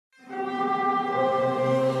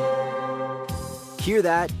Hear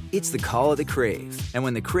that? It's the call of the Crave. And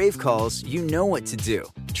when the Crave calls, you know what to do.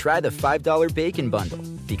 Try the $5 Bacon Bundle.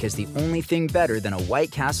 Because the only thing better than a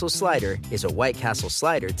White Castle slider is a White Castle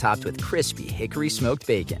slider topped with crispy hickory smoked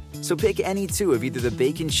bacon. So pick any two of either the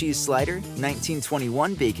Bacon Cheese Slider,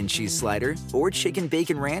 1921 Bacon Cheese Slider, or Chicken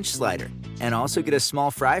Bacon Ranch Slider. And also get a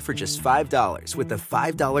small fry for just $5 with the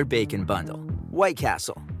 $5 Bacon Bundle. White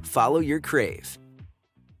Castle. Follow your Crave.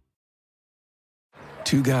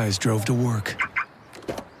 Two guys drove to work.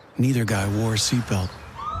 Neither guy wore a seatbelt.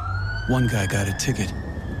 One guy got a ticket.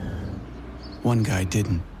 One guy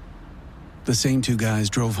didn't. The same two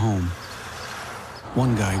guys drove home.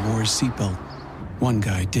 One guy wore his seatbelt. One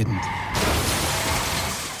guy didn't.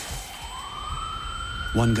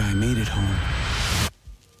 One guy made it home.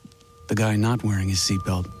 The guy not wearing his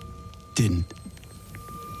seatbelt didn't.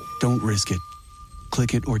 Don't risk it.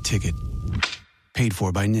 Click it or ticket. Paid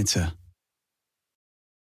for by NHTSA.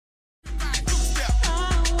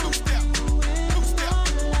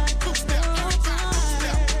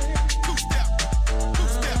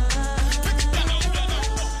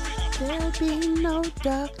 No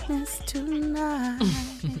darkness tonight.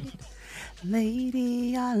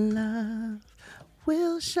 Lady, our love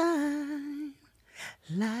will shine,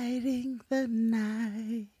 lighting the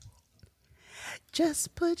night.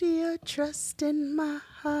 Just put your trust in my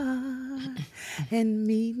heart and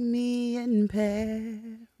meet me in paradise.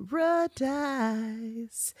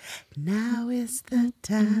 Now is the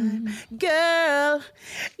time. Girl,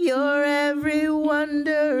 you're every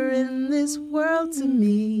wonder in this world to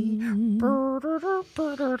me.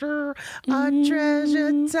 Our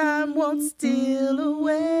treasure time won't steal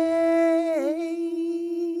away.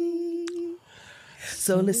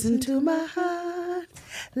 So listen to my heart.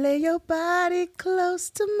 Lay your body close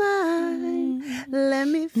to mine. Let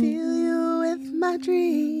me fill you with my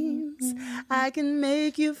dreams. I can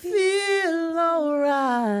make you feel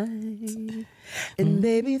alright. And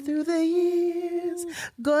baby, through the years,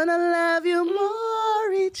 gonna love you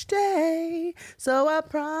more each day. So I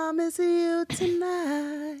promise you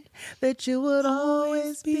tonight that you would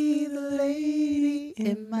always be the lady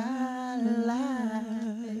in my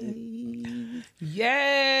life.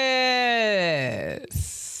 Yes.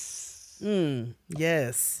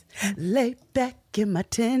 Yes. Lay back in my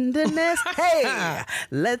tenderness. Hey,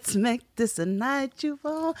 let's make this a night you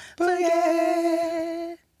won't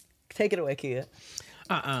forget. Take it away, kid.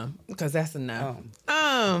 Because that's enough.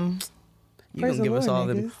 You gonna give us all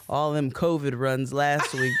them COVID runs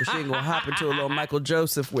last week, but she ain't gonna hop into a little Michael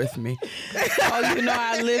Joseph with me. Oh, you know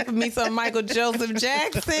I live for me some Michael Joseph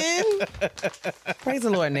Jackson. Praise the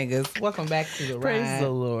Lord, niggas. Welcome back to the ride. Praise the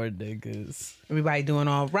Lord, niggas. Everybody doing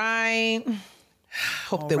all right?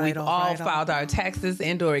 Hope that we've all filed our taxes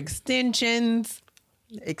and or extensions.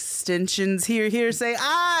 Extensions here. Say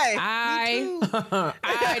I.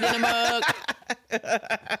 I in the mug.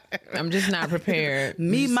 I'm just not prepared.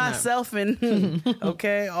 Myself, and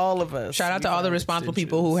okay, all of us. Shout out to all the responsible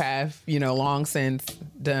people who have, long since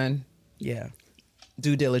done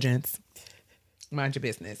due diligence. Mind your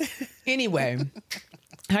business. Anyway,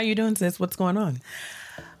 how you doing, sis? What's going on?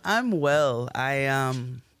 I'm well.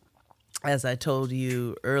 As I told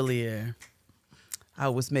you earlier, I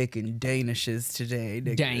was making danishes today.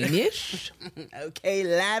 Nigga. Danish? Okay,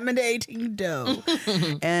 laminating dough.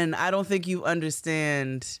 And I don't think you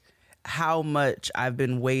understand how much I've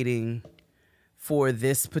been waiting for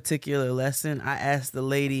this particular lesson. I asked the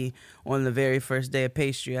lady on the very first day of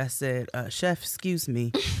pastry, I said, Chef, excuse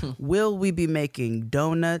me, will we be making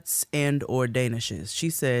donuts and or danishes? She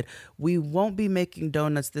said, we won't be making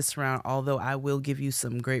donuts this round, although I will give you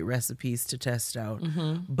some great recipes to test out,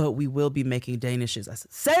 but we will be making danishes. I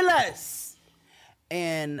said, say less!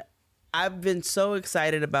 And I've been so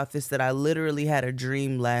excited about this that I literally had a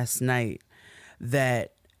dream last night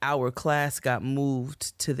that our class got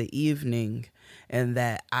moved to the evening and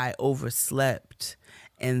that I overslept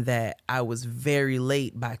and that I was very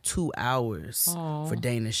late by 2 hours for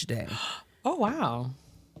Danish Day. Oh, wow.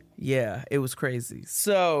 Yeah, it was crazy.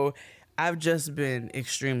 So I've just been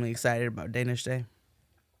extremely excited about Danish Day.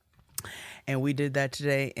 And we did that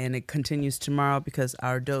today, and it continues tomorrow because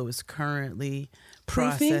our dough is currently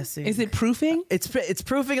processing. Is it proofing? It's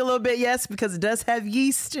proofing a little bit, yes, because it does have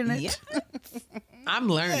yeast in it. Yeah. I'm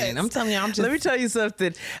learning. I'm telling you, I'm just. Let me tell you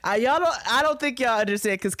something. I don't think y'all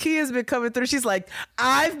understand because Kia's been coming through. She's like,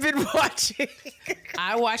 I've been watching.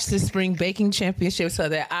 I watched the Spring Baking Championship so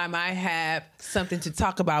that I might have something to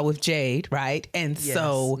talk about with Jade, right? And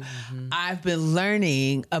so I've been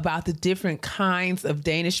learning about the different kinds of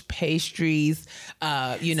Danish pastries,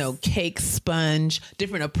 cake, sponge,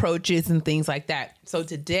 different approaches and things like that. So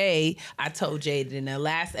today I told Jade in the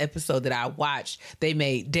last episode that I watched, they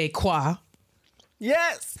made de quoi.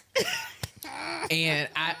 Yes. And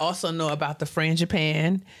I also know about the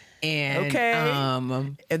frangipane and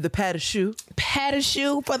and the pat a shoe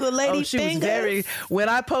for the lady she fingers. was very, when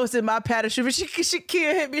I posted my pat a shoe,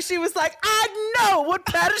 Kia hit me, she was like, I know what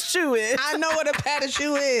pat a shoe is. I know what a pat a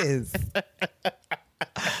shoe is.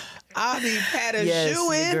 I'll be pat a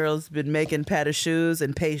shoe in. The girl's been making pat a shoes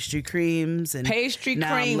and pastry creams and now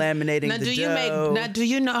I'm laminating the dough. Do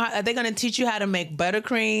you know are they going to teach you how to make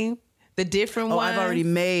buttercream? The different ones. I've already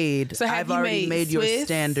made. So I've already made your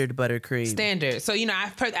standard buttercream. Standard. So I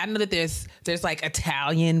know that there's like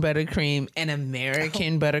Italian buttercream and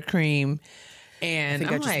American buttercream, and I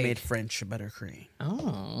think I just made French buttercream.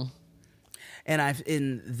 Oh. And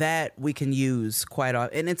in that we can use quite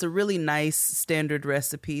often, and it's a really nice standard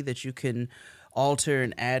recipe that you can alter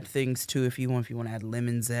and add things to if you want. If you want to add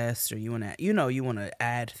lemon zest or you want to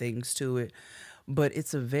add things to it. But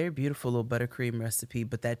it's a very beautiful little buttercream recipe.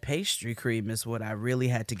 But that pastry cream is what I really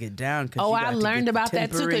had to get down. I learned about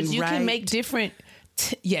that too, because you can make different.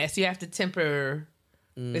 Yes, you have to temper.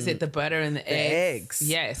 Is it the butter and the eggs?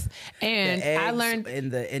 Yes, and I learned in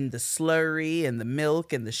the slurry and the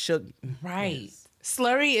milk and the sugar. Right, yes.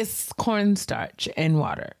 Slurry is cornstarch and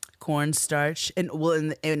water. Cornstarch and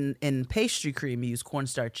in pastry cream you use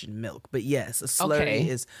cornstarch and milk. But yes, a slurry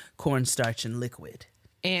is cornstarch and liquid.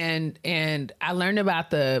 And I learned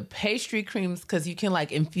about the pastry creams because you can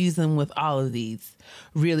like infuse them with all of these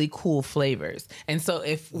really cool flavors. And so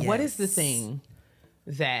what is the thing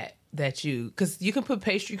that you, because you can put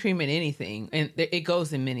pastry cream in anything and it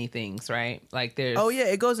goes in many things, right? Like there's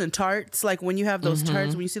it goes in tarts. Like when you have those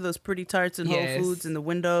tarts, when you see those pretty tarts in Whole Foods in the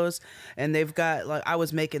windows, and they've got like, I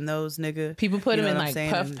was making those, nigga. People put them in like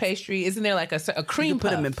puff pastry. Isn't there like a cream puff?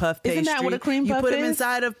 Put them in puff pastry. Isn't that what a cream puff is? You put them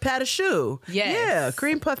inside of pat a shoe. Yes. Yeah,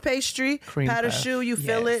 cream puff pastry. Pat a shoe. You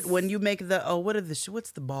fill it when you make the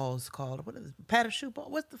what's the balls called? What are the pat a shoe ball?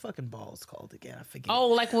 What's the fucking balls called again? I forget. Oh,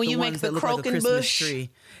 like when you make the croquembouche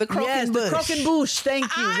tree. The Croquembouche. Thank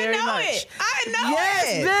you very much. I know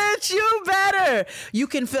it. Yes, bitch, you better. You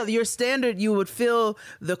can fill your standard. You would fill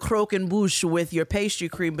the croquembouche with your pastry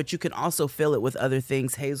cream, but you can also fill it with other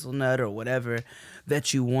things, hazelnut or whatever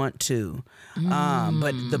that you want to.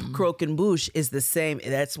 But the croquembouche is the same.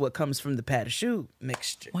 That's what comes from the pat a shoe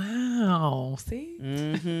mixture. Wow. See.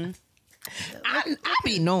 Mm-hmm. I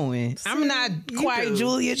be knowing. I'm not quite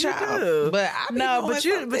Julia Child, but I be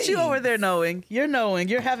knowing. But you over there knowing. You're knowing.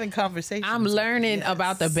 You're having conversations. I'm learning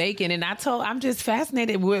about the bacon, and I'm just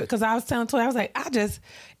fascinated with, because I was telling Toy, I was like,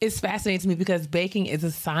 it's fascinating to me because baking is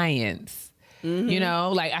a science. Mm-hmm. You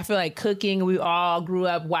know, like I feel like cooking, we all grew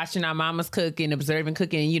up watching our mamas cook and observing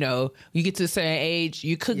cooking. You know, you get to a certain age,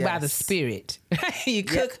 you cook by the spirit. You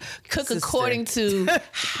cook according to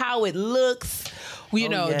how it looks.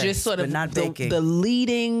 Just sort of the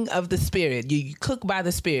leading of the spirit. You cook by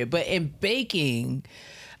the spirit. But in baking,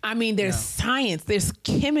 I mean, there's science, there's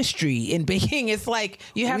chemistry in baking. It's like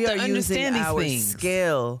you have to understand these things.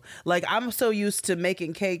 Scale. Like I'm so used to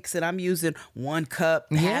making cakes and I'm using 1 cup,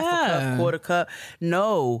 half a cup, quarter cup.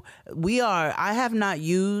 No, I have not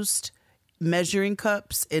used measuring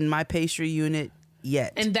cups in my pastry unit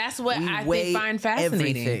yet. And that's what I find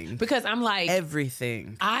fascinating. Everything. Because I'm like...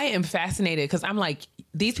 Everything. I am fascinated because I'm like,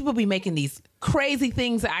 these people be making these crazy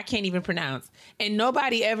things that I can't even pronounce. And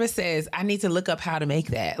nobody ever says, I need to look up how to make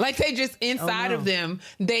that. Like they just inside of them,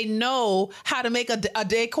 they know how to make a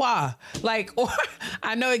de quoi. Like, or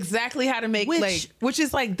I know exactly how to make which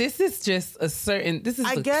is like, this is just a certain, this is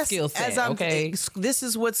a skill set, this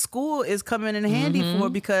is what school is coming in handy for,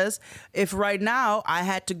 because if right now I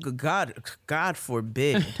had to, God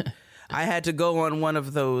forbid, I had to go on one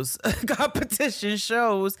of those competition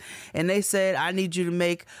shows, and they said, "I need you to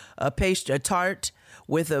make a tart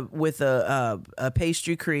with a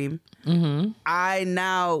pastry cream." Mm-hmm. I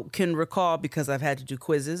now can recall, because I've had to do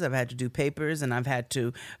quizzes, I've had to do papers, and I've had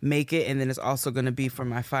to make it, and then it's also going to be for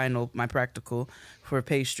my practical for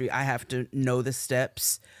pastry. I have to know the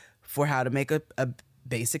steps for how to make a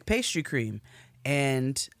basic pastry cream.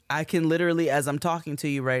 And I can literally, as I'm talking to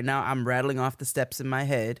you right now, I'm rattling off the steps in my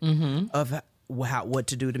head of what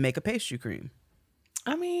to do to make a pastry cream.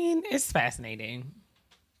 I mean, it's fascinating.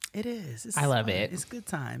 It is. It's I love fun. it. It's good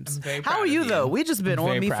times. I'm very How proud are of you you. though? We just been I'm on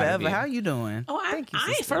very me proud of forever. you. How are you doing? Oh, Thank you,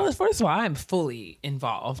 I sister. first of all, I'm fully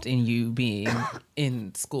involved in you being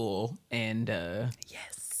in school, and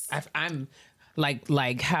Yes. I'm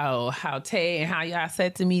like how Tay and how y'all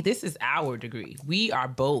said to me, this is our degree. We are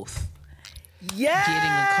both Yes.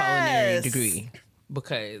 getting a culinary degree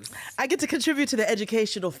because I get to contribute to the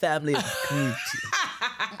educational family of the community.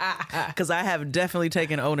 Because I have definitely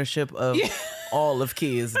taken ownership of all of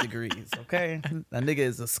Kia's degrees, okay? That nigga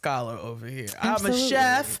is a scholar over here. Absolutely. I'm a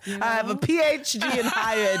chef. You know? I have a PhD in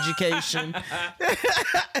higher education.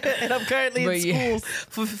 And I'm currently in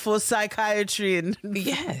school for psychiatry and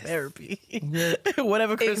therapy.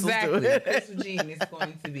 Whatever Crystal's doing. Crystal Jean is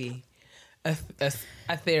going to be a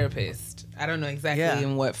therapist. I don't know exactly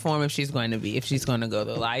in what form if she's going to be. If she's going to go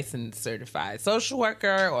the licensed certified social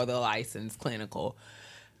worker or the licensed clinical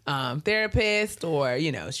therapist, or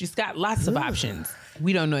she's got lots of options.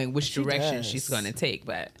 We don't know in which direction she's going to take,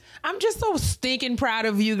 but I'm just so stinking proud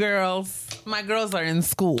of you girls. My girls are in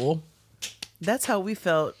school. That's how we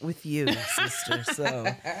felt with you, sister. So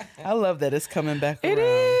I love that it's coming back around.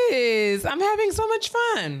 It is. I'm having so much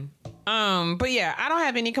fun. But yeah, I don't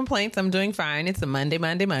have any complaints. I'm doing fine. It's a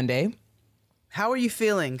Monday. How are you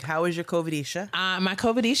feeling? How is your COVID-isha? My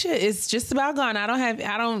COVID-isha is just about gone.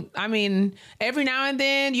 I mean, every now and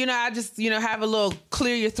then, I just, have a little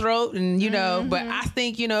clear your throat and, but I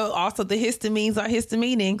think, also the histamines are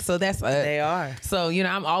histamining. So that's they are. So,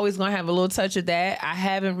 I'm always going to have a little touch of that. I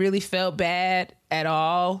haven't really felt bad at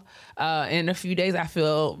all. In a few days, I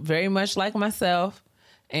feel very much like myself.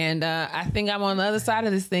 And I think I'm on the other side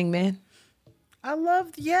of this thing, man. We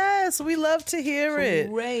love to hear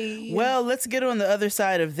Hooray. it. Well, let's get on the other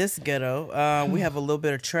side of this ghetto. We have a little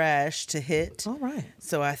bit of trash to hit. All right.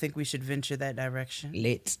 So I think we should venture that direction.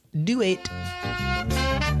 Let's do it.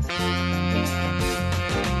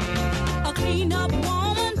 A clean up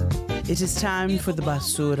woman. It is time for the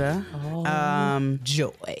basura.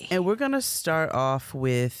 Joy. And we're going to start off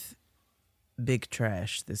with big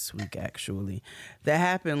trash this week, actually. That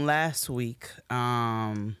happened last week.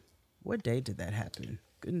 What day did that happen?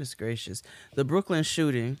 Goodness gracious. The Brooklyn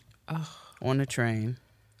shooting on the train.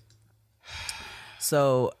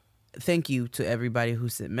 So thank you to everybody who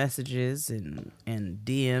sent messages and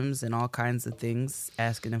DMs and all kinds of things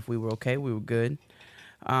asking if we were okay. We were good.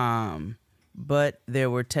 But there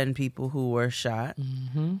were 10 people who were shot.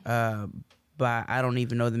 By I don't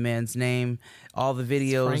even know the man's name. All the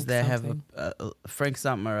videos that have Frank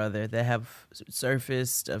something or other that have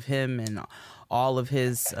surfaced of him and all of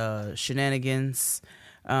his shenanigans.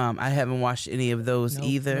 I haven't watched any of those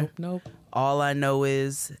either. Nope. All I know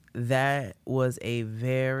is that was a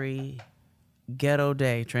very ghetto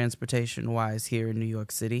day transportation wise here in New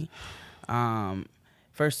York City.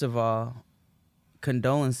 First of all,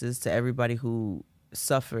 condolences to everybody who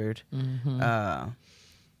suffered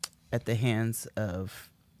at the hands of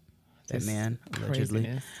that man,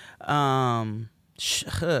 allegedly.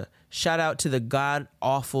 Shout out to the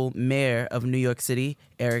god-awful mayor of New York City,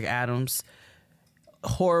 Eric Adams.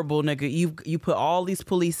 Horrible nigga. You put all these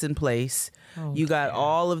police in place. You got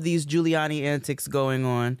all of these Giuliani antics going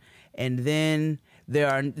on, and then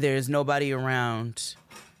there's nobody around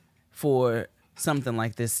for something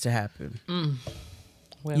like this to happen.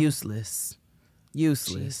 Well, Useless.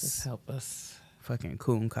 Jesus help us. Fucking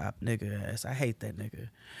coon cop nigga ass. I hate that nigga.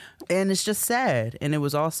 And it's just sad. And it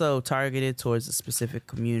was also targeted towards a specific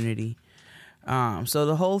community. So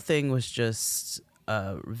the whole thing was just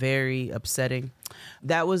very upsetting.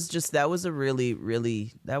 That was a really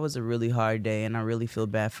hard day, and I really feel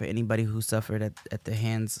bad for anybody who suffered at the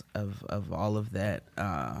hands of all of that.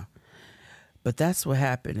 But that's what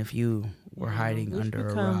happened if you were hiding under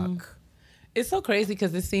a rock. It's so crazy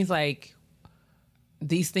because it seems like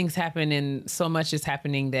these things happen and so much is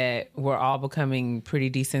happening that we're all becoming pretty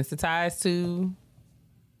desensitized to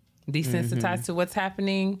what's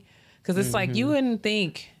happening. Because it's like you wouldn't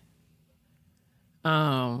think,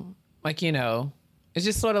 it's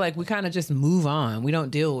just sort of like we kind of just move on. We don't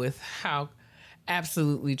deal with how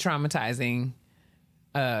absolutely traumatizing,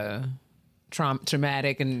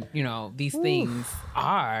 traumatic and, these things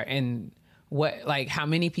are, and what, like how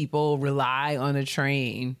many people rely on a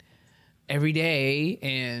train every day,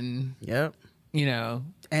 and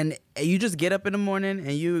and you just get up in the morning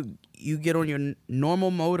and you get on your normal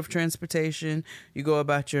mode of transportation, you go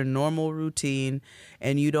about your normal routine,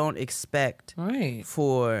 and you don't expect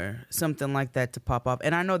for something like that to pop up.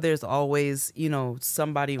 And I know there's always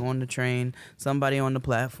somebody on the train, somebody on the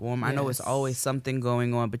platform. I know it's always something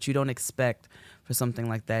going on, but you don't expect for something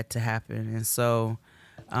like that to happen. And so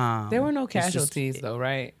There were no casualties though,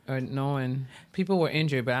 right? Or people were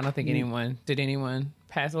injured, but I don't think did anyone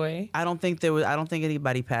pass away? I don't think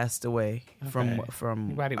anybody passed away from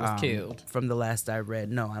Everybody was killed. From the last I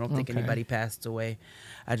read. No, I don't think anybody passed away.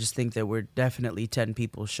 I just think there were definitely 10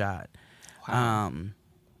 people shot. Wow.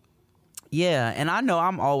 Yeah, and I know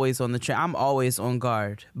I'm always on the train. I'm always on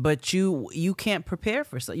guard. But you can't prepare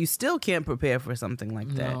for you still can't prepare for something like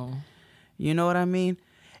that. No. You know what I mean?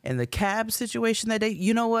 And the cab situation that day,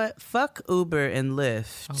 you know what? Fuck Uber and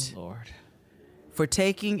Lyft. Oh Lord. For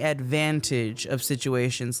taking advantage of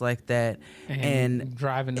situations like that and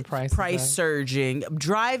driving the price surging.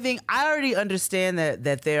 Driving, I already understand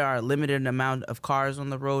that there are a limited amount of cars on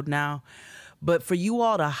the road now. But for you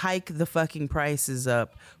all to hike the fucking prices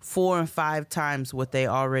up 4 and 5 times what they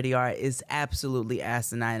already are is absolutely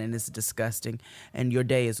asinine and it's disgusting. And your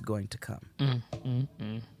day is going to come.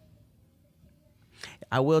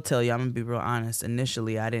 I will tell you, I'm going to be real honest.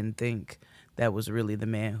 Initially, I didn't think that was really the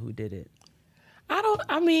man who did it.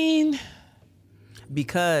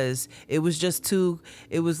 Because it was just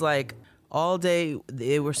it was like all day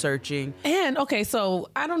they were searching. And okay, so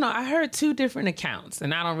I don't know. I heard 2 different accounts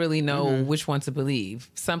and I don't really know which one to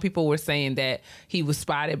believe. Some people were saying that he was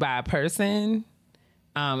spotted by a person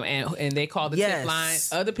and they called the tip line.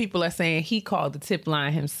 Other people are saying he called the tip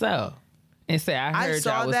line himself and said, I heard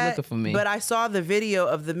y'all was looking for me. But I saw the video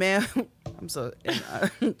of the man.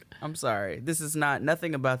 I'm sorry. This is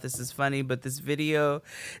nothing about this is funny, but this video,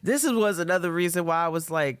 was another reason why I was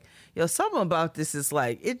like, yo, something about this is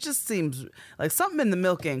like, it just seems like something in the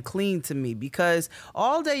milk ain't clean to me because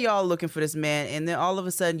all day y'all looking for this man and then all of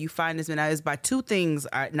a sudden you find this man. Now it's by 2 things.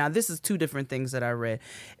 Now this is 2 different things that I read.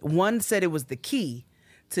 One said it was the key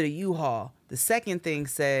to the U-Haul. The second thing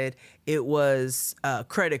said it was a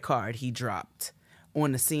credit card he dropped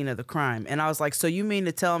on the scene of the crime. And I was like, so you mean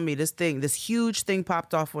to tell me this huge thing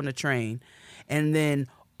popped off on the train and then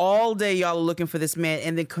all day y'all are looking for this man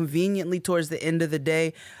and then conveniently towards the end of the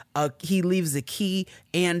day, he leaves a key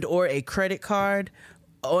and or a credit card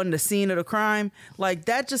on the scene of the crime? Like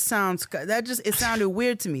it sounded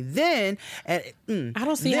weird to me. Then I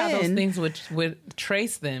don't see how those things would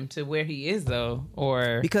trace them to where he is though,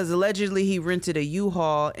 or because allegedly he rented a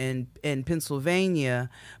U-Haul in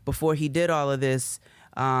Pennsylvania before he did all of this,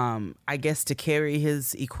 I guess to carry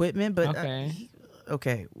his equipment, but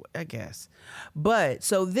okay, I guess. But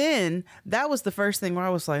so then that was the first thing where I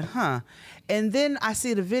was like, huh. And then I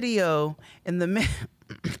see the video and the man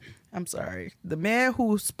I'm sorry. The man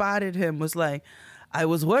who spotted him was like, I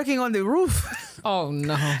was working on the roof. Oh,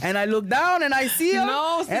 no. And I look down and I see him.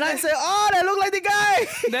 No, and I say, oh, that look like the guy.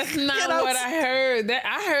 That's not what I heard.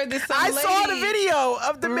 I heard this. I saw the video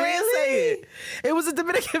of the man saying it. It was a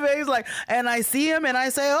Dominican man. He's like, and I see him and I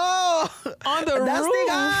say, oh, on the that's roof. The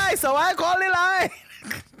guy. So I call it line.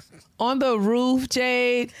 On the roof,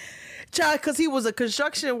 Jade. Child, because he was a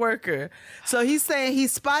construction worker. So he's saying he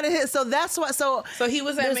spotted him. So that's why. So he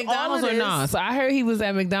was at McDonald's or not? So I heard he was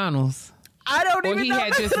at McDonald's. I don't even know. Or he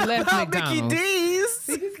had just left McDonald's. Mickey D's.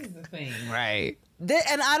 See, this is the thing, right? Do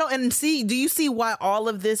you see why all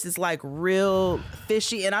of this is like real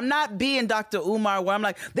fishy? And I'm not being Dr. Umar where I'm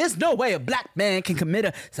like, there's no way a black man can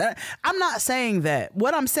commit I'm not saying that.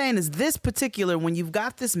 What I'm saying is this particular, when you've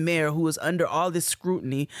got this mayor who is under all this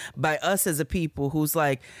scrutiny by us as a people, who's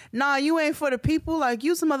like, nah, you ain't for the people, like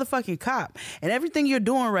you's a motherfucking cop. And everything you're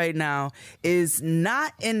doing right now is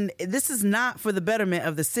this is not for the betterment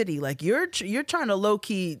of the city. Like you're trying to low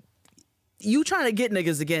key, you trying to get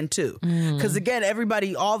niggas again too. Because again,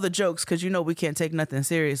 everybody, all the jokes, because we can't take nothing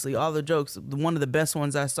seriously. All the jokes, one of the best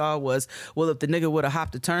ones I saw was, well, if the nigga would have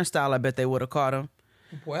hopped the turnstile, I bet they would have caught him.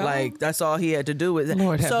 Well, like that's all he had to do with it.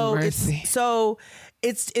 Lord have mercy.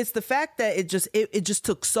 It's the fact that it just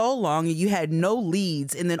took so long and you had no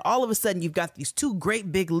leads, and then all of a sudden you've got these 2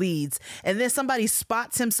 great big leads, and then somebody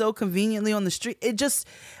spots him so conveniently on the street.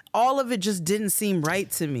 All of it just didn't seem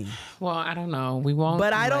right to me. Well, I don't know. We won't.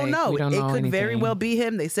 But I don't know. It could very well be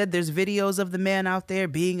him. They said there's videos of the man out there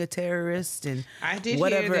being a terrorist and I did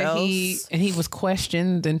whatever hear that else. He was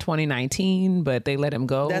questioned in 2019, but they let him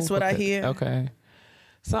go. That's what I hear. Okay.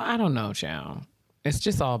 So I don't know, child. It's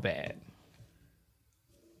just all bad.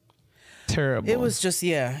 Terrible. It was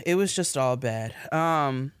just all bad.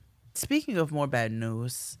 Speaking of more bad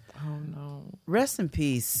news. Oh no. Rest in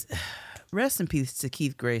peace to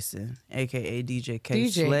Keith Grayson, aka DJ K.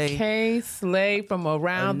 Slay. DJ K. Slay from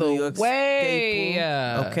around the way.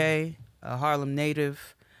 Staple, okay, a Harlem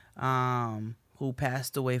native, who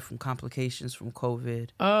passed away from complications from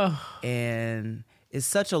COVID. And it's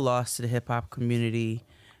such a loss to the hip hop community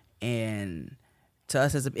and to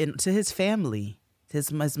us to his family. His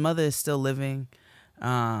mother is still living.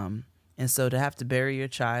 And so to have to bury your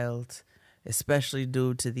child, especially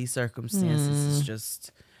due to these circumstances, is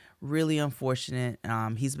just really unfortunate.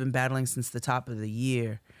 He's been battling since the top of the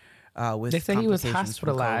year. With they say he was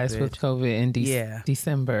hospitalized with COVID in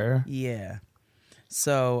December. Yeah.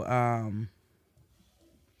 So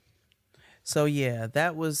yeah,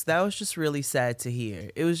 that was just really sad to hear.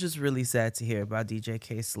 It was just really sad to hear about DJ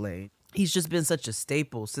K-Slade. He's just been such a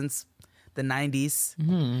staple since the 90s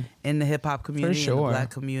in the hip hop community, in the Black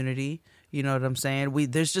community. You know what I'm saying?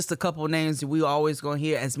 There's just a couple names we always gonna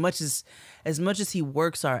hear. As much as he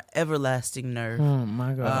works our everlasting nerve. Oh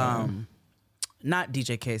my God. Not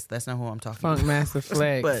DJ Case. That's not who I'm talking about. Funk Master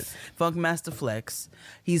Flex. But Funk Master Flex.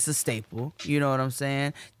 He's a staple. You know what I'm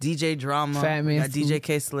saying? DJ Drama. Fat Man Scoop. DJ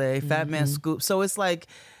K-Slade. Fat Man Scoop. So it's like,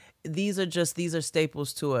 these are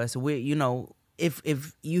staples to us.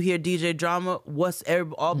 If you hear DJ Drama,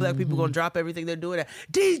 all Black people gonna drop everything they're doing at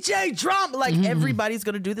DJ Drama? Like, everybody's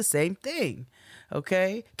gonna do the same thing.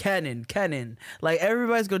 Okay? Canon. Like,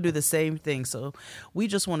 everybody's gonna do the same thing. So we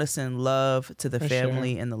just want to send love to the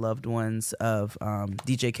family and the loved ones of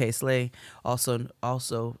DJ K-Slade,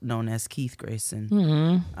 also known as Keith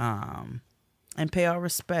Grayson. And pay our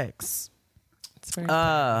respects. It's very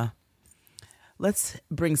let's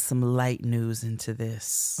bring some light news into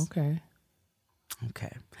this. Okay.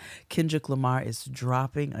 Kendrick Lamar is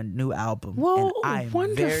dropping a new album. Whoa, and I am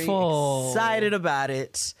wonderful. very excited about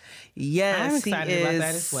it. Yes, I'm excited about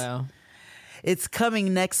that as well. It's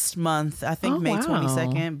coming next month. I think May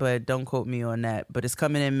 22nd, but don't quote me on that. But it's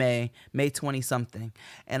coming in May 20-something.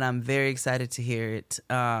 And I'm very excited to hear it.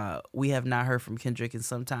 We have not heard from Kendrick in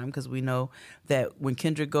some time because we know that when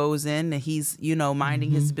Kendrick goes in and he's,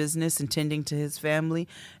 minding his business and tending to his family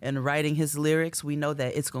and writing his lyrics, we know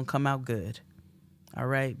that it's going to come out good. All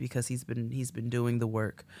right, because he's been doing the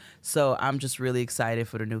work. So I'm just really excited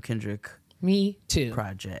for the new Kendrick Me too.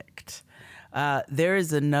 project. There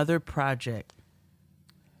is another project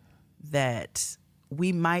that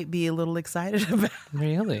we might be a little excited about.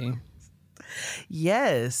 Really?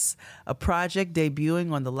 Yes, a project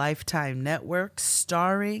debuting on the Lifetime Network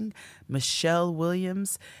starring Michelle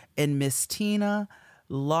Williams and Miss Tina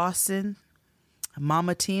Lawson,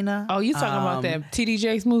 Mama Tina. Oh, you talking about that TD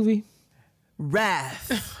Jakes movie?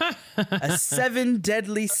 Wrath, a 7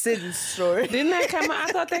 deadly sins story. Didn't that come out?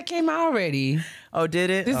 I thought that came out already. Oh,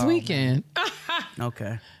 did it? This weekend.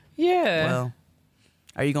 Okay. Yeah. Well,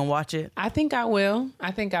 are you going to watch it? I think I will.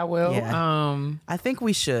 Yeah. I think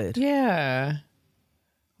we should. Yeah.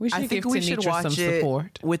 We should give Tanisha some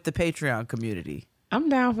support. With the Patreon community. I'm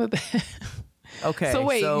down for that. Okay. So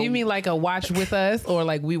wait, you mean like a watch with us or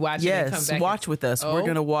like we watch it and come back? Yes, watch with us. We're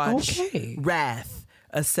going to watch Okay. Wrath,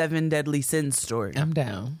 a 7 deadly sins story. I'm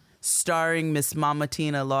down. Starring Miss Mama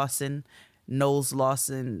Tina Lawson, Knowles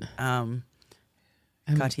Lawson,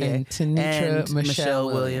 Cartier, and Tanisha Michelle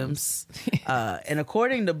Williams. And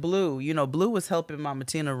according to Blue, Blue was helping Mama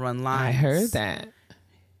Tina run lines. I heard that.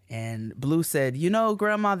 And Blue said,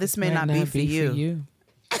 Grandma, this may not be for you.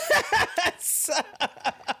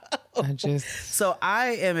 So I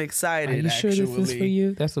am excited. Are you sure this is for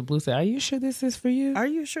you? That's what Blue said. Are you sure this is for you? Are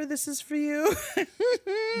you sure this is for you?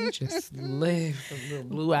 Just live a little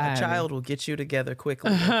blue eye. A child will get you together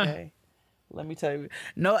quickly. Okay, let me tell you.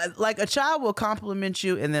 No, like a child will compliment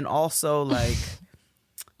you and then also like,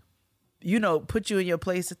 put you in your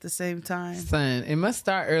place at the same time. Son, it must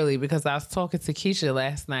start early because I was talking to Keisha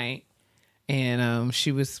last night, and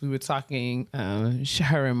we were talking.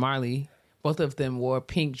 Her and Marley. Both of them wore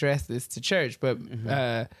pink dresses to church, but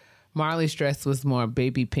Marley's dress was more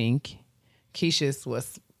baby pink. Keisha's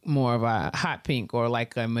was more of a hot pink or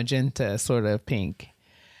like a magenta sort of pink.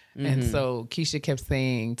 And so Keisha kept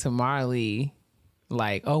saying to Marley,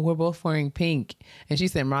 like, oh, we're both wearing pink. And she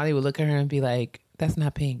said Marley would look at her and be like, that's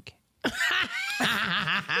not pink.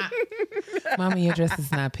 Mommy, your dress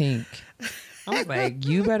is not pink. I was like,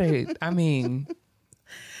 you better,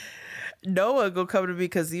 Noah gonna come to me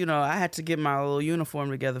because I had to get my little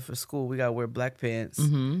uniform together for school. We gotta wear black pants,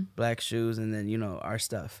 black shoes, and then our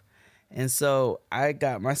stuff. And so I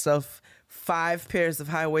got myself 5 pairs of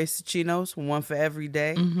high-waisted chinos, one for every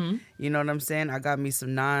day. You know what I'm saying? I got me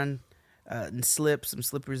some some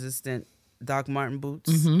slip-resistant Doc Marten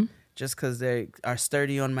boots, just because they are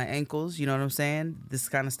sturdy on my ankles. You know what I'm saying? This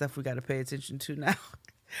kind of stuff we got to pay attention to now.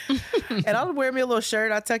 And I'll wear me a little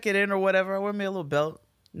shirt. I tuck it in or whatever. I wear me a little belt.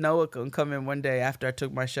 Noah gonna come in one day after I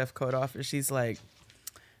took my chef coat off, and she's like,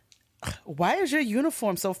 "Why is your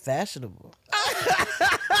uniform so fashionable?"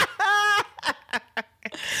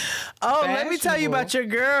 Let me tell you about your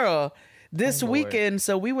girl. This weekend,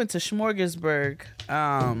 so we went to Smorgasburg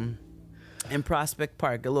in Prospect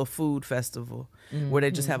Park, a little food festival where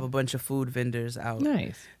they just have a bunch of food vendors out.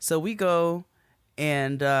 Nice. So we go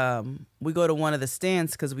and we go to one of the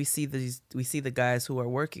stands because we see the guys who are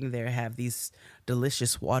working there have these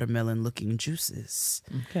delicious watermelon looking juices.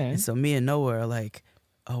 Okay. And so me and Noah are like,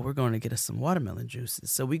 oh, we're going to get us some watermelon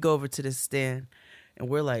juices. So we go over to this stand and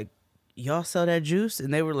we're like, y'all sell that juice?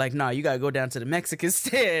 And they were like, nah, you got to go down to the Mexican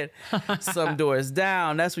stand. Some doors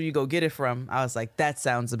down. That's where you go get it from. I was like, that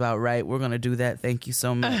sounds about right. We're going to do that. Thank you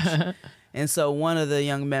so much. And so one of the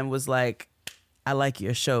young men was like, I like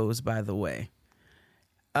your shows, by the way.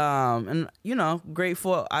 And you know,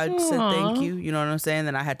 grateful. I said thank you. You know what I'm saying?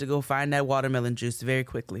 Then I had to go find that watermelon juice very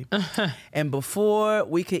quickly. And before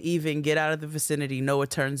we could even get out of the vicinity, Noah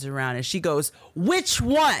turns around and she goes, which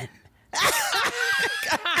one?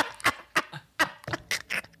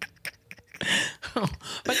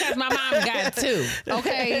 Because my mom got two,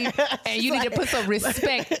 okay? And you need to put some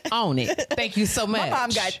respect on it. Thank you so much. My mom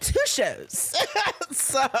got two shows.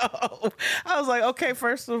 So I was like, okay,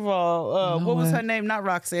 first of all, what was her name? Not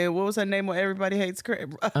Roxanne. What was her name on Everybody Hates Chris?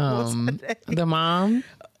 What was her name? The mom?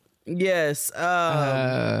 Yes.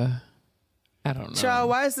 I don't know. Child,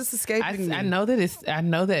 why is this escaping me? I know that it's not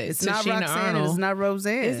Tashina Roxanne. Arnold. It's not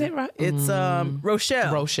Roseanne. Is it It's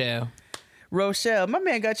Rochelle. Rochelle. My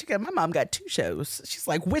mom got two shows. She's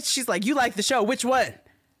like, which? She's like, you like the show? Which one?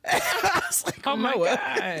 I was like, oh my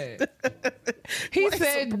God. He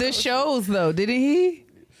said the shows though, didn't he?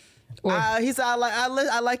 He said,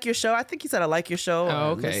 I like your show. I think he said, I like your show. Oh,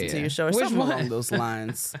 okay, listen to your show. Or something along those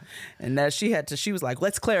lines. And that she was like,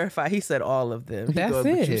 let's clarify. He said all of them. That's it.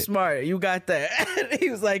 But you smart. You got that. He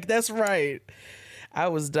was like, that's right. I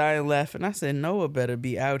was dying laughing. I said, Noah better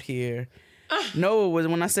be out here. Noah was,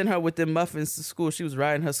 when I sent her with them muffins to school, she was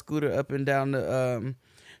riding her scooter up and down the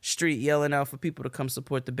street yelling out for people to come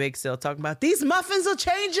support the bake sale, talking about these muffins will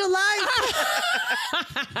change your life.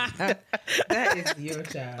 That is your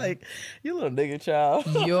child. Like, you little nigga child.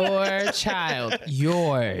 Your child.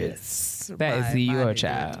 Yours. That is your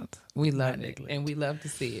child. We love it. And we love to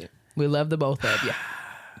see it. We love the both of you.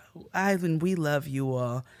 Ivan, we love you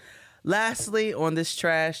all. Lastly, on this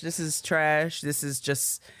trash. This is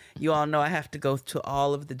just, you all know I have to go to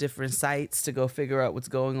all of the different sites to go figure out what's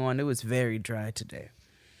going on. It was very dry today.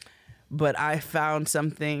 But I found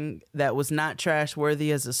something that was not trash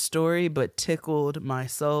worthy as a story, but tickled my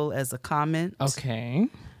soul as a comment. Okay.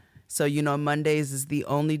 So, you know, Mondays is the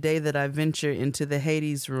only day that I venture into the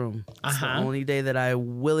Hades room. It's the only day that I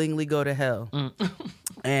willingly go to hell.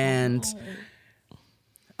 And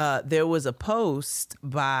there was a post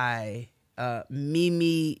by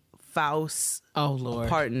Mimi Faust's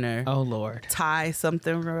partner. Oh, Lord. Ty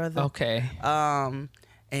something or other. Okay.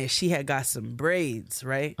 And she had got some braids,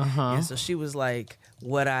 right? And so she was like,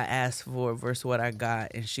 what I asked for versus what I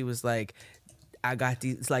got. And she was like, I got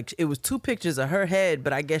these, like, it was two pictures of her head,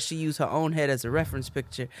 but I guess she used her own head as a reference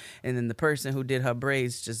picture. And then the person who did her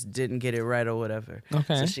braids just didn't get it right or whatever.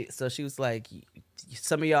 Okay. So she was like,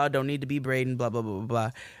 some of y'all don't need to be braiding, blah, blah, blah, blah,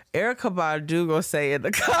 blah. Erykah Badu gonna say in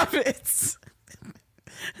the comments,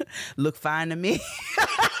 look fine to me.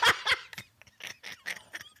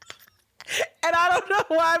 And I don't know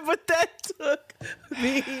why, but that took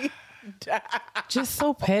me down. Just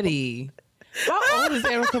so petty. How old is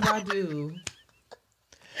Erykah Badu?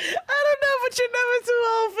 I don't know, but you're never too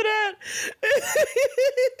old for that.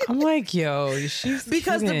 I'm like, yo, she's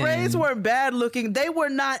because kidding. the braids weren't bad looking. They were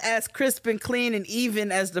not as crisp and clean and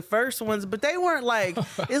even as the first ones, but they weren't like,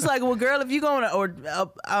 it's like, well, girl, if you're going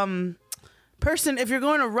to, person, if you're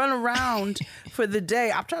going to run around for the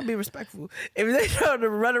day, I'm trying to be respectful. If they're going to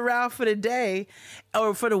run around for the day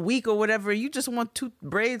or for the week or whatever, you just want two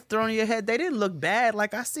braids thrown in your head. They didn't look bad.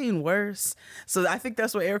 Like, I seen worse. So I think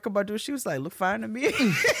that's what Erykah Badu, she was like, look fine to me.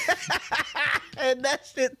 And that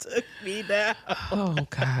shit took me down. Oh,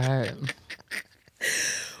 God.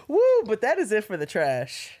 Woo, but that is it for the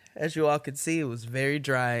trash. As you all could see, it was very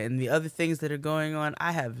dry. And the other things that are going on,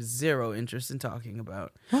 I have zero interest in talking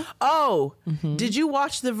about. Oh, did you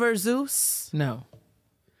watch the Versus? No.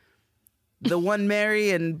 The one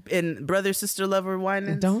Mary and brother, sister, lover,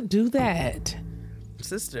 whining? Don't do that.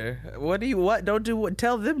 Sister, don't do what?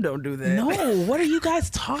 Tell them don't do that. No, what are you guys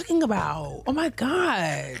talking about? Oh, my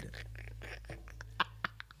God.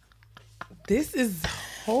 This is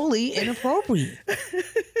wholly inappropriate.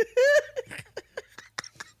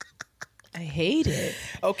 I hate it.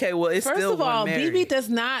 Okay, well, it's First still of all, one Mary. BB does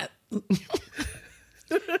not.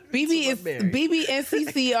 BB and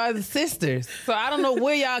CC are the sisters, so I don't know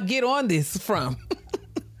where y'all get on this from.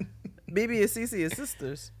 BB and CC are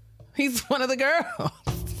sisters. He's one of the girls.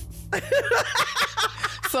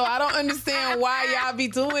 So I don't understand why y'all be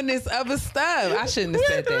doing this other stuff. I shouldn't have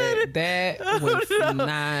said that. That was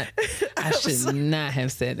not. I should not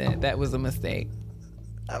have said that. That was a mistake.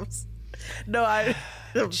 I'm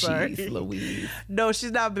sorry. Jeez Louise. No,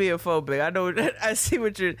 she's not being phobic. I know. I see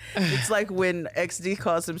what you're. It's like when XD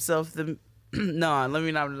calls himself the. No, let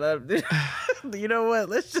me not. You know what?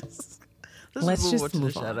 Let's just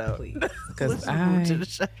move on, please. Because move to the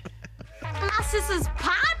shout out. My sister's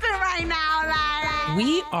popping right now.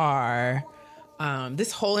 We are.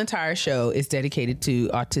 This whole entire show is dedicated to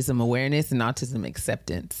autism awareness and autism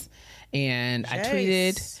acceptance. And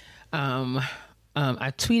Yes.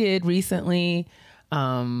 I tweeted recently,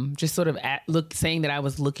 just sort of saying that I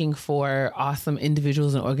was looking for awesome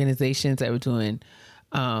individuals and organizations that were doing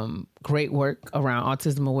great work around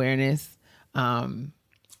autism awareness. And,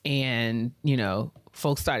 you know,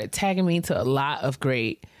 folks started tagging me to a lot of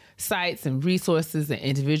great sites and resources and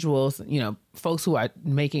individuals, you know, folks who are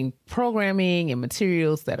making programming and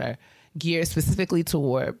materials that are geared specifically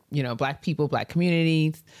toward, you know, Black people, Black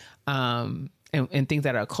communities, and things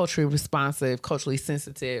that are culturally responsive, culturally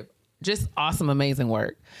sensitive, just awesome, amazing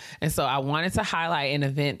work. And so I wanted to highlight an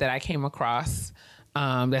event that I came across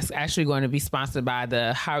that's actually going to be sponsored by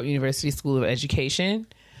the Howard University School of Education.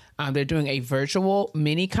 They're doing a virtual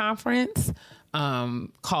mini conference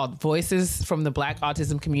called Voices from the Black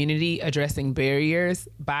Autism Community, Addressing Barriers,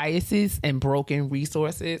 Biases, and Broken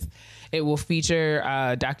Resources. It will feature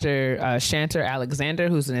Dr. Shanter Alexander,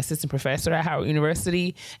 who's an assistant professor at Howard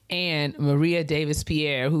University, and Maria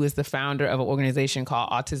Davis-Pierre, who is the founder of an organization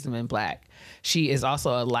called Autism in Black. She is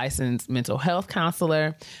also a licensed mental health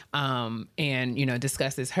counselor, and, you know,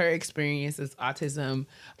 discusses her experience as autism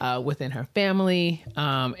within her family,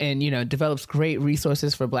 and, you know, develops great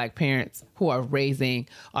resources for Black parents who are raising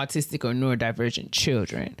autistic or neurodivergent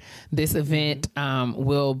children. This event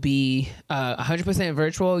will be 100%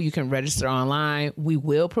 virtual. You can register online. We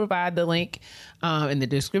will provide the link in the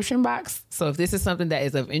description box. So if this is something that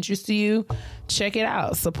is of interest to you, check it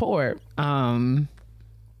out. Support.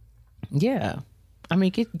 Yeah. I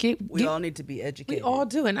mean, We all need to be educated. We all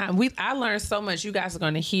do. And I learned so much. You guys are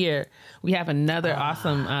going to hear. We have another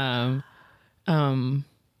awesome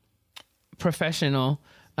professional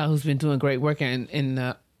who's been doing great work in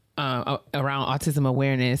the around autism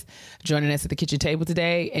awareness, joining us at the kitchen table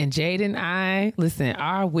today. And Jade and I, listen,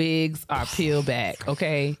 our wigs are peeled back,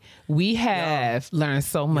 okay? We have learned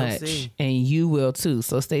so much, and you will too.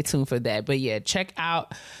 So stay tuned for that. But yeah, check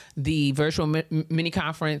out the virtual mini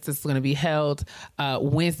conference. It's going to be held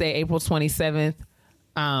Wednesday, April 27th.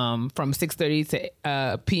 From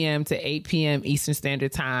 6:30 p.m. to 8 p.m. Eastern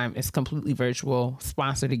Standard Time. It's completely virtual,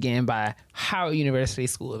 sponsored again by Howard University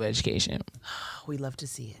School of Education. We love to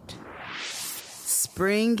see it.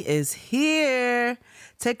 Spring is here.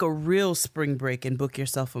 Take a real spring break and book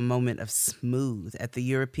yourself a moment of smooth at the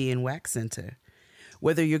European Wax Center.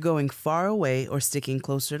 Whether you're going far away or sticking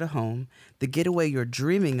closer to home, the getaway you're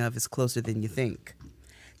dreaming of is closer than you think.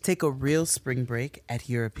 Take a real spring break at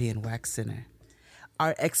European Wax Center.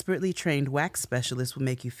 Our expertly trained wax specialists will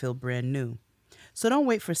make you feel brand new. So don't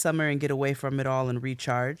wait for summer and get away from it all and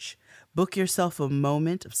recharge. Book yourself a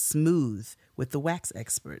moment of smooth with the wax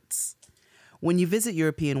experts. When you visit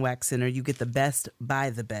European Wax Center, you get the best by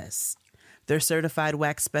the best. Their certified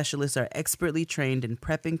wax specialists are expertly trained in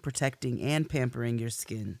prepping, protecting, and pampering your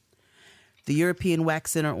skin. The European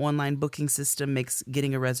Wax Center online booking system makes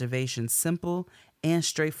getting a reservation simple and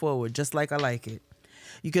straightforward, just like I like it.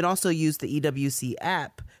 You can also use the EWC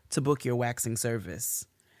app to book your waxing service.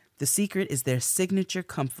 The secret is their signature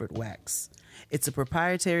comfort wax. It's a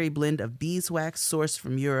proprietary blend of beeswax sourced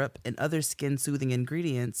from Europe and other skin-soothing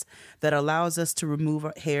ingredients that allows us to remove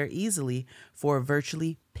our hair easily for a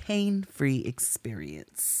virtually pain-free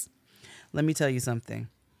experience. Let me tell you something.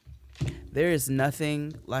 There is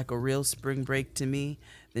nothing like a real spring break to me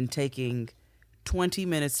than taking 20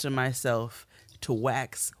 minutes to myself to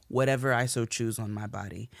wax whatever I so choose on my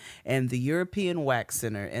body. And the European Wax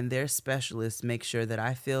Center and their specialists make sure that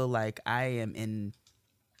I feel like I am in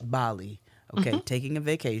Bali, okay, taking a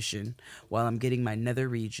vacation while I'm getting my nether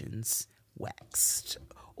regions waxed.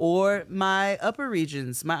 Or my upper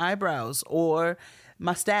regions, my eyebrows, or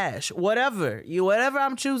my stash, whatever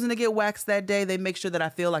I'm choosing to get waxed that day, they make sure that I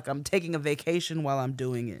feel like I'm taking a vacation while I'm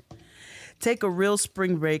doing it. Take a real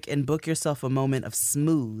spring break and book yourself a moment of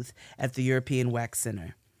smooth at the European Wax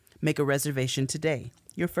Center. Make a reservation today.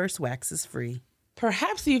 Your first wax is free.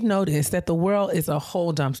 Perhaps you've noticed that the world is a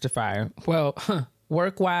whole dumpster fire. Well,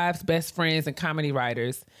 work wives, best friends, and comedy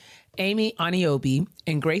writers Amy Aniobi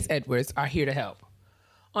and Grace Edwards are here to help.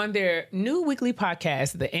 On their new weekly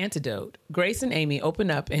podcast, The Antidote, Grace and Amy open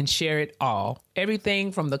up and share it all.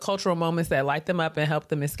 Everything from the cultural moments that light them up and help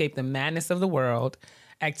them escape the madness of the world,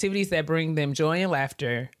 activities that bring them joy and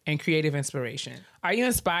laughter, and creative inspiration. Are you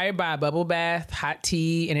inspired by a bubble bath, hot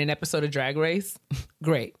tea, and an episode of Drag Race?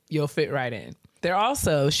 Great, you'll fit right in. They're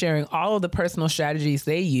also sharing all of the personal strategies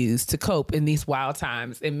they use to cope in these wild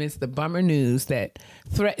times amidst the bummer news that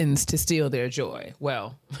threatens to steal their joy.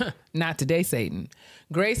 Well, not today, Satan.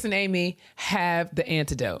 Grace and Amy have the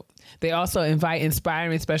antidote. They also invite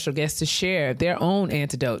inspiring special guests to share their own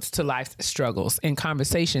antidotes to life's struggles and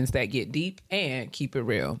conversations that get deep and keep it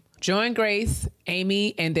real. Join Grace,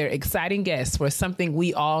 Amy, and their exciting guests for something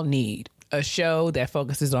we all need, a show that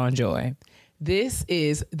focuses on joy. This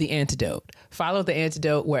is The Antidote. Follow The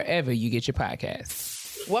Antidote wherever you get your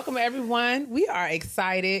podcasts. Welcome, everyone. We are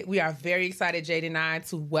excited. We are very excited, Jade and I,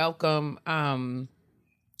 to welcome a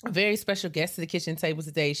very special guest to the kitchen table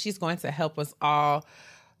today. She's going to help us all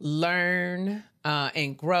learn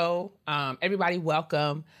and grow. Everybody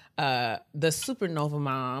welcome the Supernova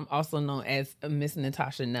mom, also known as Miss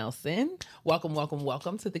Natasha Nelson. Welcome, welcome,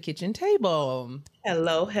 welcome to the kitchen table.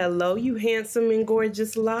 Hello, hello, you handsome and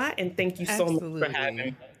gorgeous lot, and thank you so much for having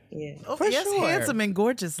me. Yeah. Oh, For yes, sure. handsome and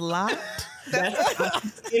gorgeous lot.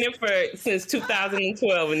 I've been in it since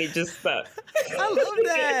 2012, and it just stuck. I love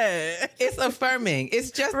that. It's affirming.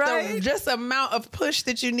 It's just Right? the just amount of push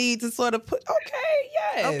that you need to sort of put. Okay,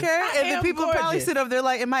 yes. Okay, I and then am people probably gorgeous. sit up there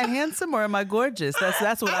like, "Am I handsome or am I gorgeous?"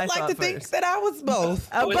 That's what I I'd like thought to think first. that I was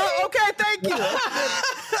both. Okay, thank you.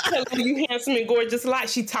 Hello, you handsome and gorgeous lot.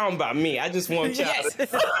 She talking about me. I just want y'all Yes. to.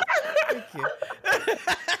 Thank you.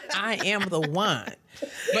 I am the one.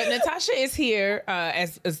 But Natasha is here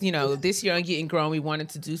as you know, this year on Getting Grown, we wanted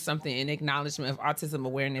to do something in acknowledgement of Autism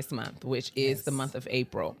Awareness Month, which is the month of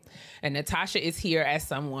April. And Natasha is here as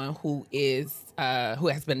someone who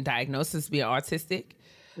has been diagnosed as being autistic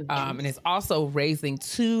and is also raising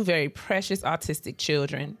two very precious autistic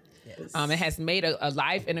children. It has made a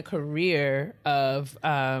life and a career of,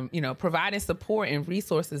 providing support and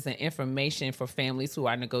resources and information for families who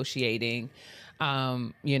are negotiating,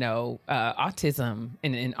 autism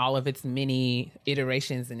in all of its many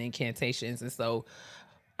iterations and incantations. And so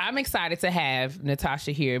I'm excited to have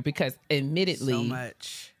Natasha here because admittedly, So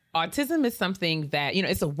much. autism is something that,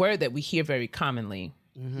 it's a word that we hear very commonly.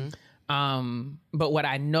 But what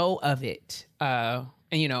I know of it, and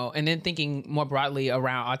then thinking more broadly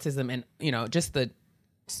around autism and, just the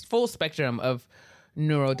full spectrum of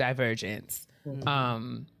neurodivergence.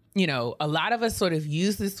 A lot of us sort of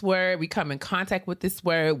use this word. We come in contact with this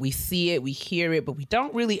word. We see it, we hear it, but we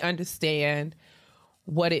don't really understand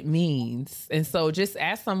what it means. And so just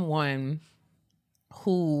as someone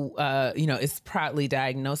who, is proudly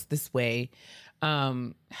diagnosed this way,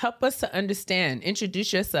 help us to understand,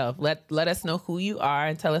 introduce yourself, let us know who you are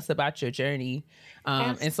and tell us about your journey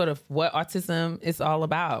and sort of what autism is all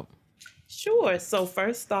about. Sure. So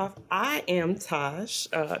first off, I am Tosh.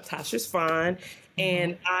 Tosh is fine.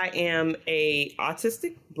 And I am a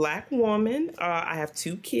autistic Black woman. I have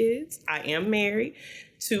 2 kids. I am married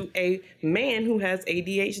to a man who has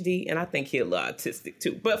ADHD, and I think he's a little autistic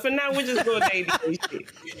too. But for now, we're just going to ADHD.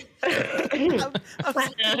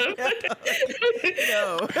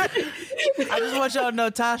 No. I just want y'all to know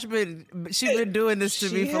Tosh she's been doing this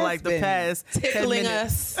to me for like the past 10 tickling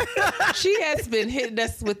minutes. us. She has been hitting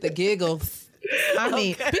us with the giggles. I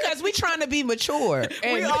mean, because we're trying to be mature.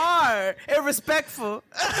 And We are and respectful.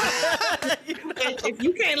 If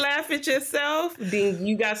you can't laugh at yourself, then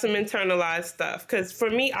you got some internalized stuff. Because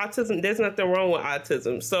for me, autism, there's nothing wrong with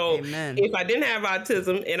autism. So Amen. if I didn't have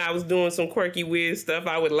autism and I was doing some quirky, weird stuff,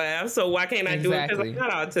 I would laugh. So why can't I do it because I'm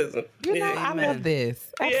not autism? I love this.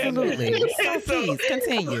 Absolutely. So please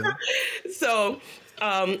continue. So,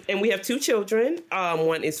 and we have 2 children.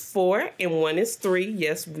 One is 4 and one is 3.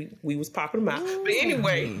 Yes, we was popping them out. But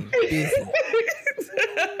anyway.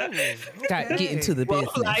 Got get into the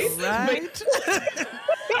business. Right?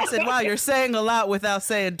 I said, wow, you're saying a lot without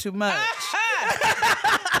saying too much.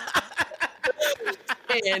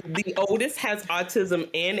 And the oldest has autism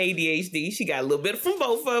and ADHD. She got a little bit from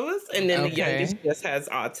both of us. And then the youngest just has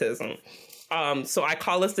autism. So I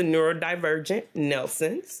call us the neurodivergent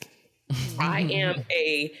Nelsons. I am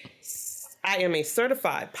a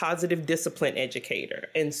certified positive discipline educator.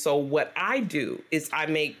 And so what I do is I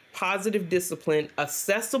make positive discipline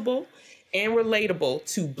accessible and relatable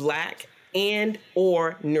to Black and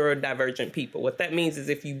or neurodivergent people. What that means is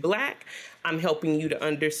if you Black, I'm helping you to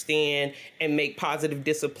understand and make positive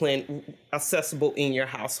discipline accessible in your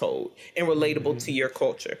household and relatable to your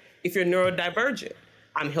culture. If you're neurodivergent,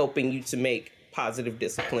 I'm helping you to make positive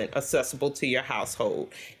discipline, accessible to your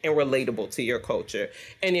household, and relatable to your culture.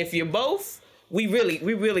 And if you're both, we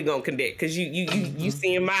really gonna connect, because you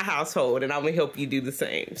see in my household, and I'm gonna help you do the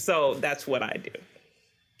same. So that's what I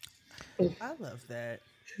do. I love that.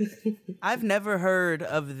 I've never heard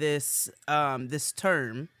of this this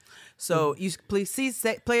term. So you please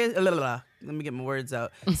let me get my words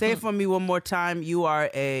out. Say it for me one more time. You are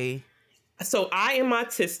a... So I am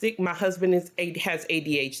autistic. My husband has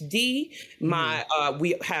ADHD.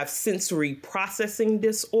 We have sensory processing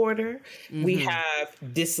disorder. We have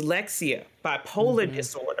dyslexia, bipolar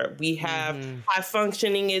disorder. We have high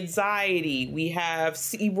functioning anxiety. We have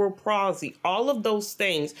cerebral palsy. All of those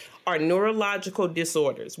things are neurological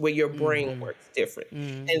disorders where your brain works different.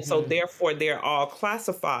 And so therefore they're all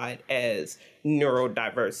classified as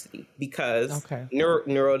neurodiversity because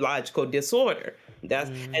neurological disorder.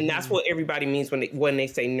 That's what everybody means when they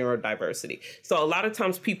say neurodiversity. So a lot of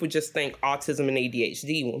times people just think autism and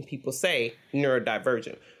ADHD when people say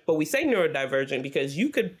neurodivergent. But we say neurodivergent because you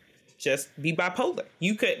could just be bipolar.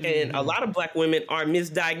 You could, and a lot of Black women are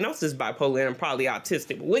misdiagnosed as bipolar and probably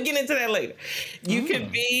autistic. But we'll get into that later. You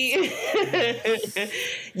could be,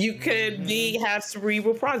 have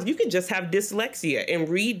cerebral palsy. You could just have dyslexia and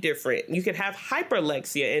read different. You could have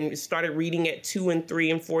hyperlexia and started reading at 2 and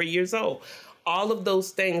 3 and 4 years old. All of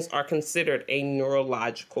those things are considered a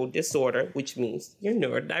neurological disorder, which means you're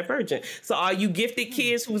neurodivergent. So all you gifted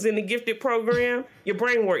kids who's in the gifted program, your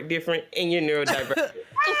brain work different and you're neurodivergent.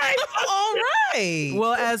 All right.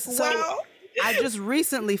 Well, I just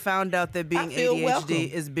recently found out that being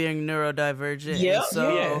ADHD is being neurodivergent. Yep.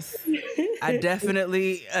 So yes. I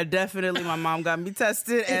definitely, my mom got me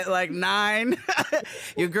tested at like 9.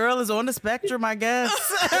 Your girl is on the spectrum, I guess.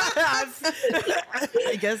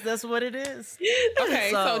 I guess that's what it is.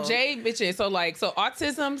 Okay, so Jay bitches, so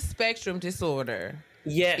autism spectrum disorder,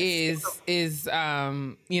 is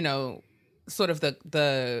sort of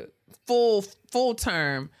the full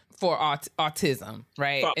term for autism,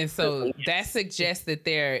 right? And so that suggests that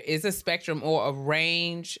there is a spectrum or a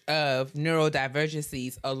range of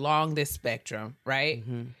neurodivergencies along this spectrum, right?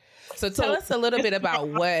 So tell us a little bit about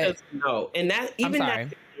what... No, and that even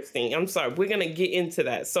that's interesting. I'm sorry, we're going to get into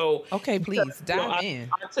that. So okay, please dive in.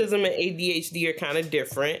 Autism and ADHD are kind of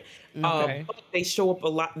different. But they show up a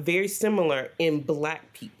lot, very similar in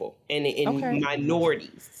Black people and in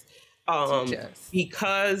minorities.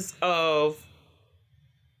 Because of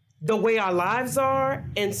the way our lives are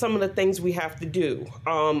and some of the things we have to do.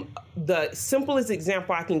 The simplest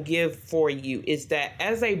example I can give for you is that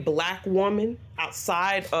as a Black woman,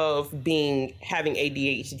 outside of having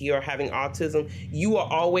ADHD or having autism, you are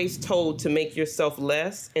always told to make yourself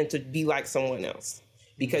less and to be like someone else.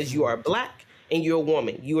 Because you are Black and you're a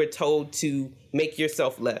woman, you are told to make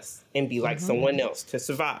yourself less and be like someone else to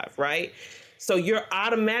survive, right? So you're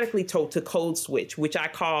automatically told to code switch, which I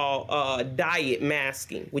call diet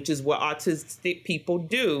masking, which is what autistic people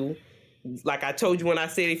do. Like I told you when I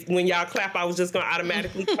said, when y'all clap, I was just going to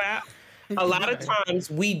automatically clap. A lot of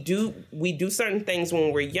times we do certain things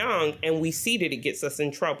when we're young and we see that it gets us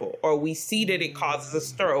in trouble, or we see that it causes a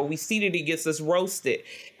stir, or we see that it gets us roasted.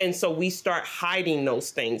 And so we start hiding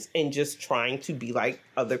those things and just trying to be like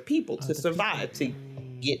other people to survive, to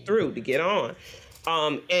get through, to get on.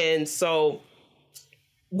 And so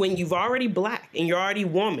when you've already Black and you're already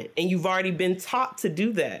woman and you've already been taught to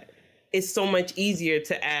do that, it's so much easier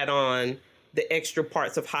to add on the extra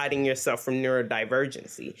parts of hiding yourself from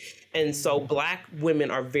neurodivergency. And so Black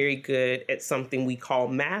women are very good at something we call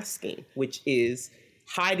masking, which is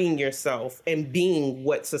hiding yourself and being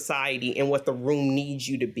what society and what the room needs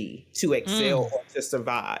you to be to excel or to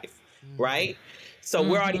survive, right? So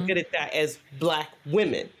we're already good at that as Black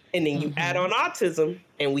women. And then you add on autism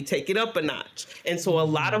and we take it up a notch. And so a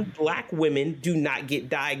lot of Black women do not get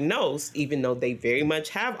diagnosed, even though they very much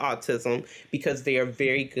have autism, because they are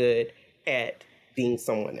very good at being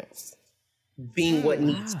someone else, being what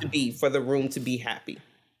needs to be for the room to be happy.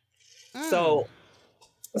 So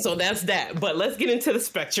that's that. But let's get into the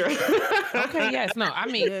spectrum. Okay, yes. No, I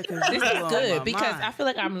mean, this is good because I feel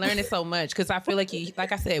like I'm learning so much because I feel like,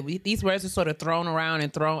 like I said, these words are sort of thrown around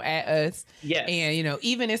and thrown at us. Yes. And,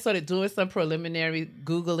 even in sort of doing some preliminary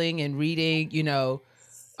Googling and reading,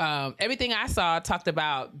 everything I saw talked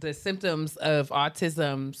about the symptoms of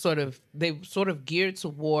autism they sort of geared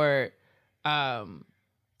toward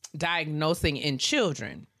diagnosing in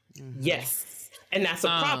children. Yes. And that's a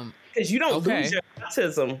problem. Because you don't lose your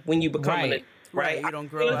autism when you become an adult, right? You don't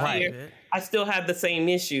grow out of it. I still have the same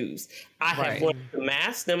issues. I have learned to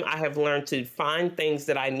mask them. I have learned to find things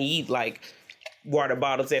that I need, like water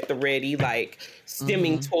bottles at the ready, like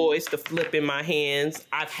stimming toys to flip in my hands.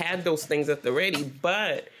 I've had those things at the ready,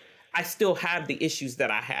 but I still have the issues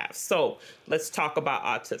that I have. So let's talk about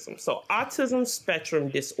autism. So autism spectrum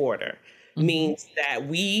disorder means that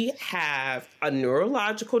we have a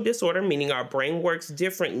neurological disorder, meaning our brain works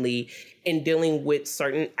differently in dealing with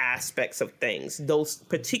certain aspects of things. Those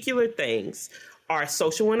particular things are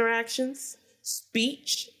social interactions,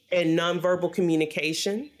 speech and nonverbal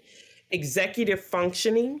communication, executive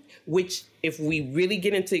functioning, which if we really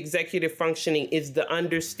get into executive functioning is the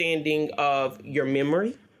understanding of your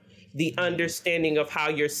memory, the understanding of how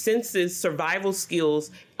your senses, survival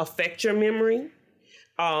skills affect your memory.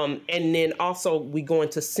 And then also we go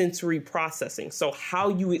into sensory processing. So how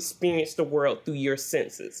you experience the world through your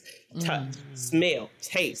senses, touch, smell,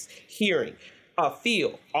 taste, hearing,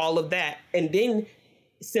 feel, all of that. And then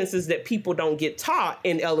senses that people don't get taught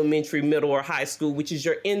in elementary, middle, or high school, which is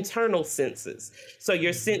your internal senses. So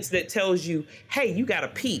your sense that tells you, hey, you got to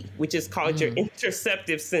pee, which is called your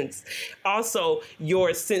interoceptive sense. Also,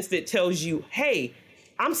 your sense that tells you, hey,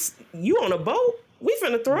 you on a boat? We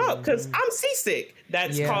finna throw up because I'm seasick.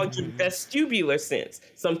 That's called your vestibular sense.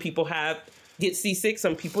 Some people get seasick,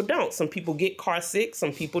 some people don't. Some people get car sick,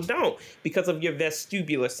 some people don't because of your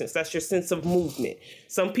vestibular sense. That's your sense of movement.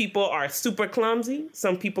 Some people are super clumsy.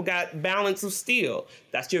 Some people got balance of steel.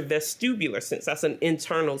 That's your vestibular sense. That's an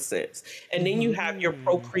internal sense. And then you have your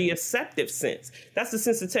proprioceptive sense. That's the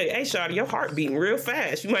sense to tell you, hey, Shawty, your heart beating real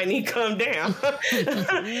fast. You might need to calm down.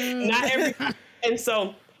 And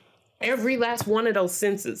so every last one of those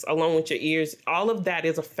senses, along with your ears, all of that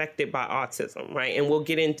is affected by autism, right? And we'll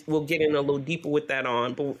get in a little deeper with that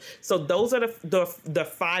on. But so those are the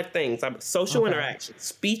 5 things: social interaction,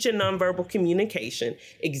 speech and nonverbal communication,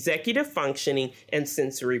 executive functioning, and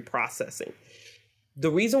sensory processing. The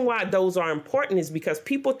reason why those are important is because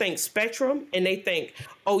people think spectrum and they think,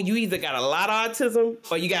 oh, you either got a lot of autism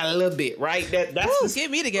or you got a little bit, right? That's get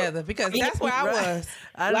me together because that's where I was.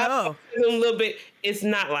 I know. A little bit. It's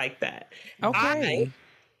not like that. Okay.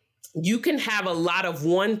 You can have a lot of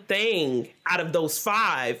one thing out of those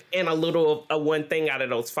 5 and a little of one thing out of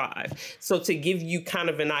those 5. So to give you kind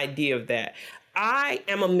of an idea of that, I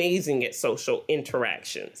am amazing at social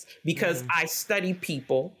interactions because I study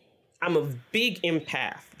people. I'm a big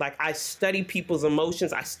empath. Like I study people's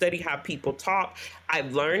emotions. I study how people talk. I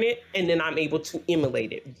learn it and then I'm able to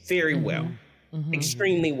emulate it very well,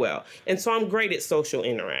 extremely well. And so I'm great at social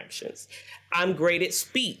interactions. I'm great at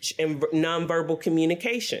speech and nonverbal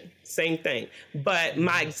communication. Same thing. But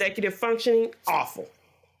my executive functioning, awful.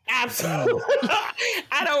 Absolutely.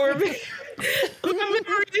 I don't remember. My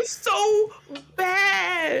memory is so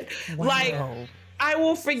bad. Wow. Like, I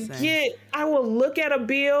will forget. Same. I will look at a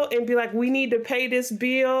bill and be like, we need to pay this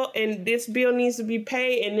bill and this bill needs to be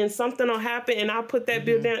paid. And then something will happen and I'll put that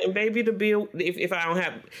bill down and baby, the bill, if I don't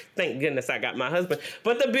have, thank goodness I got my husband,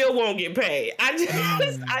 but the bill won't get paid.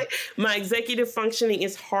 My executive functioning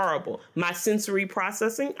is horrible. My sensory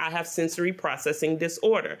processing, I have sensory processing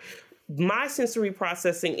disorder. My sensory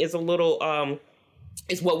processing is a little,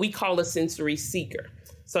 is what we call a sensory seeker.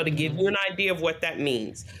 So to give you an idea of what that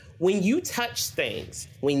means, when you touch things,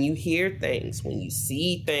 when you hear things, when you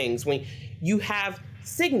see things, when you have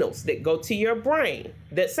signals that go to your brain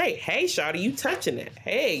that say, hey, Shawty, you touching that.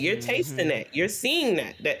 Hey, you're tasting that. You're seeing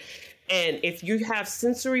that. And if you have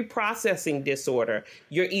sensory processing disorder,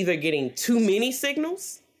 you're either getting too many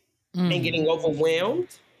signals and getting overwhelmed,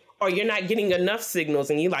 or you're not getting enough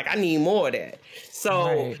signals and you're like, I need more of that.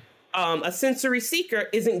 So a sensory seeker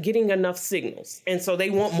isn't getting enough signals. And so they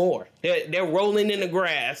want more. They're rolling in the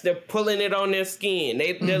grass. They're pulling it on their skin.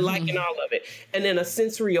 They're liking all of it. And then a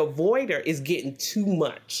sensory avoider is getting too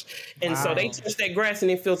much. And so they touch that grass and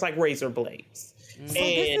it feels like razor blades. So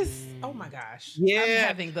this is, oh my gosh. Yeah. I'm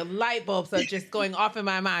having the light bulbs are just going off in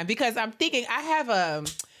my mind because I'm thinking I have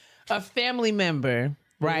a family member,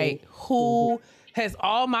 right, who has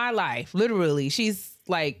all my life, literally, she's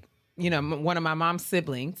like, you know, one of my mom's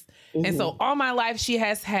siblings. And so all my life she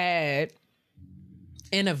has had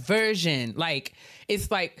an aversion. Like, it's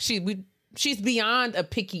like she's beyond a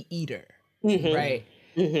picky eater, right?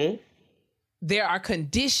 There are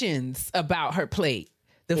conditions about her plate.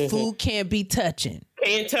 The food can't be touching.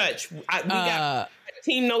 Can't touch. We got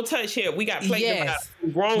team no touch here. We got plate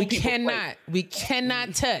grown we people cannot. plate. We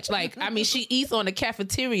cannot touch. Like, I mean, she eats on a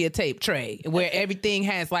cafeteria tape tray where everything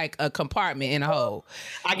has like a compartment in a hole.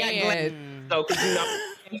 I got glasses though, because you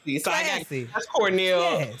know, so I got that's Cornell.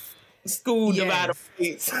 Yes. school divided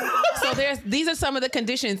weights. So these are some of the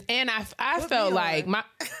conditions, and I felt like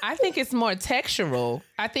I think it's more textural.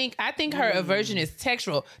 I think her aversion is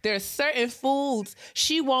textural. There are certain foods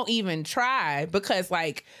she won't even try because,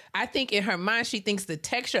 like, I think in her mind she thinks the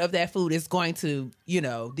texture of that food is going to,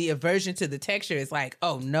 the aversion to the texture is like,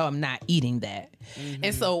 oh no, I'm not eating that.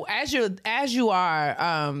 And so as you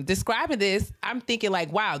are describing this, I'm thinking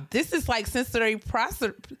like, wow, this is like sensory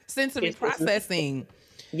processing.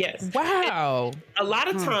 Yes. Wow. And a lot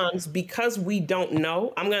of times, because we don't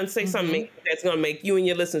know, I'm going to say something that's going to make you and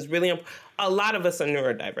your listeners really. A lot of us are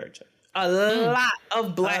neurodivergent. A lot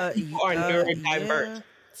of Black people are neurodivergent. Yeah.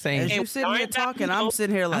 Same. As you sitting here talking, I'm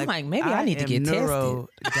sitting here like, maybe I need to get tested.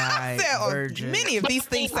 Many of these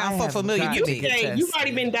things sound so familiar to me. You've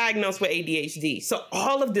already been diagnosed with ADHD, so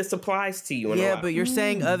all of this applies to you. Yeah, but you're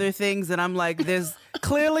saying other things, and I'm like, there's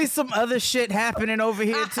clearly some other shit happening over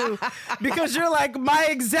here too, because you're like, my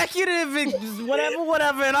executive is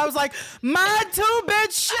whatever, and I was like, mine too,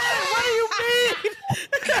 bitch. Shit, what do you mean?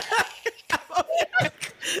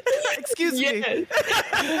 Excuse me.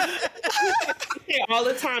 All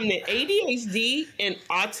the time that ADHD and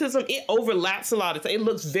autism, it overlaps a lot of times. It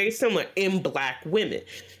looks very similar in Black women.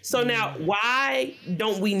 So now, why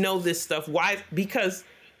don't we know this stuff? Why? Because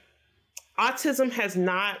autism has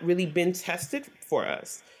not really been tested for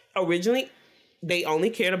us. Originally, they only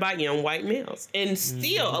cared about young white males. And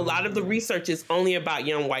still, a lot of the research is only about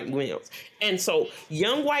young white males. And so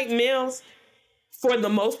young white males, for the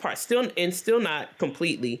most part, still not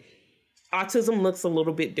completely, autism looks a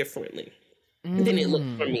little bit differently than it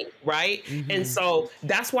looked for me, right? And so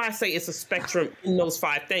that's why I say it's a spectrum in those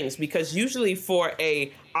 5 things, because usually for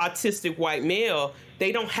a autistic white male,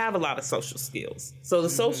 they don't have a lot of social skills. So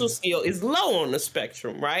the social skill is low on the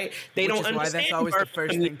spectrum, right? They don't understand. Why that's always the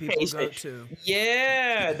first thing people go to.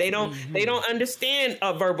 Yeah, they don't understand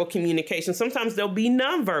verbal communication. Sometimes they'll be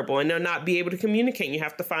nonverbal and they'll not be able to communicate. You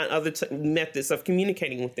have to find other methods of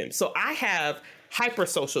communicating with them. So I have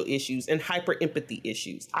hypersocial issues and hyper empathy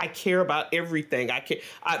issues. I care about everything.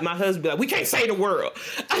 My husband be like, we can't say the world.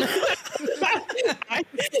 I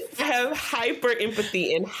have hyper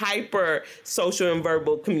empathy and hyper social and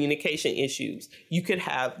verbal communication issues. You could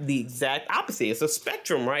have the exact opposite. It's a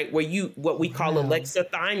spectrum, right? Where what we call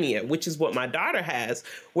alexithymia, which is what my daughter has,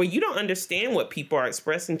 where you don't understand what people are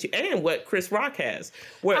expressing to, and what Chris Rock has.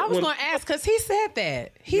 I was going to ask, because he said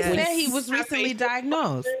that. He said he was recently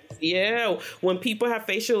diagnosed. Yeah. When people have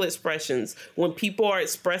facial expressions, when people are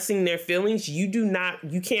expressing their feelings, you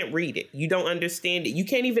can't read it. You don't understand it. You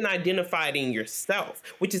can't even identify it in yourself,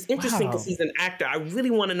 which is interesting because he's an actor. I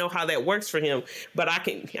really want to know how that works for him, but I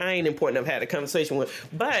ain't important enough to have a conversation with.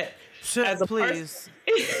 But please.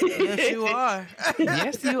 Yes, you are.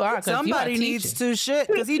 Yes, you are. Somebody needs to shit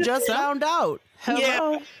because he just found out. Hello.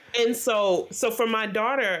 Yeah. And so for my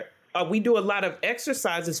daughter, we do a lot of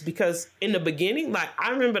exercises because in the beginning, like I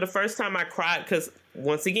remember the first time I cried because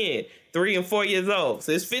once again, 3 and 4 years old.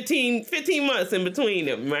 So it's 15 months in between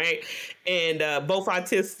them, right? And both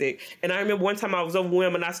autistic. And I remember one time I was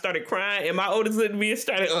overwhelmed and I started crying and my oldest looked at me and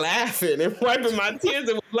started laughing and wiping my tears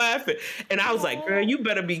and was laughing. And I was like, girl, you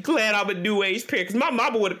better be glad I'm a new age parent because my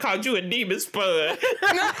mama would have called you a demon spud.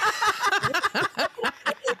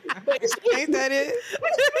 Ain't that it?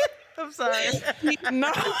 I'm sorry.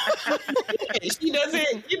 No. She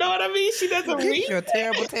doesn't, you know what I mean? She doesn't read. Get your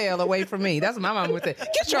terrible tail away from me. That's what my mom would say.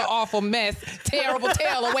 Get your awful mess, terrible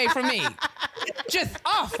tail away from me. Just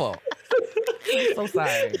awful. I'm so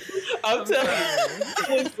sorry. I'm telling you,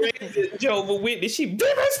 I was raised Jehovah's Witness. She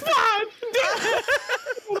did respond.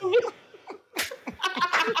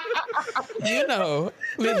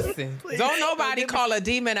 Listen, don't nobody call a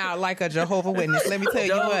demon out like a Jehovah's Witness. Let me tell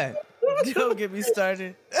you what. Don't get me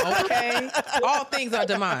started. Okay? All things are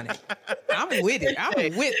demonic. I'm with it. I'm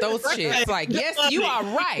with those shits. Like, yes, you are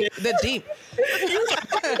right. The deep.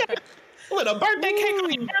 With a birthday cake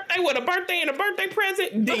on your birthday, with a birthday and a birthday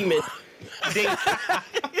present, demon.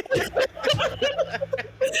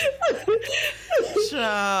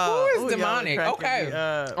 Who is demonic? Okay.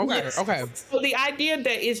 Okay. So the idea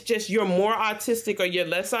that it's just you're more autistic or you're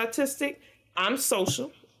less autistic, I'm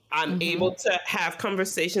social. I'm able to have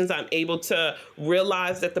conversations. I'm able to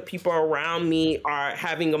realize that the people around me are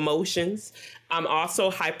having emotions. I'm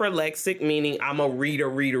also hyperlexic, meaning I'm a reader.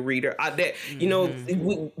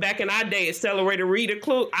 Back in our day, accelerated reader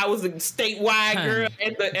clue. I was a statewide girl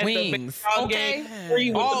at the Wings. Okay.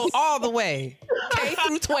 All the way. K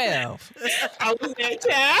through 12. I was that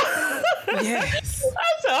child. Yes.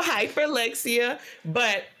 Also hyperlexia,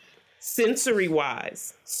 but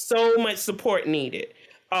sensory-wise, so much support needed.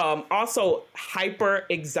 Also hyper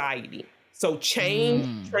anxiety. So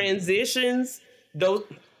change, transitions, those.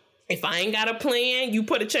 If I ain't got a plan, you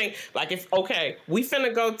put a change. Like we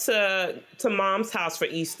finna go to mom's house for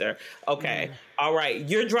Easter. Okay. All right.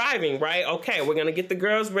 You're driving, right? Okay. We're going to get the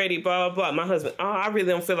girls ready, blah, blah, blah. My husband, I really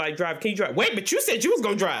don't feel like driving. Can you drive? Wait, but you said you was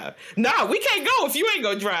going to drive. No, we can't go if you ain't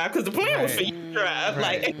going to drive because the plan was for you to drive.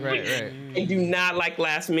 Right. I do not like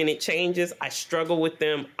last minute changes. I struggle with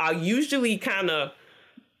them. I usually kind of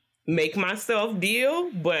make myself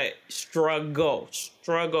deal, but struggle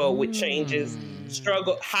with changes,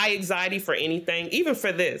 high anxiety for anything, even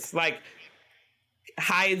for this, like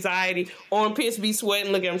high anxiety, armpits be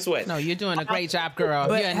sweating, look at them sweating. No, you're doing a great job, girl.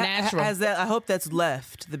 But You're a natural. I hope that's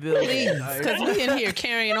left the building. Please, because we in here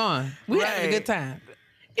carrying on. We having a good time.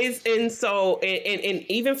 And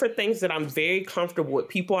even for things that I'm very comfortable with,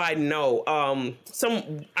 people I know,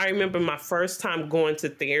 I remember my first time going to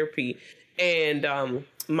therapy, and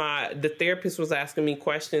the therapist was asking me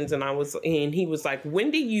questions, and he was like, when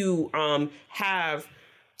do you have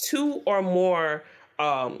 2 or more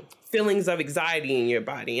feelings of anxiety in your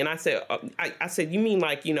body? And I said, I said, you mean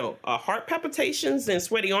like, heart palpitations and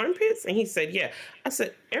sweaty armpits? And he said, yeah. I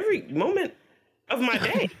said, every moment of my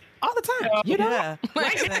day. All the time. Yeah.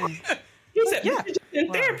 He said, yeah.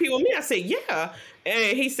 In therapy with me. I said, yeah.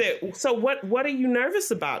 And he said, so what are you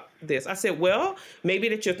nervous about this? I said, well, maybe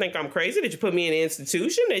that you'll think I'm crazy, that you put me in an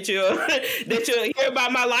institution, that you'll hear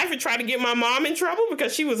about my life and try to get my mom in trouble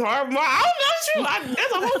because she was horrible. I don't know.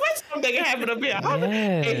 There's a whole bunch of stuff that can happen up here.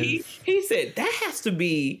 Yes. And he said, that has to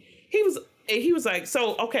be, he was like,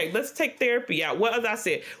 so, okay, let's take therapy out. What I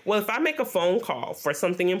said, well, if I make a phone call for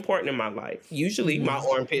something important in my life, usually my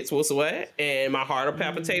armpits will sweat and my heart will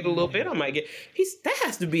palpitate a little bit. I might that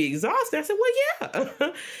has to be exhausting. I said, well,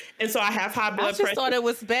 yeah. And so I have high blood pressure. I just thought it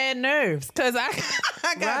was bad nerves because I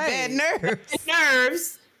got bad nerves.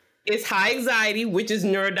 Nerves is high anxiety, which is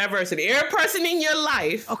neurodiversity. Every person in your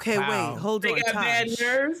life. Okay, wait, hold on. They got bad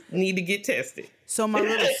nerves, need to get tested. So my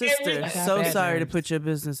little sister, so sorry to put your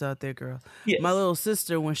business out there, girl. Yes. My little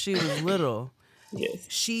sister, when she was little, yes,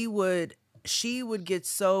 she would get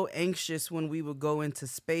so anxious when we would go into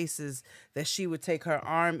spaces that she would take her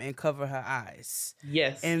arm and cover her eyes.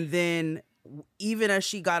 Yes. And then even as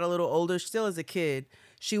she got a little older, still as a kid,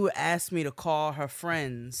 she would ask me to call her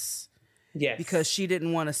friends. Yes. Because she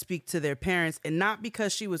didn't want to speak to their parents, and not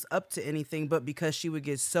because she was up to anything, but because she would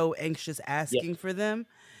get so anxious asking for them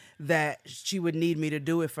that she would need me to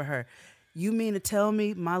do it for her. You mean to tell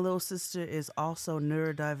me my little sister is also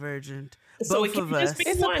neurodivergent? So both of us.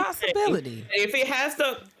 It's a possibility. If it has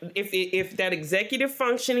if that executive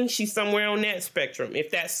functioning, she's somewhere on that spectrum.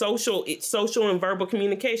 If that social and verbal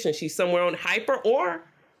communication, she's somewhere on hyper or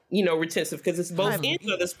retentive, because it's both ends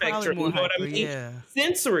of the spectrum. You know what I mean? Yeah.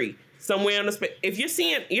 Sensory, somewhere on the spectrum. If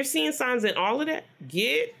you're seeing signs in all of that,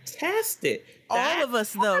 get tested. All of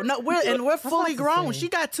us, though. No, we're fully grown. She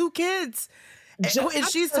got 2 kids. And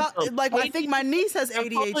she's I think my niece has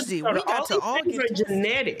ADHD. We got to all get are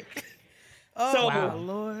genetic. Oh, wow.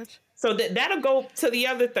 Lord. So that'll go to the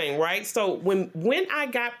other thing, right? So when I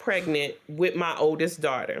got pregnant with my oldest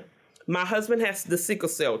daughter, my husband has the sickle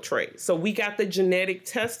cell trait. So we got the genetic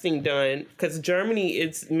testing done because Germany,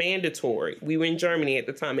 it's mandatory. We were in Germany at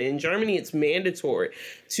the time. And in Germany, it's mandatory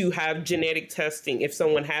to have genetic testing if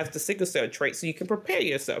someone has the sickle cell trait, so you can prepare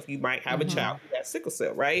yourself. You might have a child who has sickle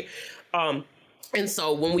cell, right? And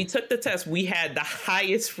so when we took the test, we had the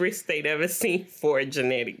highest risk they'd ever seen for a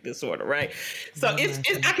genetic disorder, right? So I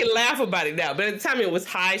can laugh about it now, but at the time it was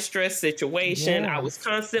high stress situation. Yes. I was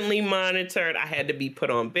constantly monitored. I had to be put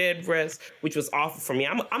on bed rest, which was awful for me.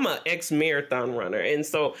 I'm an ex-marathon runner. And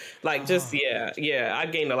so I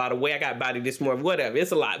gained a lot of weight. I got body dysmorphia, whatever.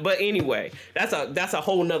 It's a lot. But anyway, that's a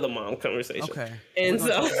whole nother mom conversation. Okay. And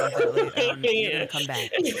so you're gonna come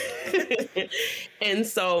back. And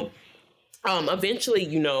so eventually,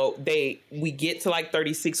 we get to like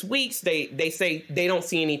 36 weeks. They say they don't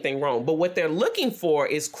see anything wrong, but what they're looking for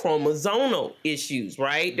is chromosomal issues,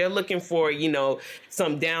 right? They're looking for,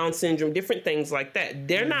 some Down syndrome, different things like that.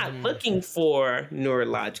 They're not looking for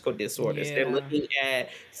neurological disorders. Yeah. They're looking at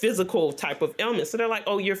physical type of ailments. So they're like,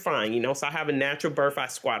 oh, you're fine. So I have a natural birth. I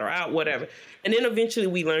squat her out, whatever. And then eventually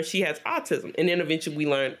we learned she has autism. And then eventually we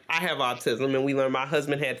learned I have autism. And we learned my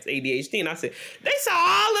husband has ADHD. And I said, they saw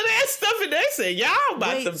all of that stuff and they said, y'all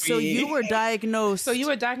about to be. So you were diagnosed.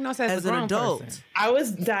 As an adult. Person. I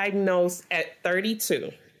was diagnosed at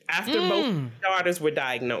 32. After both daughters were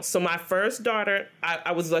diagnosed. So my first daughter,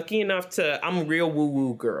 I was lucky enough I'm a real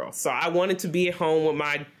woo-woo girl. So I wanted to be at home with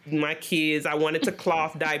my kids. I wanted to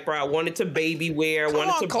cloth diaper. I wanted to baby wear. I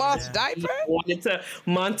wanted to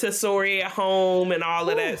Montessori at home and all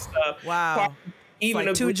of that stuff. Wow. even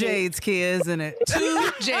like two Jades, kid, isn't it?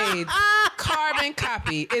 Two Jades. Carbon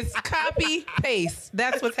copy. It's copy paste.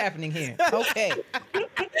 That's what's happening here. Okay.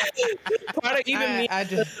 Part of even me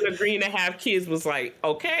just agreeing to have kids was like,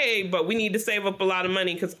 okay, but we need to save up a lot of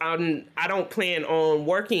money because I don't plan on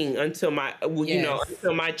working until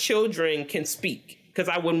until my children can speak, because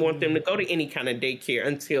I wouldn't want them to go to any kind of daycare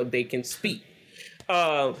until they can speak.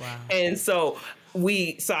 And so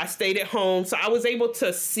I stayed at home, so I was able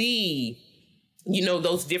to see,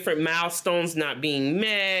 those different milestones not being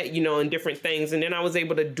met, and different things. And then I was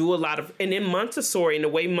able to do a lot of, and in Montessori, and the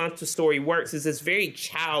way Montessori works is it's very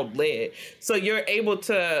child led. So you're able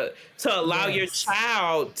to allow your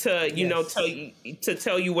child to,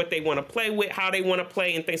 tell you what they want to play with, how they want to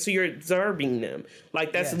play and things. So you're observing them.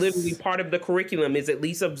 Like that's literally part of the curriculum, is at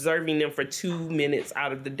least observing them for 2 minutes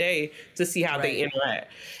out of the day to see how they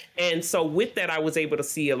interact. And so with that, I was able to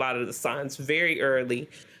see a lot of the signs very early.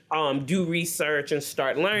 Do research and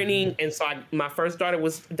start learning. And so my first daughter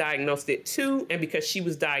was diagnosed at 2. And because she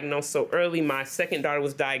was diagnosed so early, my second daughter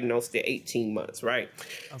was diagnosed at 18 months, right?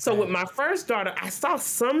 Okay. So with my first daughter, I saw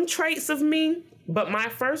some traits of me, but my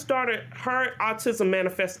first daughter, her autism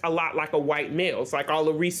manifests a lot like a white male's, like all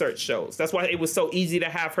the research shows. That's why it was so easy to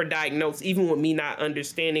have her diagnosed, even with me not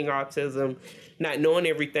understanding autism, not knowing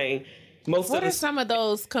everything. What are some of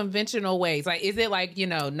those conventional ways? Like, is it like,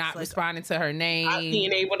 not responding to her name? Not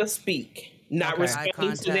being able to speak. Not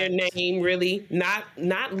responding to their name, really. Not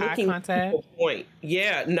looking at the point.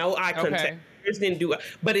 Yeah, no eye contact. Okay. Didn't do it.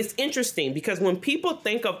 But it's interesting because when people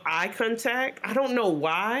think of eye contact, I don't know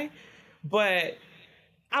why, but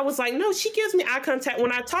I was like, no, she gives me eye contact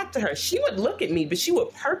when I talk to her. She would look at me, but she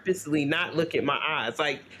would purposely not look at my eyes.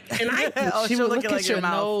 Like, and she would look at your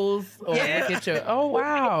nose or look at your, oh,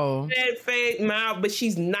 wow. Fake mouth, but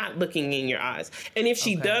she's not looking in your eyes. And if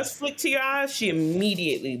she does flick to your eyes, she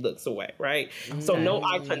immediately looks away, right? So no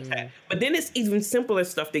eye contact. But then it's even simpler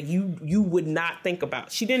stuff that you would not think about.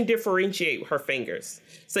 She didn't differentiate her fingers.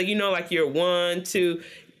 So, like you're 1, 2...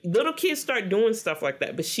 Little kids start doing stuff like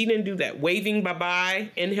that, but she didn't do that. Waving bye-bye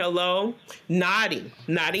and hello, nodding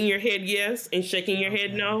your head yes and shaking your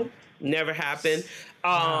head no, never happened.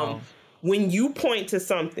 When you point to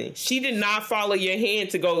something, she did not follow your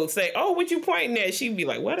hand to go say, oh, what you pointing at? She'd be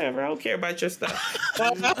like, whatever, I don't care about your stuff.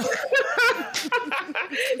 Makes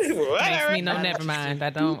me know, never mind.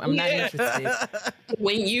 I'm not interested.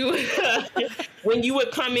 When you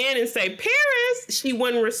would come in and say, Paris, she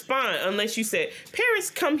wouldn't respond unless you said,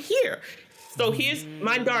 Paris, come here. So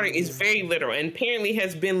my daughter is very literal and apparently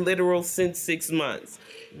has been literal since 6 months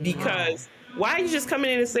because why are you just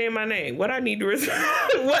coming in and saying my name? What I need to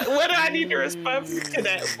what do I need to respond to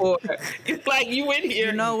that for? It's like you in here.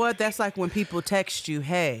 You know what? That's like when people text you,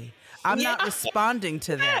 hey, I'm not responding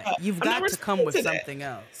to that. You've got to come with something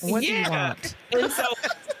else. What do you want? And so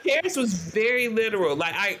Paris was very literal.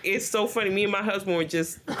 Like it's so funny. Me and my husband were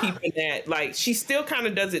just peeping at, like, she still kind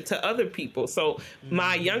of does it to other people. So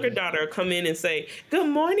my younger daughter will come in and say, good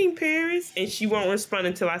morning, Paris. And she won't respond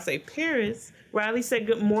until I say, Paris, Riley said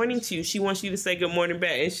good morning to you. She wants you to say good morning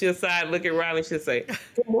back. And she'll side look at Riley and she'll say,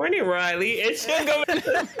 good morning, Riley. And she'll go,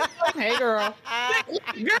 hey, girl.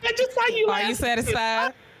 Girl, I just saw you. Are you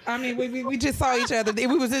satisfied? I mean, we just saw each other. We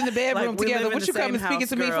was in the bedroom together. What you coming speaking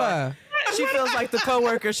to me for? She feels like the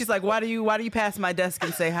coworker. She's like, why do you pass my desk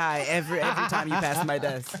and say hi every time you pass my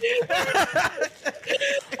desk?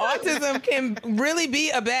 Autism can really be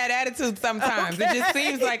a bad attitude sometimes. Okay. It just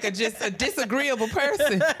seems like a disagreeable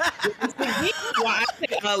person. Why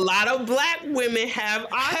a lot of black women have autism.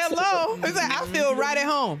 Hello, it's like, I feel right at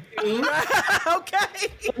home. Okay,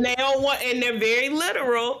 and they don't want, and they're very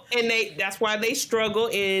literal, and that's why they struggle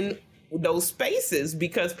in those spaces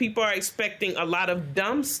because people are expecting a lot of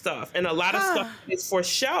dumb stuff, and a lot of stuff is for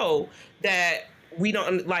show that we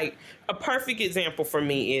don't like. A perfect example for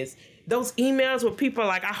me is those emails where people are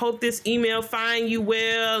like, I hope this email find you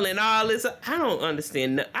well and all this. I don't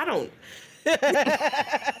understand. I don't.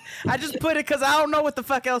 I just put it because I don't know what the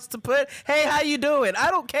fuck else to put. Hey, how you doing? I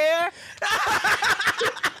don't care.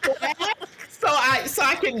 So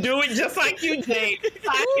I can do it just like you did.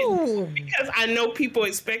 Because I know people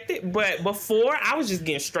expect it, but before I was just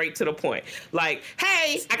getting straight to the point. Like,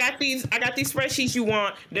 hey, I got these spreadsheets you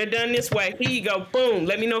want. They're done this way. Here you go. Boom.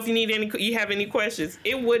 Let me know if you have any questions.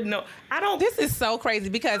 It would know. This is so crazy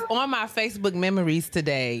because on my Facebook memories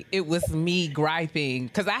today, it was me griping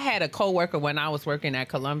because I had a coworker when I was working at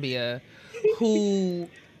Columbia who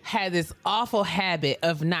had this awful habit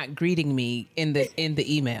of not greeting me in the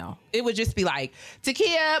email. It would just be like,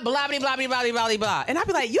 Takia, blah, blah, blah, blah, blah, blah, blah. And I'd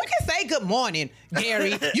be like, you can say good morning,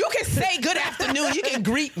 Gary. You can say good afternoon. You can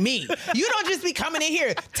greet me. You don't just be coming in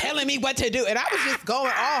here telling me what to do. And I was just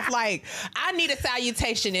going off like, I need a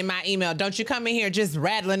salutation in my email. Don't you come in here just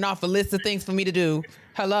rattling off a list of things for me to do.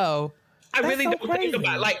 Hello. I really don't think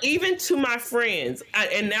about it. Like, even to my friends,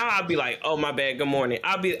 and now I'll be like, oh, my bad, good morning.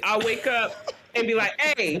 I'll wake up and be like,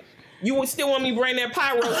 hey, you would still want me to bring that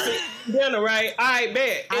pot roast to dinner, right? All right,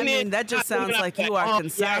 bet. And I mean, that just sounds like you are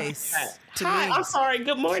concise. To Hi, me. I'm sorry,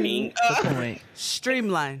 good morning.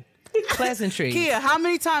 Streamline. Pleasantry. Kia, how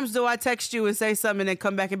many times do I text you and say something and then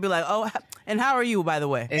come back and be like, oh, and how are you, by the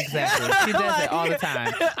way? Exactly. She does it all the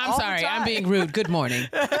time. I'm sorry, I'm being rude. Good morning.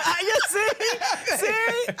 See,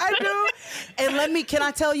 I do. And can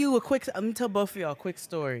I tell you let me tell both of y'all a quick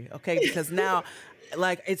story, okay? Because now,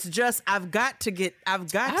 like, it's just, I've got to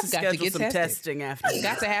schedule some testing after. It's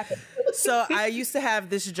got to happen. So I used to have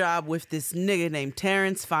this job with this nigga named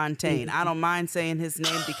Terrence Fontaine. I don't mind saying his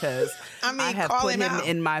name because I have put him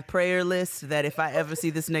in my prayer list that if I ever see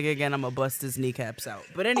this nigga again, I'm going to bust his kneecaps out.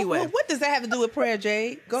 But anyway. Well, what does that have to do with prayer,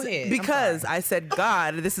 Jade? Go ahead. Because I said,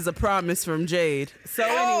 God, this is a promise from Jade. So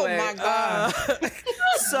anyway. Oh, my God.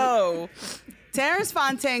 So Terrence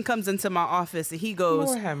Fontaine comes into my office and he goes,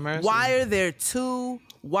 Lord have mercy. why are there 2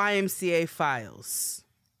 YMCA files?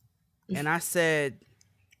 And I said,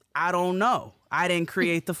 I don't know. I didn't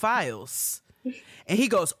create the files. And he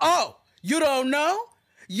goes, oh, you don't know?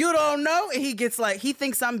 You don't know? And he gets like, he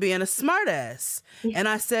thinks I'm being a smartass. And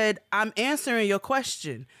I said, I'm answering your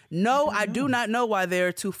question. No, I do not know why there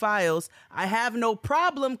are 2 files. I have no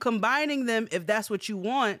problem combining them if that's what you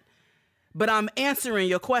want, but I'm answering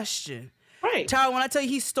your question. Right. Tyler, when I tell you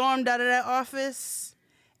he stormed out of that office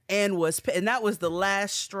and that was the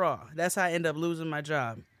last straw. That's how I ended up losing my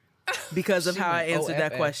job. Because of how I answered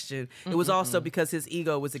that question. It was also because his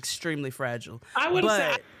ego was extremely fragile. I would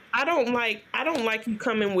say I don't like you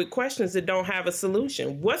coming with questions that don't have a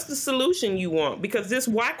solution. What's the solution you want? Because this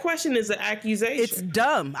why question is an accusation. It's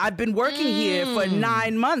dumb. I've been working here for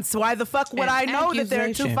 9 months. Why the fuck would I know that there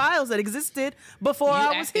are 2 files that existed before I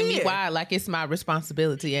was asking here? me why? Like it's my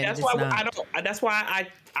responsibility, and that's why That's why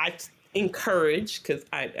I encourage, because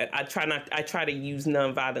I try to use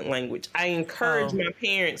nonviolent language. I encourage my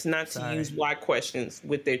parents not to use why questions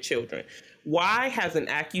with their children. Why has an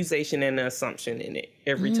accusation and an assumption in it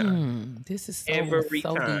every time. This is every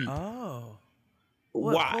so time. Deep. Oh.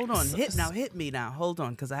 Why? Hold on. Hit me now. Hold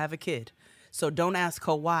on, because I have a kid. So don't ask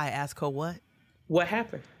her why. Ask her what. What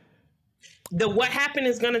happened? The what happened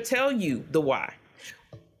is going to tell you the why.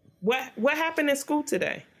 What happened in school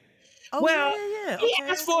today? Oh, well, yeah. he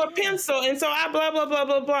asked for a pencil, and so I blah, blah, blah,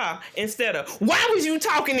 blah, blah. Instead of, why was you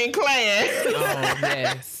talking in class? Oh,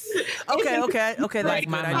 yes. Okay. That's Like good.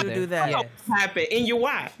 my I do that. Yes. What happened in your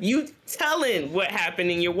why? You telling what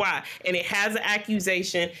happened in your why. And it has an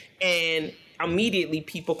accusation, and immediately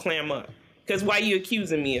people clam up. Because why you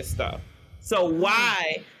accusing me of stuff? So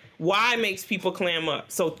why makes people clam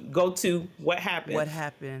up? So go to what happened. What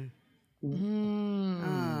happened?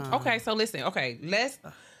 Okay, so listen. Okay,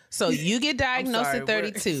 So you get diagnosed at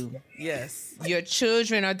 32. Yes. Your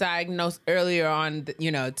children are diagnosed earlier on,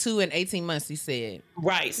 2 and 18 months, you said.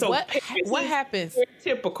 Right. So what happens?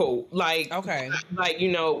 Typical,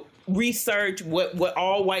 research what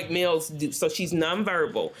all white males do. So she's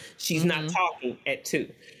nonverbal. She's not talking at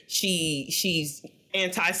 2. She's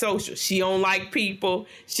antisocial. She don't like people.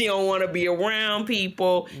 She don't want to be around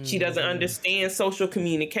people. She doesn't understand social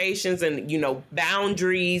communications and,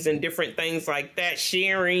 boundaries and different things like that.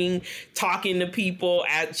 Sharing, talking to people.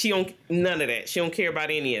 She don't, none of that. She don't care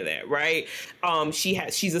about any of that. Right.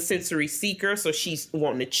 She's a sensory seeker. So she's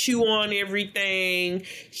wanting to chew on everything.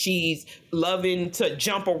 She's loving to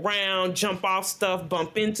jump around, jump off stuff,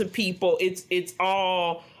 bump into people. It's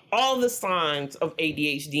all the signs of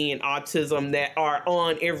ADHD and autism that are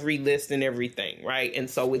on every list and everything, right? And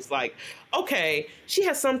so it's like, okay, she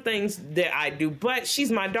has some things that I do, but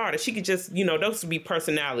she's my daughter. She could just, those would be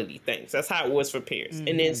personality things. That's how it was for Pierce.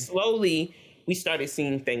 And then slowly we started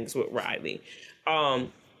seeing things with Riley.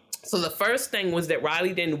 So the first thing was that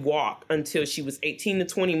Riley didn't walk until she was 18 to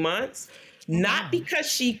 20 months, not because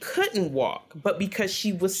she couldn't walk, but because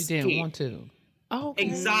she was scared. Didn't want to. Oh,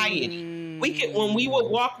 anxiety. When we would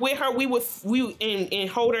walk with her, we would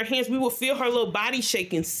hold her hands. We would feel her little body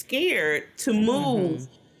shaking, scared to move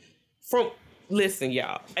from listen,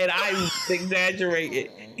 y'all, and I exaggerate it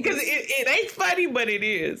because it ain't funny, but it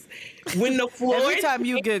is. When the floor Every time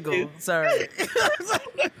you giggle, sorry.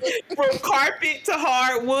 from carpet to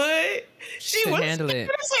hardwood, she Couldn't was handle it.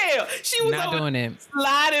 as hell. She was Not doing it.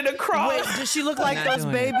 sliding across. Wait, does she look like Not those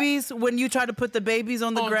doing it. babies when you try to put the babies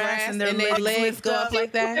on the grass and their legs go up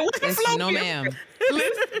like that? No, ma'am.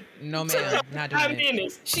 Listen, No, ma'am. Not doing 5 it.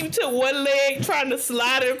 minutes. She took one leg trying to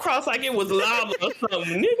slide it across like it was lava or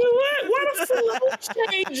something. Nigga, what? Why the flow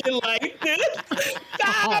changing like this?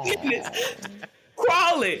 5 minutes.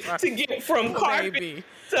 Crawling to get from carpet baby.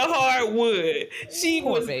 to hardwood. She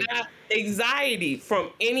Poor was baby. not anxiety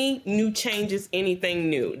from any new changes, anything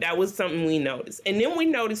new. That was something we noticed. And then we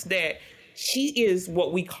noticed that she is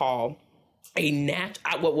what we call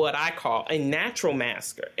what I call a natural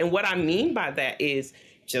masker. And what I mean by that is,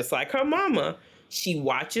 just like her mama, she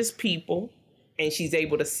watches people and she's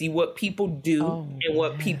able to see what people do and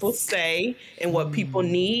what people say and what people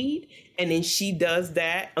need. And then she does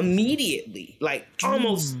that immediately, like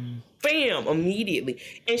almost bam, immediately.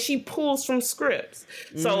 And she pulls from scripts.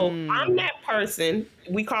 So I'm that person,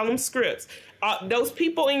 we call them scripts. Those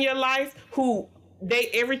people in your life who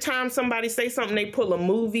every time somebody say something, they pull a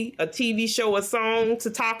movie, a TV show, a song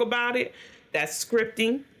to talk about it. That's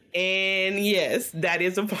scripting. And yes, that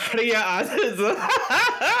is a part of your autism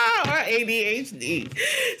or ADHD.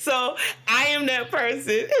 So I am that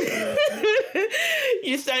person.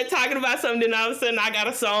 You start talking about something, then all of a sudden I got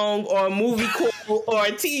a song or a movie quote or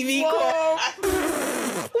a TV quote.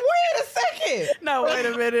 Wait a second. No, wait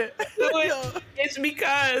a minute. It's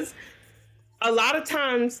because a lot of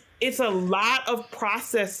times it's a lot of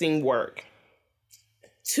processing work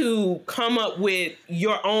to come up with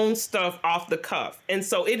your own stuff off the cuff. And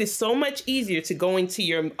so it is so much easier to go into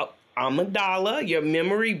your amygdala, your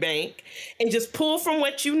memory bank, and just pull from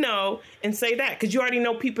what you know and say that. Because you already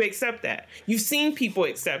know people accept that. You've seen people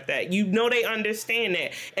accept that. You know they understand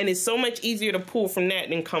that. And it's so much easier to pull from that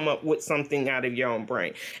than come up with something out of your own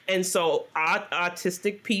brain. And so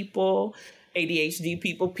autistic people, ADHD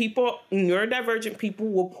people, neurodivergent people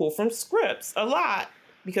will pull from scripts a lot,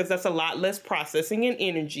 because that's a lot less processing and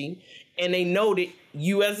energy. And they know that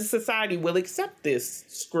you as a society will accept this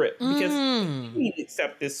script because we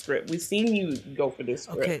accept this script. We've seen you go for this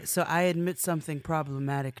script. Okay, so I admit something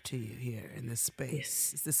problematic to you here in this space.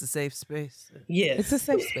 Yes. Is this a safe space? Yes. It's a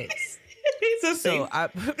safe space. It's a So safe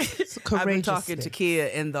I've been talking to Kia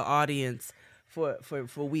in the audience for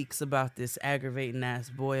weeks about this aggravating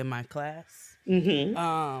ass boy in my class.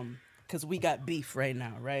 Mm-hmm. Because we got beef right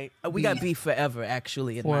now, right? We got beef forever,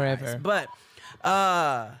 actually. In Forever. My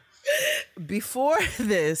eyes. But before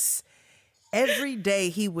this, every day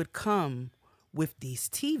he would come with these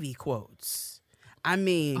TV quotes. I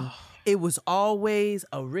mean, it was always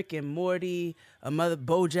a Rick and Morty, a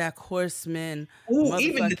BoJack Horseman,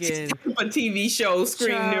 even the TV show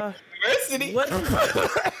Screen University. What?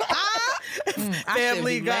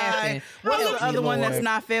 Family Guy. What's the other one that's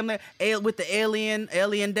not family? With the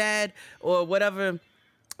alien dad or whatever.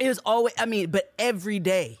 It was always, but every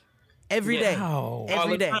day. Every day.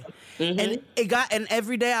 Mm-hmm. And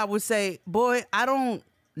every day I would say, boy, I don't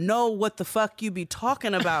know what the fuck you be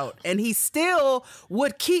talking about. And he still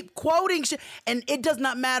would keep quoting shit. And it does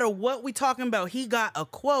not matter what we talking about. He got a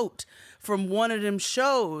quote from one of them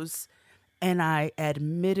shows. And I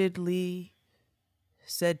admittedly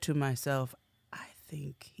said to myself, I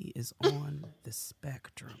think he is on the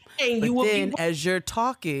spectrum. And but then as you're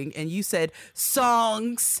talking and you said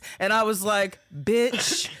songs, and I was like,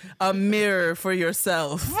 bitch, a mirror for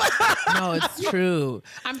yourself. No, it's true.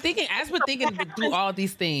 I'm thinking, as we're thinking through all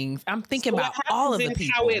these things, I'm thinking about all of the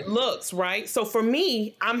people. How it looks, right? So for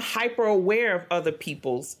me, I'm hyper aware of other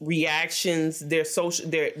people's reactions, their social,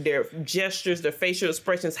 their gestures, their facial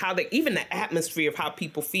expressions, even the atmosphere of how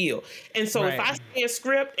people feel. And so if I see a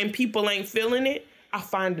script and people ain't feeling it, I'll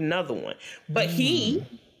find another one. But he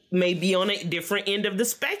may be on a different end of the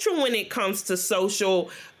spectrum when it comes to social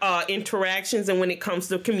interactions and when it comes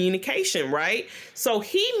to communication, right? So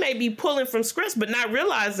he may be pulling from scripts, but not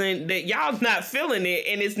realizing that y'all not feeling it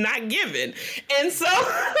and it's not given. And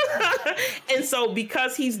so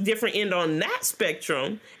because he's different end on that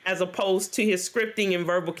spectrum, as opposed to his scripting and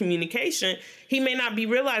verbal communication, he may not be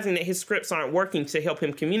realizing that his scripts aren't working to help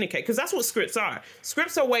him communicate. Because that's what scripts are.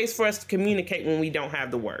 Scripts are ways for us to communicate when we don't have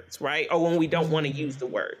the words, right? Or when we don't want to use the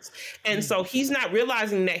words. And so he's not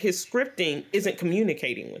realizing that his scripting isn't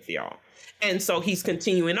communicating with y'all. And so he's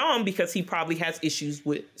continuing on because he probably has issues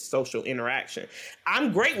with social interaction.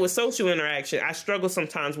 I'm great with social interaction. I struggle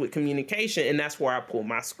sometimes with communication, and that's where I pull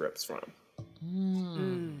my scripts from.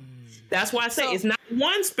 That's why I say it's not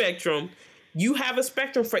one spectrum. you have a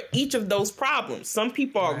spectrum for each of those problems. Some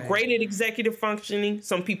people are Right. great at executive functioning.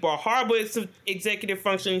 Some people are horrible at executive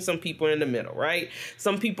functioning. Some people are in the middle, right?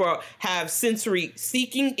 Some people have sensory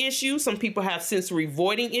seeking issues. Some people have sensory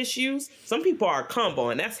voiding issues. Some people are combo,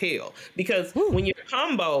 and that's hell. Because when you're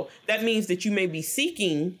combo, that means that you may be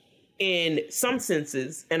seeking in some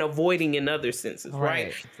senses and avoiding in other senses,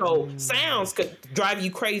 right? So sounds could drive you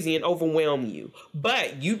crazy and overwhelm you,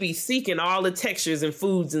 but you be seeking all the textures and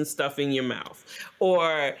foods and stuff in your mouth.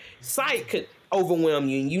 Or sight could overwhelm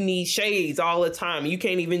you and you need shades all the time. You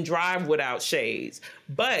can't even drive without shades.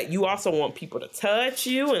 But you also want people to touch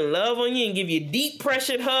you and love on you and give you deep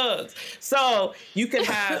pressured hugs. So you can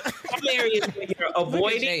have some areas where you're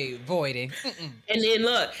avoiding. And then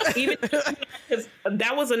look, even because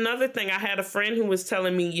that was another thing. I had a friend who was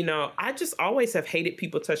telling me, you know, I just always have hated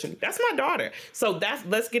people touching me. That's my daughter. So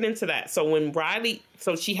let's get into that. So when Riley,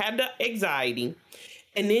 so she had the anxiety,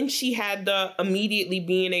 and then she had the immediately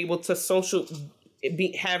being able to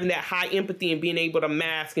having that high empathy and being able to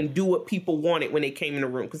mask and do what people wanted when they came in the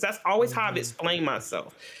room. Because that's always how I've explained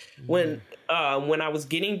myself. When I was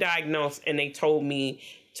getting diagnosed and they told me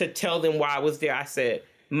to tell them why I was there, I said,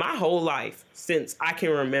 my whole life, since I can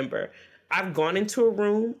remember, I've gone into a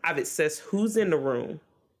room, I've assessed who's in the room,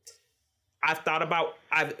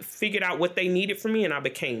 I've figured out what they needed from me, and I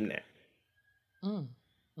became that.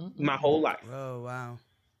 My whole life. Oh, wow.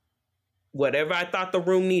 Whatever I thought the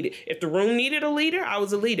room needed. If the room needed a leader, I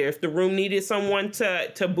was a leader. If the room needed someone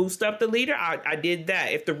to boost up the leader, I did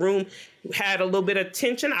that. If the room had a little bit of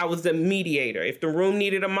tension, I was the mediator. If the room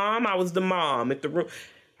needed a mom, I was the mom.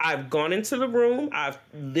 I've gone into the room, I've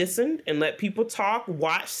listened and let people talk,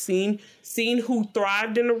 watched, seen who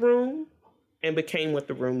thrived in the room, and became what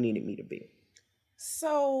the room needed me to be.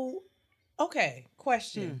 So, okay,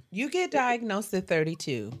 question. You get diagnosed at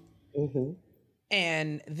 32. Mm-hmm.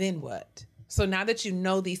 And then what? So now that you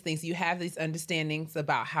know these things, you have these understandings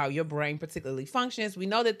about how your brain particularly functions. We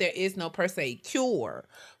know that there is no per se cure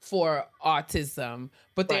for autism,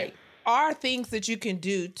 but there are things that you can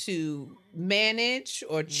do to manage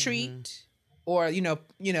or treat or,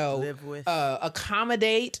 live with,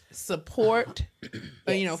 accommodate, support,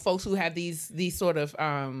 folks who have these sort of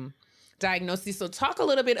diagnoses. So talk a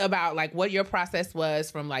little bit about like what your process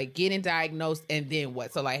was from like getting diagnosed and then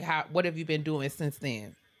what. So like what have you been doing since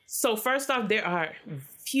then? So first off, there are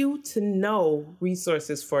few to no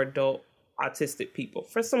resources for adult autistic people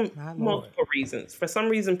for multiple reasons. For some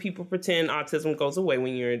reason, people pretend autism goes away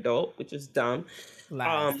when you're an adult, which is dumb.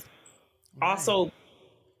 Also,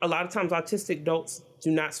 a lot of times autistic adults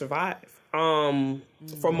do not survive.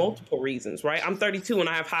 For multiple reasons, right? I'm 32 and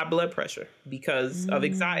I have high blood pressure because of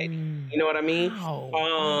anxiety. You know what I mean?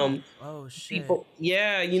 Oh shit. People,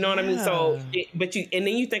 you know what I mean? So, and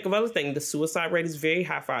then you think of other things. The suicide rate is very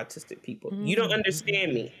high for autistic people. You don't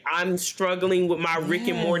understand me. I'm struggling with my Rick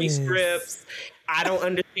and Morty scripts. I don't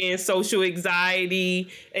understand social anxiety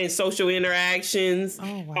and social interactions.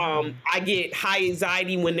 I get high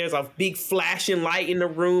anxiety when there's a big flashing light in the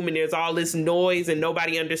room and there's all this noise and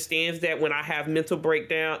nobody understands that when I have mental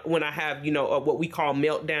breakdown, when I have, what we call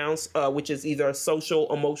meltdowns, which is either a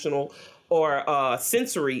social, emotional, or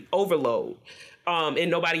sensory overload.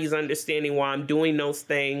 And nobody is understanding why I'm doing those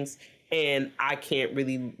things. And I can't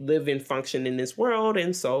really live and function in this world.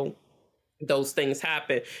 And so those things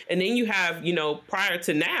happen. And then you have, prior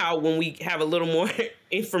to now, when we have a little more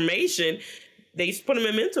information, they used to put them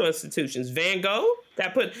in mental institutions. Van Gogh,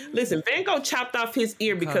 Van Gogh chopped off his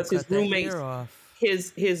ear because his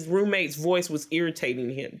roommate's voice was irritating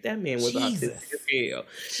him. That man was autistic as hell.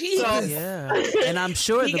 So, and I'm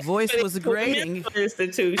sure the voice was grating.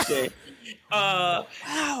 Institution. Wow.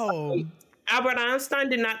 Albert Einstein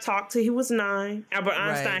did not talk till he was 9. Albert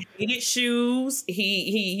Einstein hated shoes.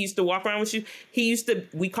 He used to walk around with shoes.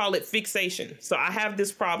 We call it fixation. So I have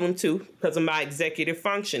this problem too because of my executive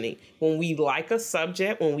functioning. When we like a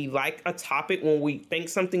subject, when we like a topic, when we think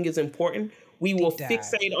something is important, we will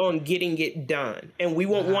fixate on getting it done. And we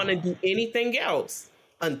won't want to do anything else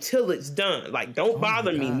until it's done. Like, don't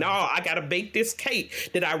bother me. No, I got to bake this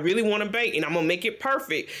cake that I really want to bake and I'm going to make it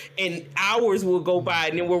perfect. And hours will go by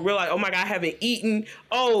and then we'll realize, oh my God, I haven't eaten.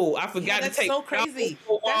 Oh, I forgot to take. That's so crazy.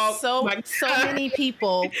 That's so many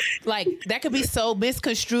people, like, that could be so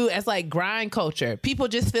misconstrued as like grind culture. People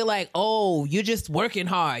just feel like, oh, you're just working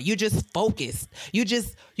hard. You just focused. You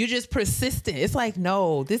just persistent. It's like,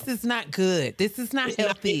 no, this is not good. This is not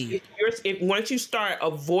healthy. Once you start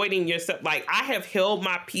avoiding yourself, like I have held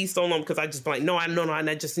my peace so long because I just like, no, I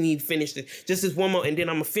just need to finish this. Just this one more, and then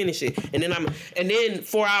I'm gonna finish it. And then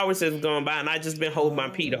 4 hours has gone by, and I just been holding my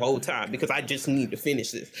pee the whole time because I just need to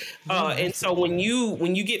finish this. And so when you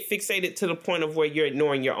when you get fixated to the point of where you're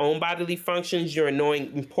ignoring your own bodily functions, you're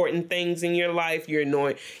ignoring important things in your life, you're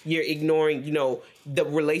ignoring, you know, the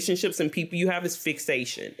relationships and people you have, is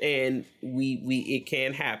fixation. And it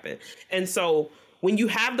can happen. And so when you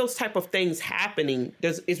have those type of things happening,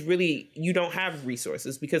 it's really, you don't have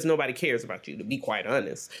resources because nobody cares about you, to be quite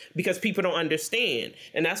honest, because people don't understand.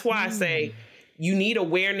 And that's why I say you need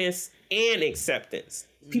awareness and acceptance.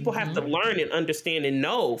 People have to learn and understand and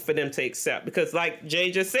know for them to accept. Because like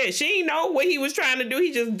Jay just said, she didn't know what he was trying to do.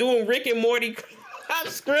 He just doing Rick and Morty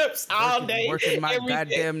scripts all day. Working my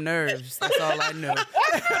goddamn nerves. That's all I know.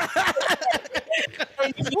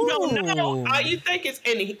 And you don't know. All you think is,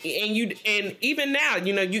 and even now,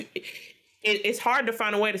 you know, it's hard to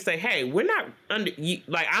find a way to say, hey, we're not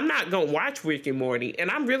I'm not going to watch Rick and Morty. And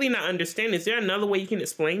I'm really not understanding. Is there another way you can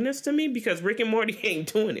explain this to me? Because Rick and Morty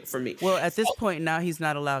ain't doing it for me. Well, at this point now, he's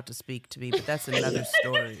not allowed to speak to me, but that's another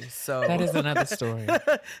story. So That is another story.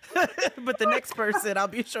 But the next person, I'll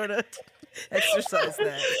be sure to exercise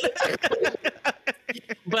that.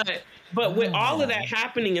 But with all of that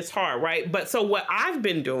happening, it's hard, right? But so what I've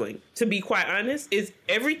been doing, to be quite honest, is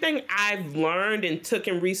everything I've learned and took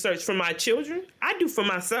and researched for my children, I do for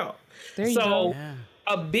myself. There you go. Yeah.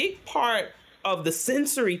 A big part of the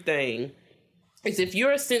sensory thing is, if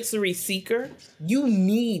you're a sensory seeker, you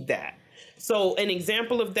need that. So an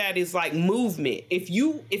example of that is like movement. If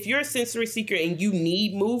you're a sensory seeker and you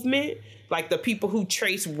need movement, like the people who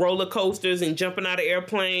chase roller coasters and jumping out of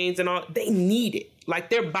airplanes and all, they need it. Like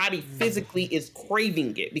their body physically is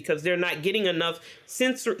craving it because they're not getting enough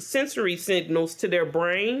sensory signals to their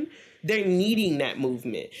brain. They're needing that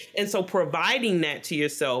movement. And so providing that to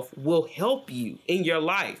yourself will help you in your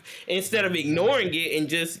life. Instead of ignoring it and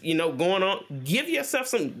just, you know, going on, get some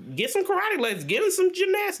karate lessons, get in some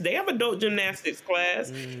gymnastics. They have adult gymnastics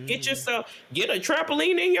class. Get a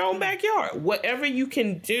trampoline in your own backyard. Whatever you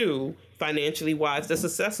can do financially wise that's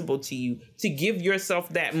accessible to you to give yourself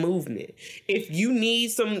that movement. If you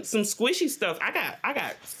need some squishy stuff, I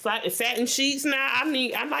got satin sheets now.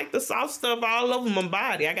 I like the soft stuff all over my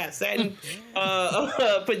body. I got satin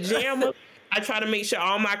pajamas. I try to make sure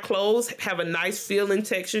all my clothes have a nice feel and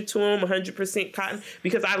texture to them, 100% cotton,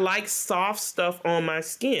 because I like soft stuff on my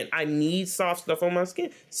skin. I need soft stuff on my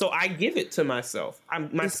skin, so I give it to myself.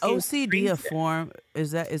 Is OCD a form?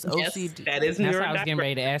 Is OCD? Yes, that is That's what I was getting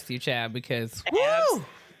ready to ask you, Chad, because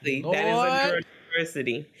absolutely, that is a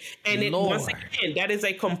neurodiversity, and once again, that is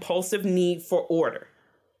a compulsive need for order.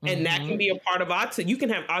 And that can be a part of autism. You can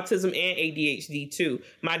have autism and ADHD too.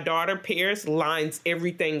 My daughter, Paris, lines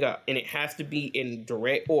everything up, and it has to be in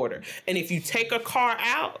direct order. And if you take a car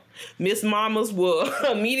out, Miss Mamas will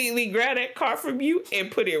immediately grab that car from you and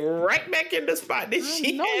put it right back in the spot that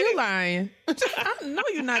she No, you're lying. I know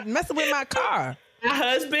you're not messing with my car. My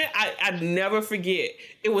husband, I never forget.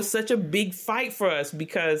 It was such a big fight for us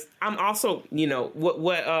because I'm also, you know,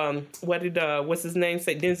 what did what's his name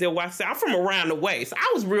say? Denzel Washington. I'm from around the way, so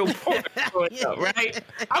I was real poor growing up, right?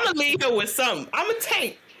 I'm gonna leave her with something. I'm gonna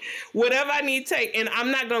take whatever I need to take, and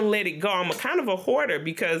I'm not gonna let it go. I'm a kind of a hoarder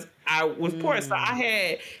because I was poor, so I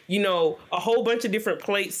had, you know, a whole bunch of different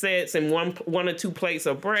plate sets and one or two plates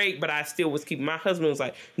a break, but I still was keeping. My husband was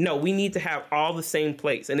like, "No, we need to have all the same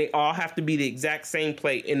plates, and they all have to be the exact same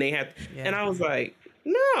plate, and they have." Yeah. And I was like,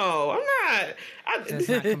 "No, I'm not." Does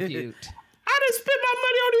not compute. I done spent my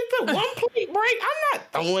money on these one plate break. I'm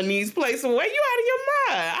not throwing these plates away. You out of your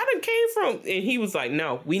mind. I done came from, and he was like,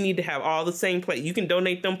 "No, we need to have all the same plate. You can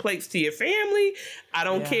donate them plates to your family. I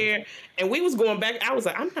don't care." And we was going back. I was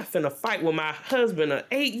like, "I'm not finna fight with my husband of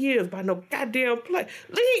 8 years by no goddamn plate."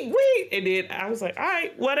 And then I was like, "All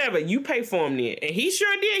right, whatever. You pay for him then." And he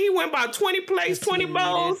sure did. He went about 20 plates, 20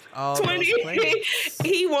 bowls, 20.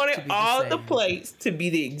 He wanted all the plates to be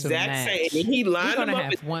the exact same, and he lined them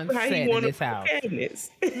up how he wanted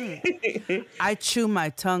cabinets. I chew my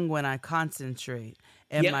tongue when I concentrate,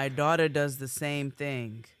 and my daughter does the same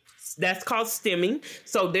thing. That's called stimming.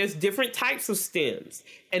 So there's different types of stims,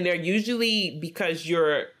 and they're usually because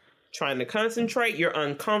you're trying to concentrate, you're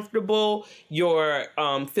uncomfortable, you're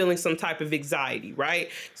feeling some type of anxiety, right?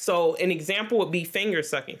 So an example would be finger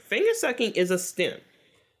sucking. Finger sucking is a stim.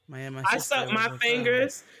 I suck my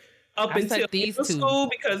fingers up until middle school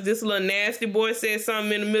because this little nasty boy said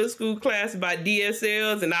something in the middle school class about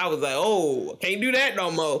DSLs, and I was like, "Oh, can't do that no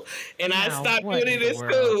more." And I stopped doing it in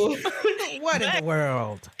school. What in the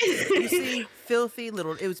world? You see, filthy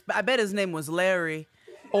little. It was. I bet his name was Larry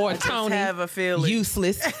or Tony. Have a feeling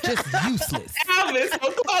useless, just useless. Alvin, so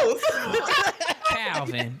close.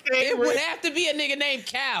 Calvin. It would have to be a nigga named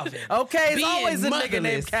Calvin. Okay, it's Being always a nigga motherless.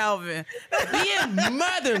 named Calvin. Being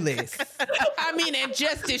motherless. I mean, and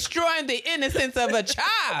just destroying the innocence of a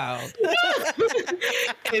child.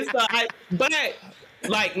 And so but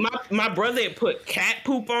like my brother had put cat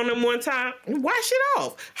poop on him one time. Wash it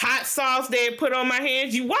off. Hot sauce they had put on my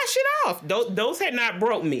hands. You wash it off. Those had not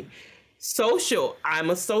broke me. Social.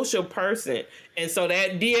 I'm a social person. And so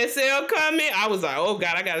that DSL comment, I was like, oh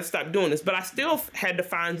God, I got to stop doing this. But I still had to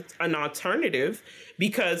find an alternative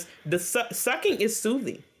because the sucking is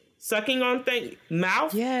soothing. Sucking on things,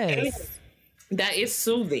 mouth. Yes. That is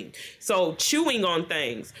soothing. So chewing on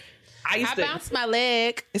things. I bounce my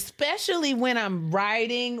leg, especially when I'm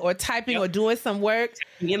writing or typing or doing some work.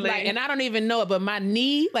 Like, and I don't even know it, but my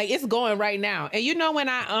knee, like it's going right now. And you know when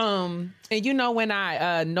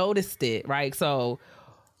I noticed it, right? So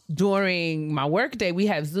during my work day, we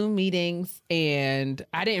have Zoom meetings and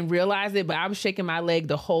I didn't realize it, but I was shaking my leg.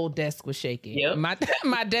 The whole desk was shaking. Yep.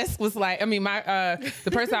 My desk was like, I mean,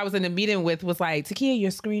 the person I was in the meeting with was like, Takia,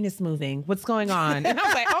 your screen is moving. What's going on? And I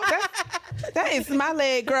was like, oh, that is my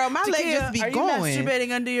leg, girl. My leg just be are going. you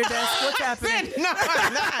masturbating under your desk? What's happening? No,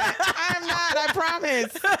 I'm not. I'm not. I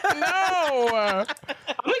promise. No.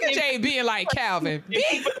 Look at Jay being like Calvin.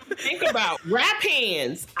 Think about rap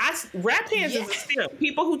hands. Rap hands is a STEM.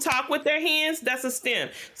 People who talk with their hands, that's a STEM.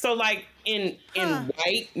 So like in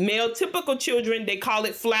white male typical children, they call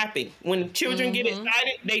it flapping. When children get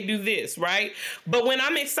excited, they do this, right? But when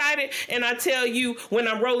I'm excited and I tell you when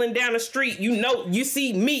I'm rolling down the street, you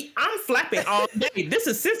see me, I'm flapping all day. This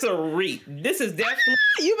is sensory. This is definitely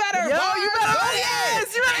You better Yo, go. you better go.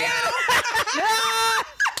 Yes, you better.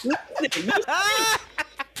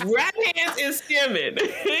 rap hands is stemming.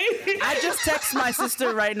 I just text my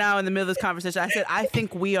sister right now in the middle of this conversation. I said, I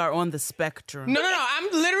think we are on the spectrum. No.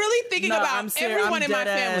 I'm literally thinking about everyone in my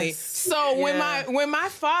family. So when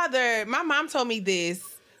my mom told me this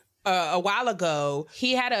a while ago,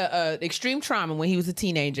 he had a extreme trauma when he was a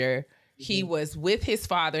teenager. He was with his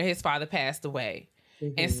father. His father passed away.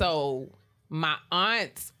 And so my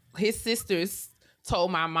aunts, his sisters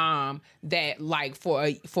told my mom that like for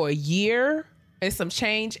a year and some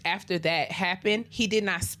change after that happened, he did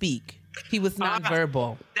not speak. He was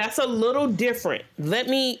nonverbal. That's a little different.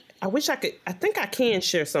 I think I can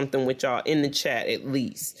share something with y'all in the chat at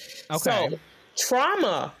least. Okay. So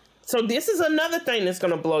trauma. So this is another thing that's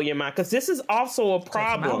going to blow your mind because this is also a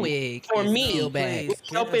problem for me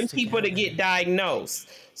helping people to get diagnosed.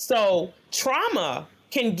 So trauma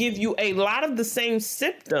can give you a lot of the same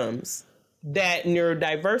symptoms that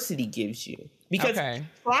neurodiversity gives you because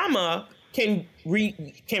trauma can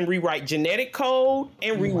rewrite genetic code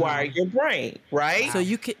and rewire your brain, right? So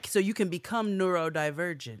you can become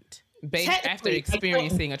neurodivergent. After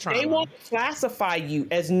experiencing a trauma. They won't classify you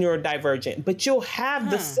as neurodivergent, but you'll have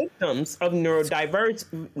the symptoms of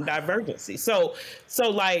neurodivergency. So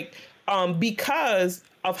like because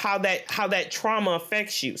of how that trauma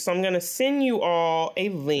affects you. So I'm going to send you all a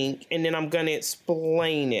link and then I'm going to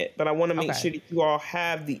explain it, but I want to make sure that you all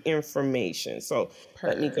have the information. So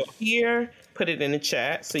let me go here, put it in the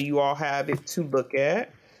chat so you all have it to look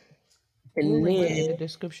at. And We'll then in the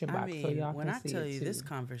description box so y'all when can I see tell it you too. this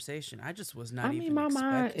conversation, I just was not even my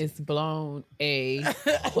mind expecting. is blown away.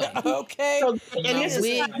 Okay. So, and this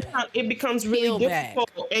is how it becomes really difficult.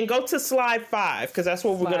 And go to slide 5 because that's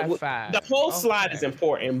what we're going to. The whole slide is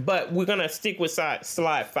important, but we're going to stick with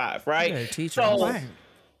slide 5, right? So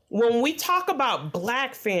when we talk about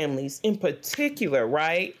Black families in particular,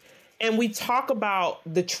 right? And we talk about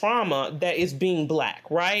the trauma that is being Black,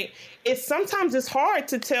 right? Sometimes it's hard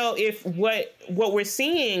to tell if what we're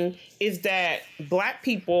seeing is that Black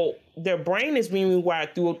people, their brain is being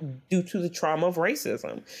rewired due to the trauma of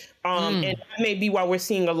racism. And that may be why we're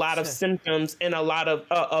seeing a lot of symptoms and a lot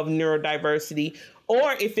of neurodiversity,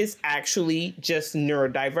 or if it's actually just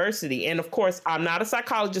neurodiversity. And of course, I'm not a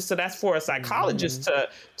psychologist, so that's for a psychologist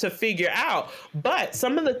to figure out. But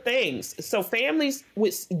some of the things, so families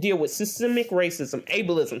deal with systemic racism,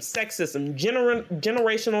 ableism, sexism,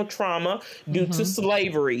 generational trauma due to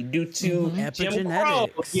slavery, due to Jim Crow,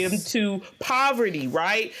 due to poverty,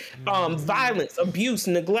 right? Violence, abuse,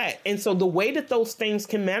 neglect. And so the way that those things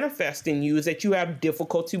can manifest in you is that you have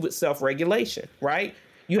difficulty with self-regulation, right?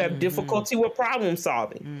 You have difficulty with problem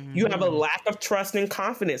solving. You have a lack of trust and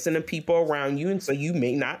confidence in the people around you, and so you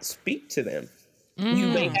may not speak to them. You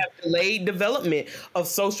may have delayed development of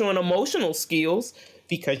social and emotional skills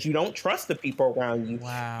because you don't trust the people around you.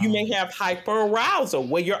 Wow. You may have hyperarousal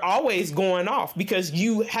where you're always going off because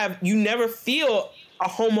you never feel a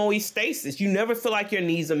homeostasis. You never feel like your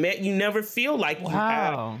needs are met. You never feel like you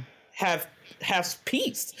have have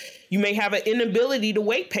peace. You may have an inability to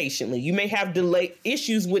wait patiently. You may have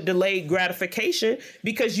issues with delayed gratification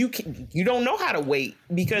because you don't know how to wait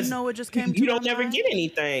because what just came to you don't my never mind? get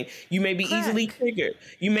anything. You may be easily triggered.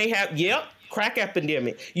 You may have crack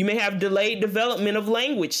epidemic. You may have delayed development of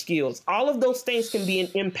language skills. All of those things can be an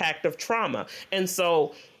impact of trauma. And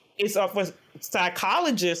so it's for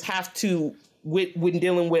psychologists have to, when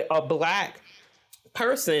dealing with a Black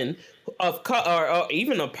person of color, or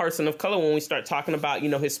even a person of color, when we start talking about,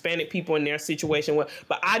 Hispanic people in their situation,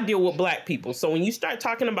 but I deal with Black people. So when you start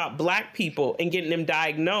talking about Black people and getting them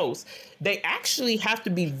diagnosed, they actually have to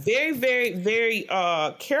be very, very, very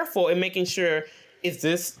careful in making sure, is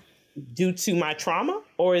this due to my trauma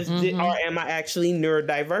or or am I actually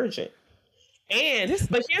neurodivergent?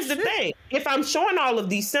 But here's the thing. If I'm showing all of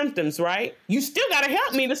these symptoms, right, you still got to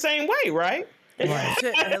help me the same way, right? Right.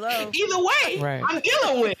 Either way, I'm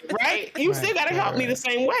dealing with it, right? You still got to help me the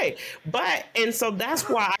same way. And so that's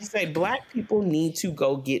why I say Black people need to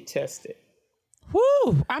go get tested.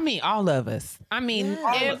 Woo! I mean, all of us. I mean,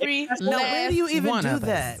 every last where do you even one do of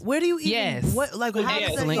that? us. Where do you even? Yes. What? Like, how does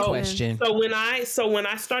that Excellent question. So when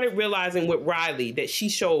I started realizing with Riley that she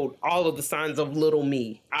showed all of the signs of little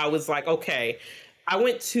me, I was like, okay. I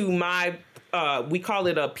went to my we call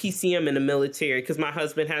it a PCM in the military because my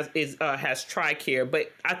husband has TRICARE,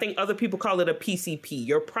 but I think other people call it a PCP,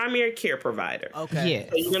 your primary care provider. Okay. Yes.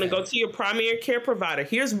 So you're gonna go to your primary care provider.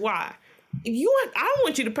 Here's why. I don't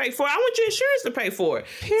want you to pay for it. I want your insurance to pay for it.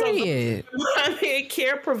 Period. So the primary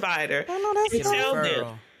care provider. I know that's tell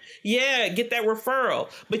them. Yeah, get that referral.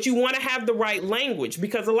 But you want to have the right language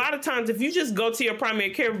because a lot of times if you just go to your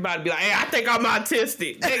primary care provider and be like, hey, I think I'm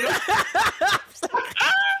autistic.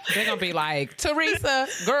 They're going to be like, Teresa,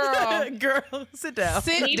 girl, sit down.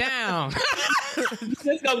 Sit down. It's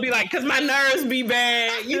going to be like, because my nerves be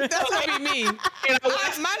bad. That's going to be me.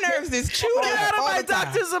 My nerves is chewed Get out of my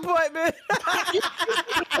doctor's appointment.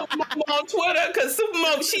 on Twitter, because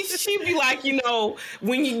Supernova, she be like,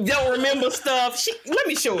 when you don't remember stuff, let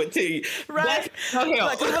me show it to you. Right.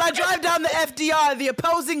 Like, when I drive down the FDR, the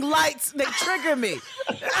opposing lights, they trigger me.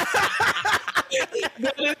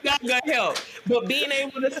 It's not going to help. But being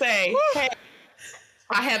able to say, hey,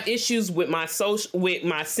 I have issues with my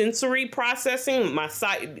sensory processing, my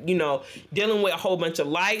sight, dealing with a whole bunch of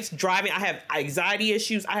lights, driving. I have anxiety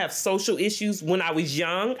issues. I have social issues. When I was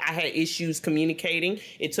young, I had issues communicating.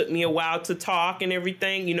 It took me a while to talk and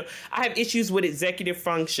everything. I have issues with executive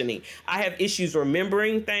functioning. I have issues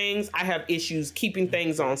remembering things. I have issues keeping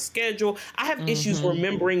things on schedule. I have issues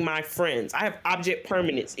remembering my friends. I have object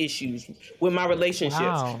permanence issues with my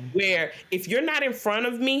relationships, where if you're not in front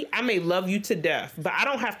of me, I may love you to death, but I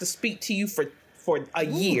don't have to speak to you for a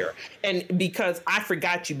year, and because I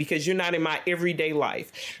forgot you because you're not in my everyday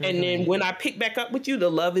life. And then when I pick back up with you, the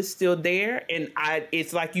love is still there, and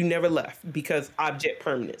it's like you never left because object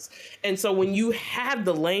permanence. And so when you have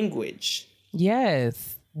the language,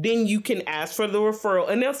 yes, then you can ask for the referral,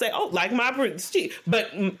 and they'll say, "Oh, like my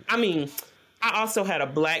but I mean." I also had a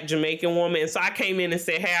Black Jamaican woman. And so I came in and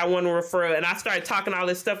said, hey, I want a referral. And I started talking all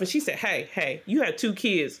this stuff. And she said, hey, you have 2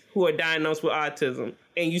 kids who are diagnosed with autism.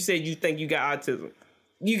 And you said you think you got autism.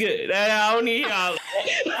 You good. I don't need y'all.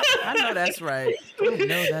 I know that's right.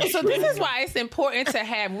 So this is why it's important to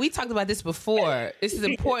have, we talked about this before. This is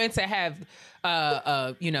important to have,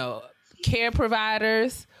 care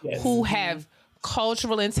providers who have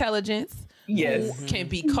cultural intelligence. Yes. Who can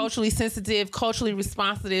be culturally sensitive, culturally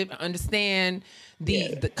responsive, understand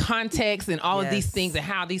the context and all of these things and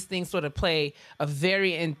how these things sort of play a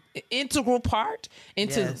very integral part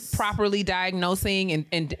into properly diagnosing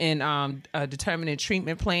and determining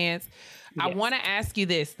treatment plans. Yes. I want to ask you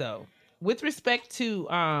this though, with respect to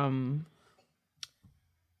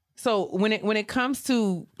so when it comes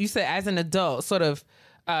to, you said as an adult, sort of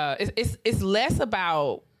it's less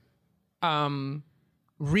about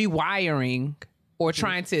rewiring or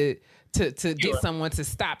trying to get someone to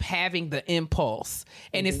stop having the impulse,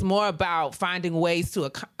 and it's more about finding ways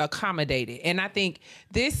to accommodate it. And I think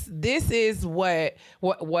this is what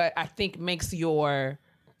I think makes your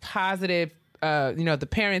positive your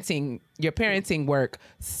parenting work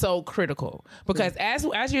so critical, because as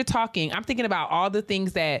you're talking, I'm thinking about all the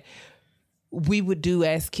things that we would do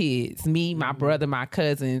as kids, me, my brother, my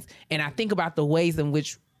cousins, and I think about the ways in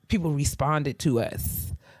which people responded to us.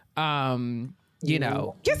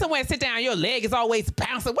 Get somewhere and sit down. Your leg is always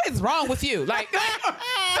bouncing. What is wrong with you? Like, get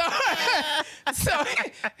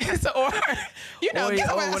somewhere.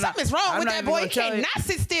 Something's wrong with that boy. He cannot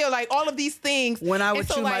sit still. Like all of these things. When I would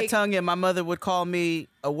chew my tongue, and my mother would call me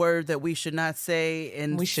a word that we should not say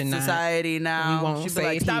in society now. We won't She'd be say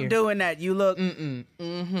like, it "Stop here. doing that. You look."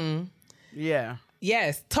 Yeah.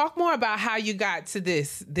 Yes. Talk more about how you got to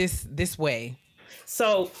this way.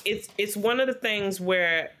 So it's one of the things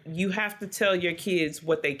where you have to tell your kids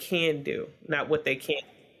what they can do, not what they can't.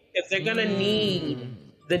 Because they're gonna need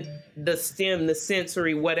the STEM, the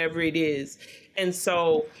sensory, whatever it is. And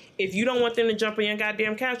so if you don't want them to jump on your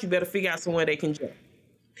goddamn couch, you better figure out somewhere they can jump.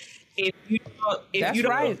 If you don't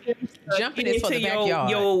right. Jumping is for the backyard.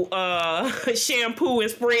 Your shampoo and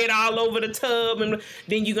spray it all over the tub, and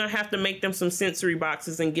then you're gonna have to make them some sensory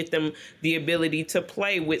boxes and get them the ability to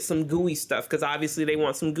play with some gooey stuff, because obviously they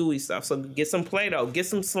want some gooey stuff. So get some Play-Doh, get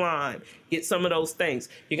some slime, get some of those things.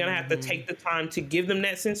 You're gonna have to take the time to give them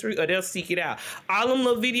that sensory, or they'll seek it out. All them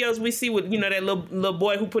little videos we see with that little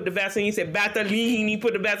boy who put the Vaseline, he said Vaseline, he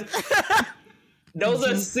put the Vaseline. Those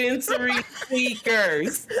are sensory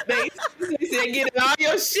tweakers. They said get all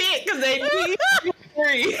your shit because they need you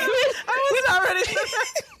free. I was already.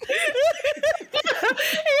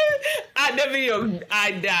 That video,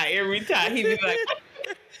 I die every time. He be like,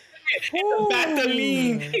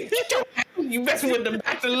 Vaseline. You messing with the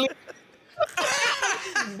Vaseline.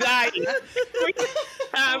 Dying.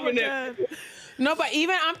 No, but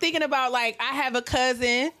even I'm thinking about, like, I have a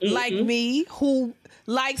cousin like me who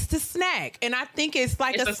likes to snack, and I think it's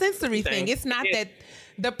like a sensory thing. It's not that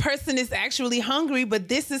the person is actually hungry, but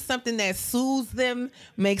this is something that soothes them,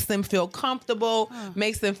 makes them feel comfortable,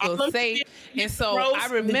 makes them feel safe. And so I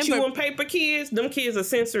remember the chewing paper kids. Them kids are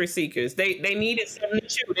sensory seekers. They needed something to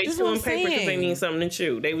chew. They chewing paper because they need something to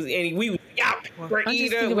chew. We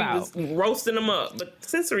was roasting them up, but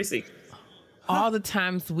sensory seekers. All the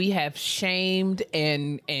times we have shamed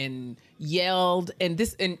and yelled and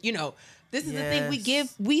this, and this is the thing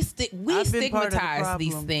we stigmatize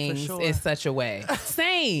these things in such a way.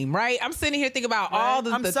 Same, right? I'm sitting here thinking about all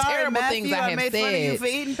the terrible Matthew, things I have made said. Fun of you for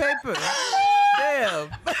eating paper. Damn.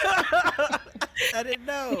 I didn't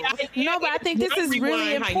know. No, but I think this is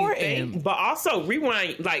really important. But also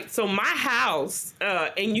rewind, so my house,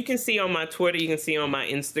 and you can see on my Twitter, you can see on my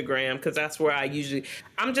Instagram, because that's where I usually.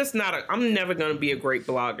 I'm never gonna be a great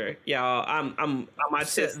blogger, y'all. I'm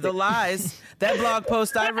autistic. The lies. That blog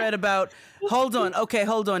post I read about. Hold on.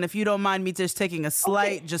 If you don't mind me just taking a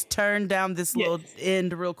slight, just turn down this little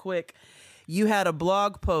end real quick. You had a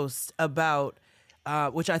blog post about.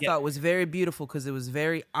 Which I thought was very beautiful because it was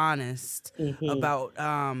very honest about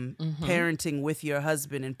parenting with your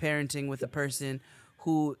husband and parenting with a person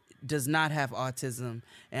who does not have autism,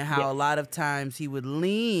 and how a lot of times he would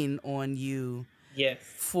lean on you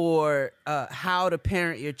for how to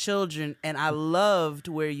parent your children. And I loved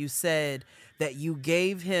where you said that you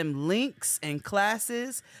gave him links and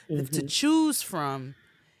classes to choose from,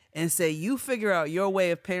 and say, you figure out your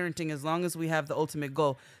way of parenting as long as we have the ultimate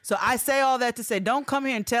goal. So I say all that to say, don't come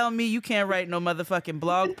here and tell me you can't write no motherfucking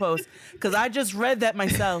blog post, because I just read that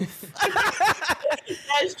myself.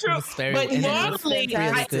 That's true. But normally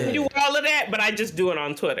I do all of that, but I just do it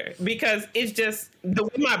on Twitter, because it's just the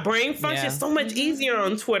way my brain functions so much easier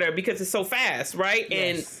on Twitter, because it's so fast, right?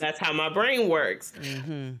 Yes. And that's how my brain works.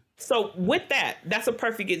 So with that, that's a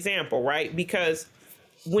perfect example, right? Because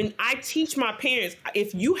when I teach my parents,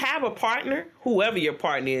 if you have a partner, whoever your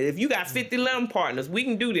partner is, if you got 50 lemon partners, we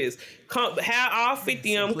can do this. Come, have all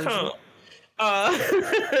 50 of them come.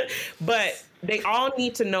 But they all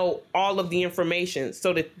need to know all of the information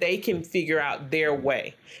so that they can figure out their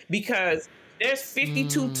way. Because there's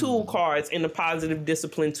 52 tool cards in the positive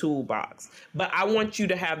discipline toolbox. But I want you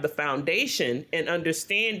to have the foundation and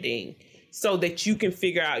understanding so that you can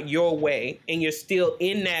figure out your way, and you're still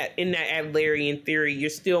in that Adlerian theory. You're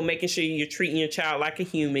still making sure you're treating your child like a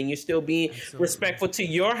human. You're still being respectful to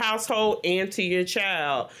your household and to your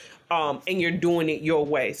child. And you're doing it your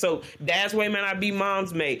way. So dad's way may not be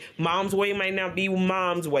mom's way. Mom's way may not be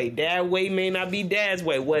mom's way. Dad's way may not be dad's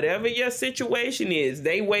way. Whatever your situation is,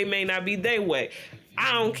 they way may not be their way.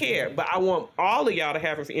 I don't care, but I want all of y'all to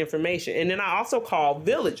have information. And then I also call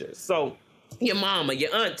villagers. So your mama,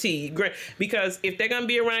 your auntie, because if they're gonna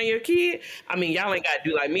be around your kid, I mean, y'all ain't gotta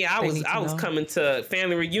do like me. I was coming to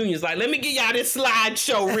family reunions like, let me get y'all this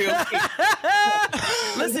slideshow real quick.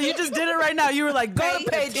 Listen, you just did it right now. You were like, go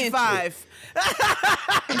to page 5.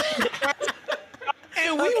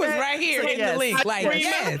 And we was right here in the link. Like,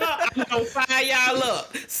 I'm gonna fire y'all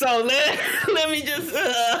up. So let me just.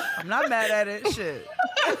 I'm not mad at it. Shit.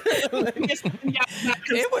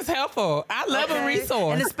 It was helpful. I love a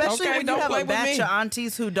resource. And especially when you have a batch of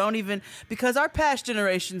aunties who don't even, because our past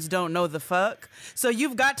generations don't know the fuck. So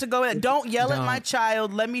you've got to go in. Don't yell at my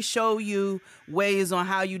child. Let me show you ways on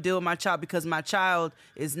how you deal with my child, because my child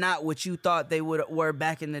is not what you thought they were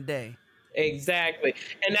back in the day. Exactly.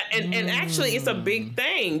 And actually it's a big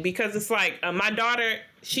thing, because it's like my daughter,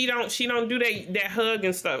 she don't do that hug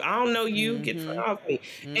and stuff. I don't know you, get the fuck off me.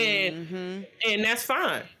 And that's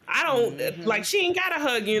fine. I don't like, she ain't gotta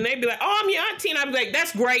hug you, and they be like, oh, I'm your auntie, and I be like,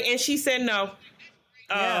 that's great, and she said no.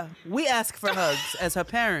 Yeah, we ask for hugs as her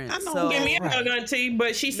parents. Give me a hug, auntie,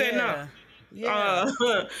 but she said no. Yeah.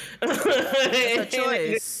 That's a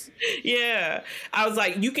choice. Yeah. I was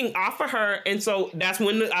like, you can offer her. And so that's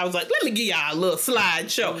when I was like, let me give y'all a little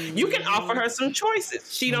slideshow. You can offer her some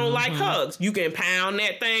choices. She don't like hugs. You can pound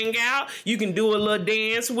that thing out. You can do a little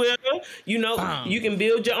dance with her. You know, you can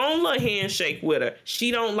build your own little handshake with her.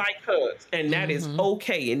 She don't like hugs. And that is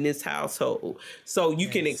okay in this household. So you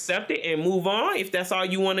can accept it and move on if that's all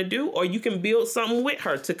you want to do. Or you can build something with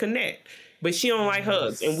her to connect. But she don't like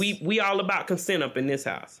hugs. And we all about consent up in this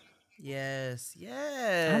house. Yes.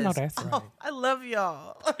 I know that's right. Oh, I love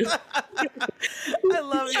y'all. I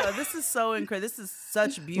love y'all. This is so incredible. This is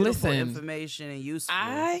such beautiful information and useful.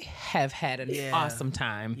 I have had an awesome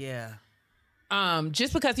time. Yeah.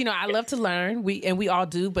 Just because, you know, I love to learn. We all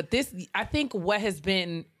do. But this, I think what has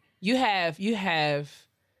been, you have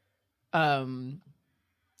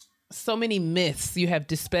so many myths. You have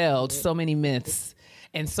dispelled so many myths.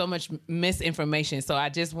 And so much misinformation. So I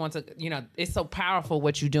just want to, you know, it's so powerful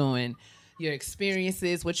what you're doing, your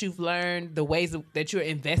experiences, what you've learned, the ways that you're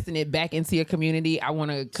investing it back into your community. I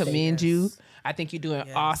want to commend you. I think you're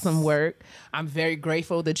doing awesome work. I'm very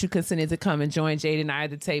grateful that you consented to come and join Jade and I at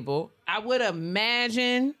the table. I would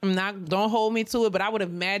imagine, don't hold me to it, but I would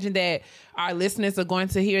imagine that our listeners are going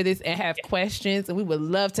to hear this and have questions, and we would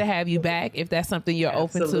love to have you back if that's something you're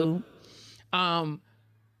open to.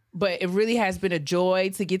 But it really has been a joy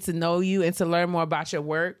to get to know you and to learn more about your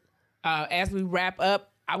work. As we wrap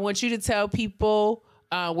up, I want you to tell people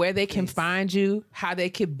where they can find you, how they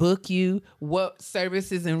can book you, what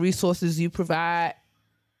services and resources you provide.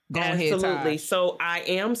 Go ahead, Absolutely. Todd. So I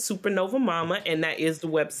am Supernova Momma, and that is the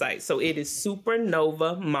website. So it is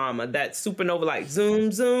Supernova Momma. That's Supernova, like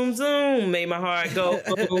zoom, zoom, zoom. Made my heart go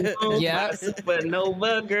boom, boom. Yeah.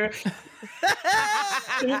 Supernova girl.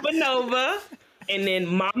 Supernova. And then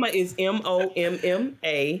Momma is MOMMA.com,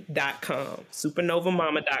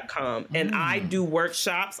 supernovamama.com. And I do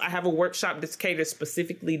workshops. I have a workshop that's catered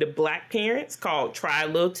specifically to Black parents called Try a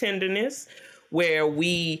Little Tenderness, where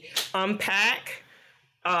we unpack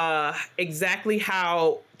exactly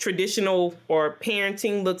how traditional or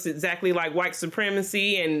parenting looks exactly like white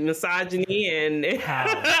supremacy and misogyny and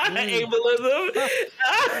ableism.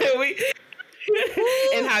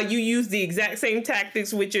 And how you use the exact same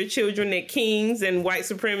tactics with your children that kings and white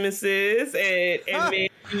supremacists and men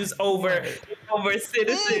use over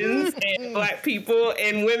citizens and Black people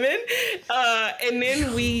and women. And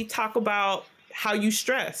then we talk about how you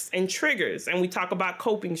stress and triggers, and we talk about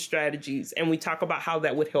coping strategies, and we talk about how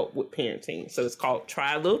that would help with parenting. So it's called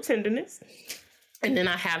Try a Little Tenderness. And then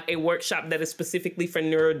I have a workshop that is specifically for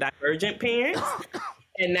neurodivergent parents.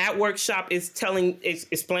 And that workshop is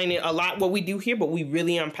explaining a lot what we do here, but we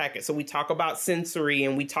really unpack it. So we talk about sensory,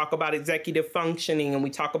 and we talk about executive functioning, and we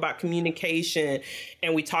talk about communication,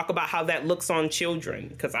 and we talk about how that looks on children.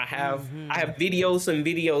 Because I have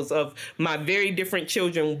videos of my very different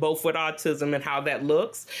children, both with autism, and how that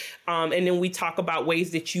looks. And then we talk about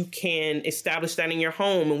ways that you can establish that in your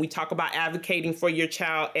home, and we talk about advocating for your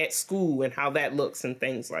child at school and how that looks and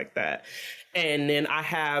things like that. And then I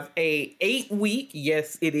have a 8-week,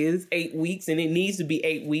 yes, it is 8 weeks, and it needs to be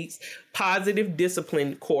 8 weeks, positive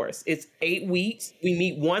discipline course. It's 8 weeks. We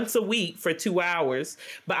meet once a week for 2 hours,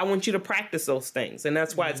 but I want you to practice those things. And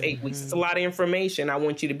that's why it's 8 weeks. It's a lot of information. I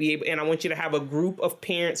want you to be able, and I want you to have a group of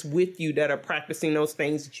parents with you that are practicing those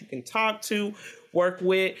things that you can talk to, work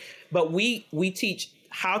with. But we teach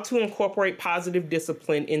how to incorporate positive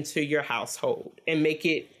discipline into your household and make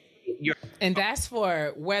it and that's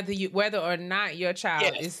for whether or not your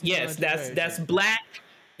child is that's Black.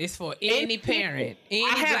 It's for any parent. Any I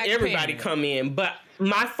have Black everybody parent. come in, but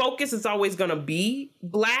my focus is always going to be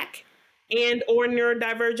Black and or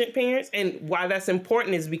neurodivergent parents. And why that's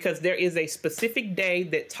important is because there is a specific day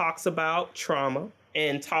that talks about trauma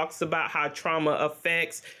and talks about how trauma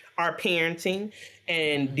affects our parenting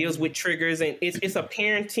and deals with triggers, and it's a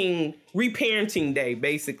reparenting day,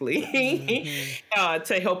 basically,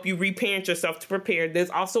 to help you reparent yourself to prepare. There's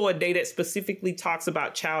also a day that specifically talks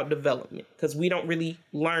about child development, because we don't really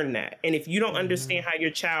learn that. And if you don't understand how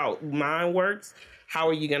your child mind works, how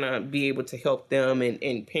are you gonna be able to help them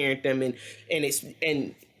and parent them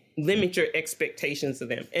and limit your expectations of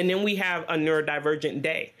them? And then we have a neurodivergent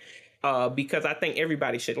day. Because I think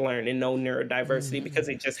everybody should learn and know neurodiversity because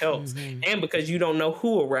it just helps. And because you don't know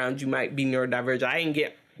who around you might be neurodivergent. I didn't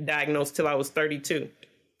get diagnosed till I was 32.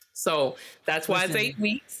 So that's why it's 8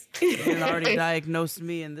 weeks. You already diagnosed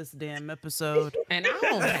me in this damn episode. And I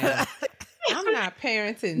don't have. I'm not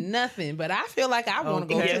parenting nothing, but I feel like I want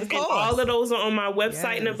to go to the And course. all of those are on my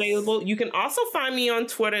website and available. You can also find me on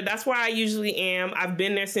Twitter. That's where I usually am. I've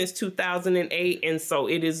been there since 2008, and so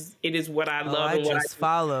it is what I love. I and what just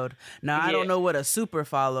followed. Now I don't know what a super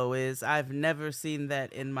follow is. I've never seen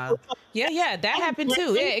that in my. Yeah, that happened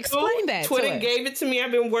too. Yeah, explain that. Twitter gave it to me.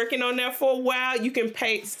 I've been working on that for a while. You can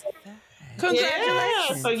pay. Congratulations!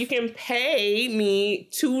 Yeah, so you can pay me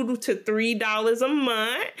 $2 to $3 a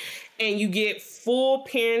month, and you get full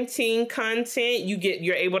parenting content.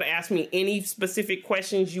 You're able to ask me any specific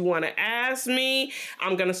questions you want to ask me.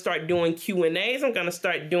 I'm gonna start doing Q&As. I'm gonna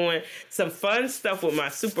start doing some fun stuff with my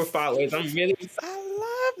super followers. I'm really excited.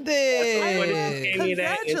 I love this.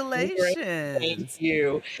 Congratulations! Thank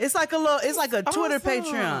you. It's like a Twitter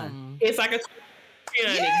Patreon. It's like a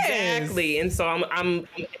Patreon, exactly. And so I'm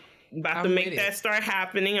about to make that start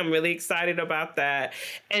happening. I'm really excited about that.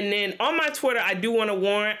 And then on my Twitter, I do want to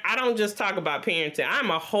warn, I don't just talk about parenting. I'm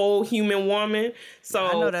a whole human woman. So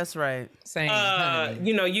I know that's right. Same.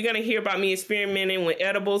 you're going to hear about me experimenting with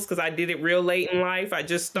edibles because I did it real late in life. I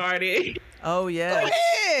just started. Oh, yeah.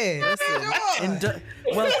 Listen,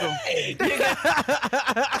 welcome.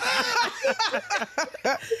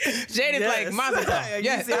 Jada's like, Mazel tov.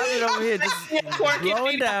 Yes. You see, I've been over here just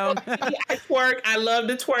blowing down. I twerk. I love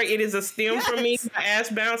to twerk. It is a stem for me. My ass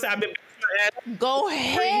bounce. I've been Go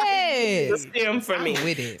ahead. It's a stem for me. I'm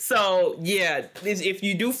with it. So yeah, if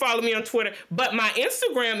you do follow me on Twitter, but my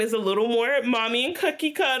Instagram is a little more mommy and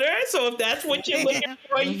cookie cutter. So if that's what you're looking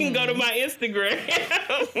for, you can go to my Instagram.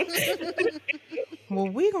 Well,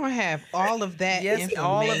 we're going to have all of that information.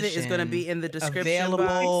 All of it is going to be in the description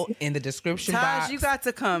available box. in the description Taj, box. you got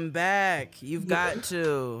to come back. You've got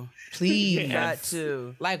to. Please. You got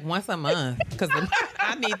to. Like once a month. Because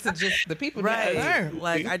I need to just, the people need to learn.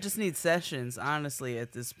 Like, I just need sessions, honestly,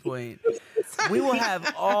 at this point. We will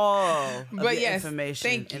have all of the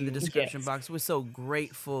information in the description box. We're so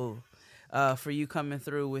grateful for you coming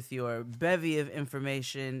through with your bevy of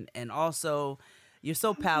information, and also you're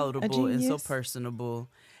so palatable and so personable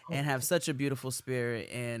and have such a beautiful spirit,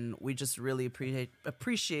 and we just really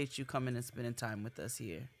appreciate you coming and spending time with us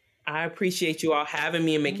here. I appreciate you all having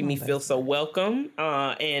me and making me feel so welcome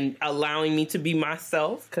and allowing me to be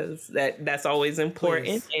myself, because that's always important.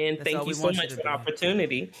 Please. And That's thank all you we so want you much to for the do.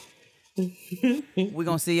 opportunity. We're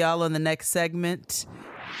going to see y'all on the next segment.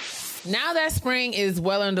 Now that spring is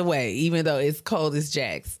well underway, even though it's cold as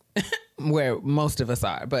jacks, where most of us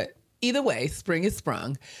are. But either way, spring is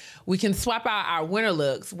sprung. We can swap out our winter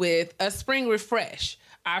looks with a spring refresh.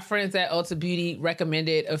 Our friends at Ulta Beauty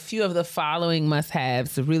recommended a few of the following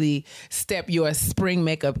must-haves to really step your spring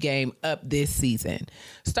makeup game up this season.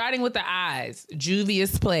 Starting with the eyes,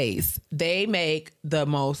 Juvia's Place. They make the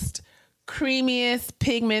most creamiest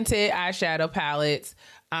pigmented eyeshadow palettes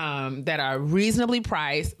that are reasonably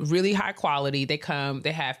priced, really high quality. They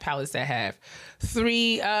have palettes that have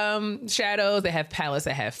 3 shadows. They have palettes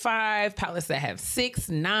that have 5, palettes that have 6,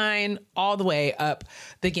 9, all the way up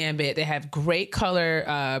the gambit. They have great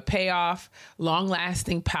color payoff, long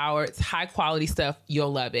lasting power. It's high quality stuff.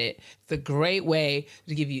 You'll love it. It's a great way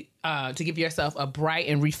to give yourself a bright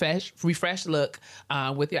and refreshed look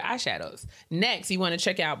with your eyeshadows. Next, you want to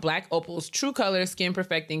check out Black Opal's True Color Skin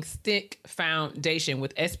Perfecting Stick Foundation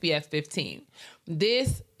with SPF 15.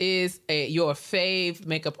 This is your fave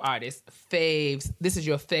makeup artist. Faves. This is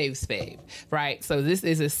your fave's fave, right? So this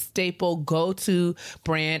is a staple go-to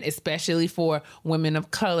brand, especially for women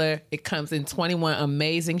of color. It comes in 21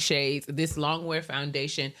 amazing shades. This longwear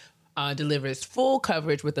foundation delivers full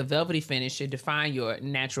coverage with a velvety finish to define your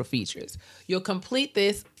natural features. You'll complete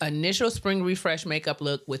this initial spring refresh makeup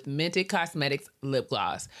look with Minted Cosmetics lip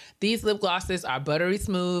gloss. These lip glosses are buttery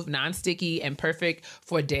smooth, non-sticky, and perfect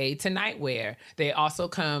for day to night wear. They also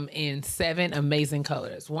come in 7 amazing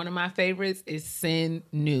colors. One of my favorites is Sin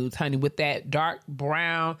Nudes, honey, with that dark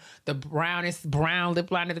brown, the brownest brown lip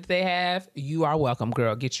liner that they have. You are welcome,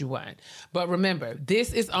 girl. Get you one. But remember,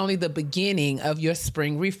 this is only the beginning of your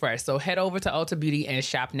spring refresh. So head over to Ulta Beauty and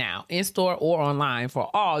shop now, in-store or online, for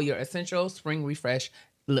all your essential spring refresh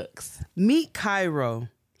looks. Meet Cairo.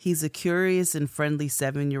 He's a curious and friendly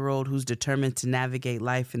 7-year-old who's determined to navigate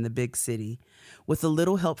life in the big city with a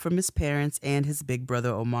little help from his parents and his big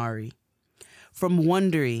brother Omari. From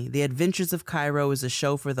Wondery, The Adventures of Cairo is a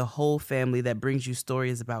show for the whole family that brings you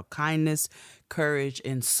stories about kindness, courage,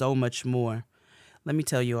 and so much more. Let me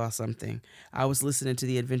tell you all something. I was listening to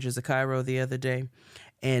The Adventures of Cairo the other day,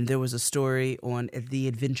 and there was a story on the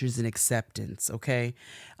adventures in acceptance, okay?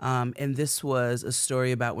 And this was a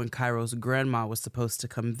story about when Cairo's grandma was supposed to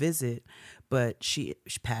come visit, but she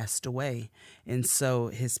passed away. And so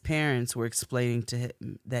his parents were explaining to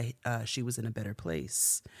him that she was in a better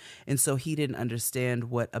place. And so he didn't understand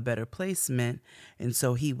what a better place meant. And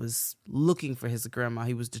so he was looking for his grandma.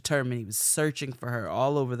 He was determined. He was searching for her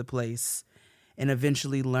all over the place, and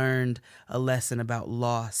eventually learned a lesson about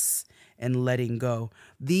loss and letting go.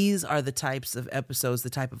 These are the types of episodes, the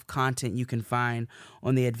type of content you can find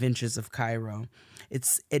on The Adventures of Cairo.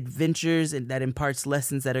 It's adventures that imparts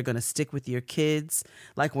lessons that are going to stick with your kids,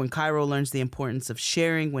 like when Cairo learns the importance of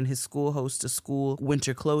sharing when his school hosts a school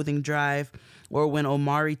winter clothing drive, or when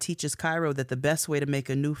Omari teaches Cairo that the best way to make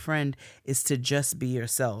a new friend is to just be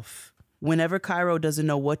yourself. Whenever Cairo doesn't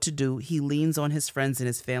know what to do, he leans on his friends and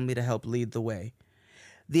his family to help lead the way.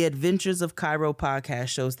 The Adventures of Cairo podcast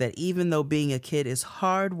shows that even though being a kid is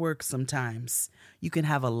hard work sometimes, you can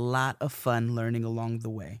have a lot of fun learning along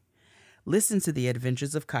the way. Listen to The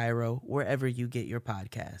Adventures of Cairo wherever you get your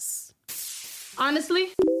podcasts. Honestly?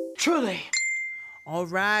 Truly. All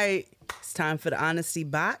right, it's time for the honesty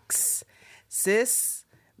box. Sis,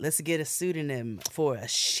 let's get a pseudonym for a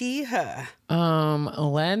she, her.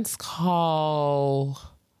 Let's call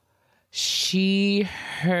she,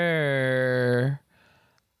 her,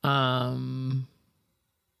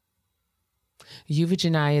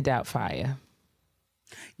 Euphigenia Doubtfire.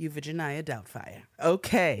 Euphigenia Doubtfire.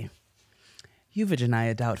 Okay.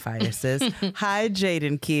 Euphigenia Doubtfire says, hi, Jade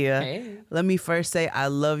and Kia. Hey. Let me first say I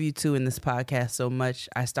love you two in this podcast so much.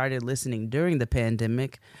 I started listening during the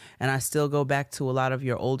pandemic, and I still go back to a lot of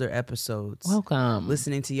your older episodes. Welcome.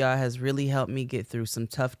 Listening to y'all has really helped me get through some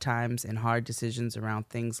tough times and hard decisions around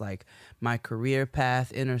things like my career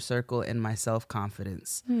path, inner circle, and my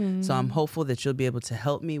self-confidence. So I'm hopeful that you'll be able to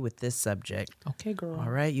help me with this subject. Okay, girl.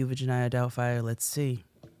 All right, Euphigenia Doubtfire, let's see.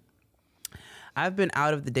 I've been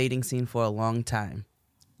out of the dating scene for a long time,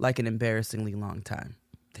 like an embarrassingly long time.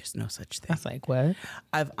 There's no such thing. That's like, what?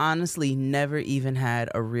 I've honestly never even had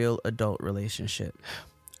a real adult relationship.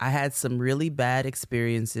 I had some really bad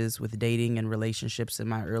experiences with dating and relationships in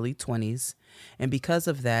my early 20s, and because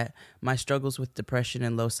of that, my struggles with depression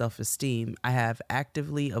and low self-esteem, I have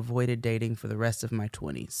actively avoided dating for the rest of my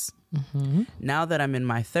 20s. Now that I'm in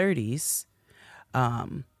my 30s,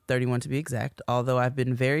 31 to be exact, although I've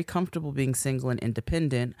been very comfortable being single and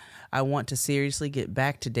independent, I want to seriously get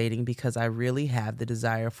back to dating because I really have the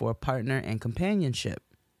desire for a partner and companionship.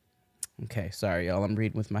 Okay, sorry, y'all, I'm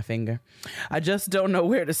reading with my finger. I just don't know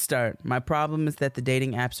where to start. My problem is that the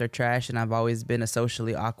dating apps are trash and I've always been a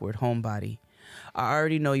socially awkward homebody. I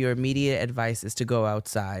already know your immediate advice is to go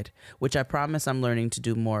outside, which I promise I'm learning to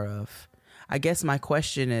do more of. I guess my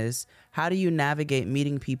question is, how do you navigate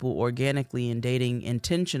meeting people organically and dating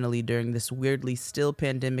intentionally during this weirdly still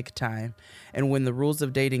pandemic time and when the rules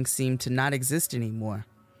of dating seem to not exist anymore?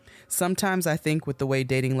 Sometimes I think with the way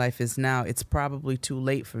dating life is now, it's probably too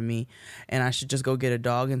late for me and I should just go get a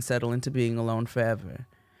dog and settle into being alone forever.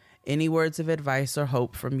 Any words of advice or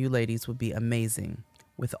hope from you ladies would be amazing.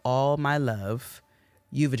 With all my love,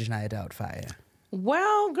 Euphigenia Doubtfire.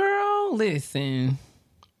 Well, girl, listen.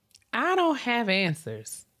 I don't have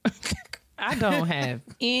answers. I don't have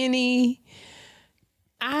any.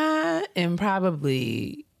 I am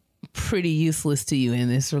probably pretty useless to you in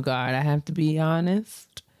this regard, I have to be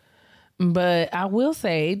honest. But I will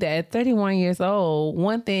say that at 31 years old,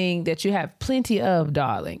 one thing that you have plenty of,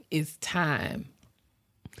 darling, is time.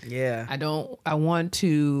 Yeah. I want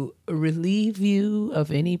to relieve you of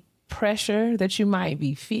any pressure that you might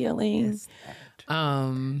be feeling. Yes,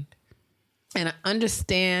 and I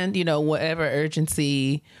understand, whatever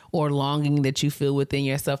urgency or longing that you feel within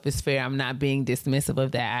yourself is fair. I'm not being dismissive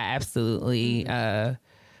of that. I absolutely,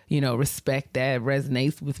 respect that. It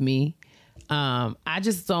resonates with me. I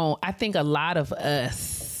think a lot of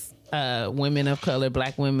us, women of color,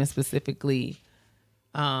 Black women specifically,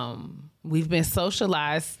 we've been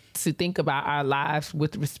socialized to think about our lives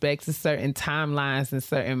with respect to certain timelines and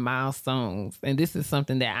certain milestones. And this is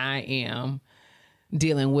something that I am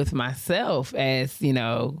dealing with myself as,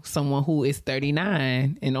 someone who is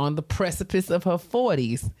 39 and on the precipice of her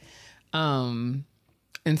 40s. And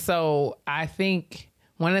so I think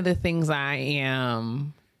one of the things I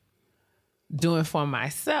am doing for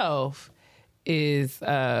myself is,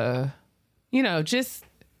 having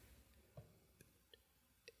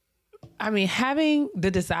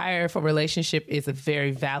the desire for relationship is a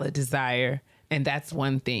very valid desire. And that's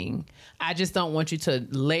one thing. I just don't want you to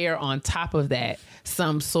layer on top of that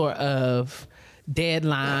some sort of,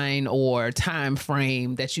 deadline or time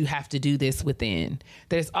frame that you have to do this within.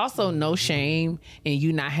 There's also no shame in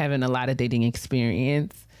you not having a lot of dating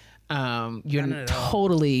experience. You're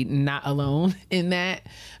totally not alone in that.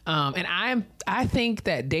 And I think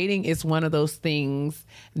that dating is one of those things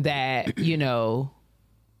that, you know,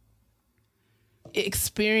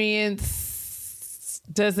 experience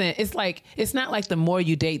doesn't, it's not like the more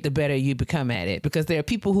you date, the better you become at it, because there are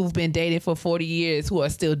people who've been dated for 40 years who are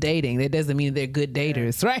still dating. That doesn't mean they're good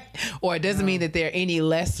daters, right? Or it doesn't mean that they're any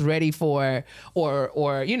less ready for,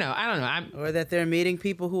 or, you know, I don't know. Or that they're meeting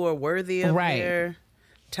people who are worthy of their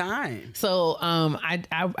time. So,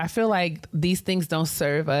 I feel like these things don't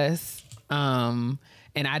serve us. And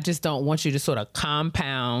I just don't want you to sort of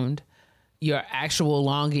compound your actual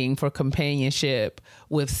longing for companionship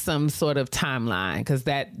with some sort of timeline, because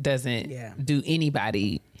that doesn't do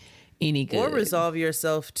anybody any good. Or resolve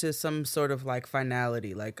yourself to some sort of like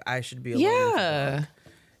finality, like I should be alone.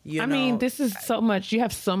 Yeah. I mean, this is so much, you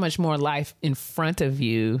have so much more life in front of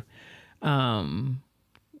you. Don't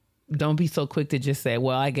be so quick to just say,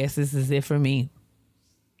 well, I guess this is it for me.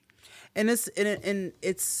 And it's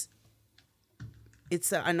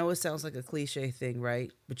I know it sounds like a cliche thing,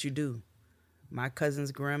 right? But you do. My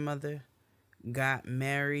cousin's grandmother got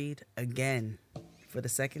married again for the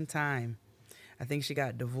second time. I think she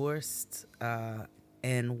got divorced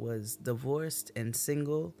and was divorced and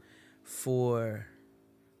single for,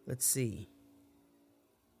 let's see,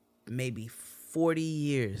 maybe 40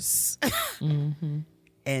 years. Mm-hmm.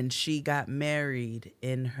 And she got married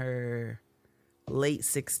in her late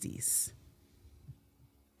 60s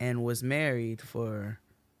and was married for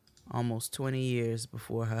almost 20 years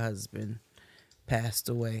before her husband passed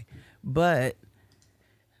away. But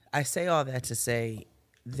I say all that to say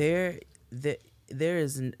there's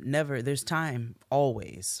time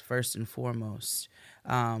always, first and foremost.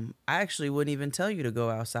 I actually wouldn't even tell you to go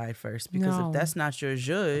outside first, because if that's not your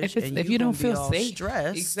zhuzh, if you don't feel safe,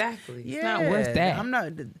 stressed, exactly, it's not worth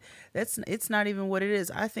that. It's not even what it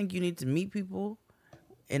is. I think you need to meet people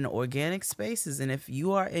in organic spaces, and if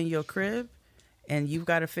you are in your crib and you've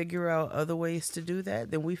got to figure out other ways to do that,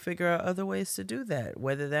 then we figure out other ways to do that.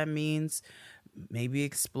 Whether that means maybe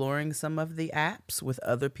exploring some of the apps with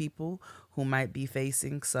other people who might be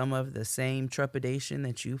facing some of the same trepidation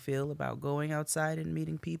that you feel about going outside and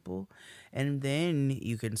meeting people. And then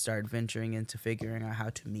you can start venturing into figuring out how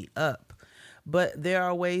to meet up. But there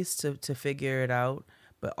are ways to figure it out.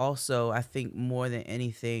 But also, I think more than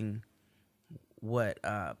anything, what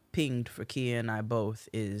pinged for Kia and I both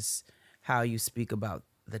is how you speak about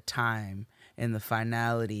the time and the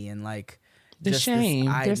finality and like the shame.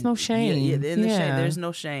 There's no shame. Shame. There's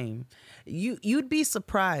no shame. You'd be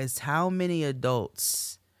surprised how many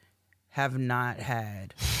adults have not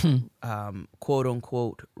had quote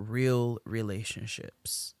unquote real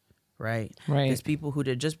relationships. Right. There's people who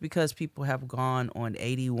just because people have gone on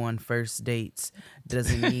 81 first dates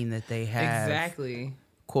doesn't mean that they have exactly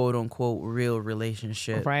quote unquote real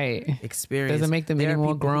relationship experience. Doesn't make them any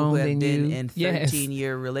more grown than you. In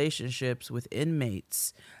 13-year relationships with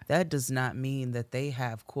inmates, that does not mean that they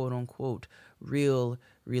have quote unquote real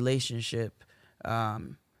relationship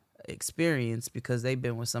experience, because they've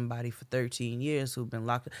been with somebody for 13 years who've been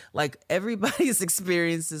locked. Like, everybody's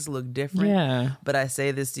experiences look different. Yeah. But I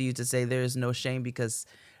say this to you to say there is no shame, because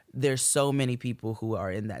there's so many people who are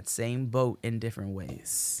in that same boat in different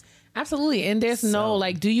ways. Absolutely. And there's no,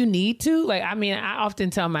 like, do you need to? Like, I mean, I often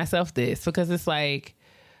tell myself this, because it's like,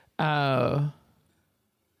 you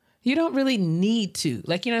don't really need to.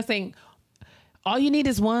 Like, you know what I'm saying? All you need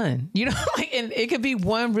is one, you know, like, and it could be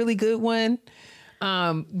one really good one.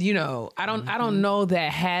 You know, I don't know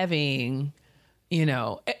that having, you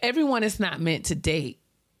know, everyone is not meant to date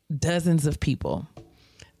dozens of people.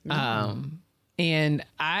 And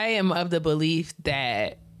I am of the belief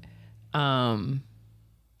that,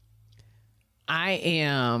 I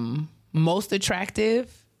am most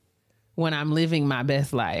attractive when I'm living my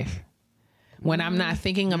best life. When I'm not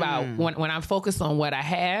thinking about, when I'm focused on what I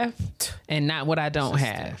have and not what I don't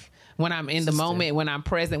have. When I'm in the moment, when I'm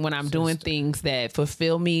present, when I'm doing things that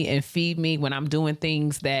fulfill me and feed me, when I'm doing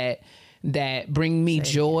things that bring me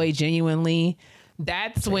joy genuinely,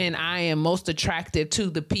 that's when I am most attractive to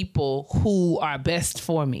the people who are best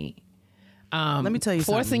for me. Let me tell you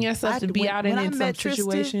forcing something. yourself to be out in some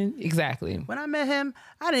situation. Exactly. When I met him,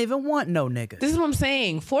 I didn't even want no niggas. This is what I'm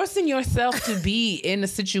saying. Forcing yourself to be in a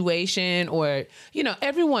situation, or, you know,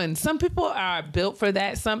 some people are built for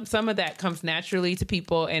that. Some of that comes naturally to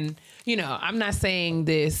people. And, you know, I'm not saying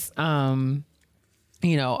this, you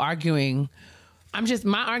know, arguing.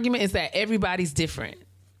 my argument is that everybody's different.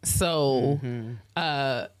 So,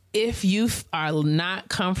 if you are not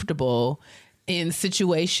comfortable in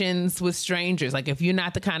situations with strangers, like if you're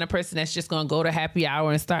not the kind of person that's just going to go to happy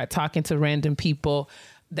hour and start talking to random people,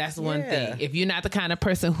 that's one thing. If you're not the kind of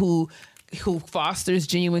person who fosters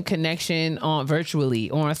genuine connection on virtually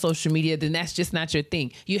or on social media, then that's just not your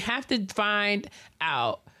thing. You have to find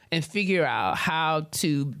out and figure out how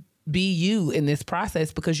to be you in this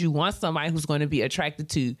process, because you want somebody who's going to be attracted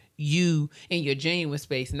to you in your genuine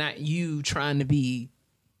space, not you trying to be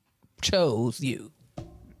chose you.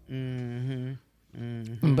 But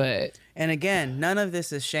and again, none of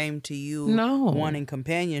this is shame to you wanting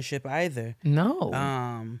companionship either.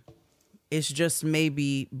 It's just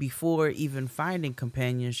maybe before even finding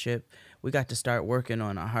companionship, we got to start working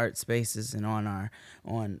on our heart spaces and on our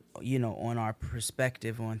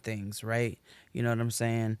perspective on things, right? You know what I'm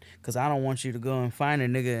saying? Because I don't want you to go and find a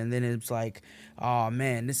nigga and then it's like, oh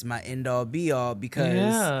man, this is my end all be all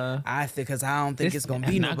because I don't think it's gonna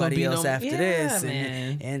be nobody else after this,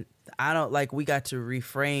 and I don't like. We got to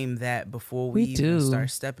reframe that before we even start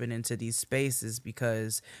stepping into these spaces,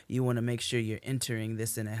 because you want to make sure you're entering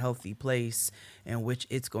this in a healthy place in which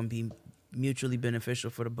it's gonna be mutually beneficial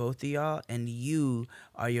for the both of y'all, and you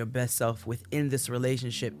are your best self within this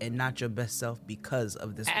relationship and not your best self because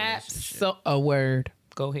of this relationship. So a word.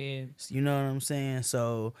 Go ahead. You know what I'm saying?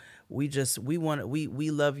 So we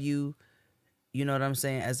love you, you know what I'm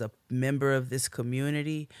saying, as a member of this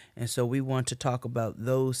community, and so we want to talk about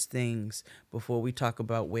those things before we talk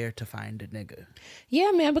about where to find a nigga.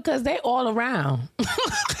 Yeah, man, because they all around.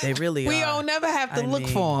 They really we are. don't never have to look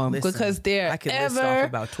for them because they're I can list off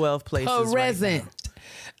about 12 places present. Right now.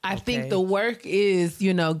 I think the work is,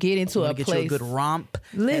 get into a get place. You a good romp,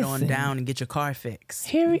 head on down and get your car fixed.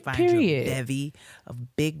 Period. Find you a bevy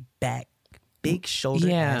of big back, big shoulder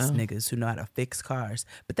ass niggas who know how to fix cars.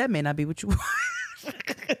 But that may not be what you want.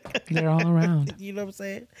 They're all around. You know what I'm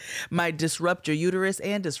saying? Might disrupt your uterus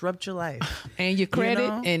and disrupt your life. And your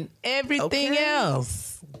credit and everything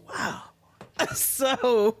else. Wow.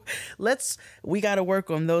 So we got to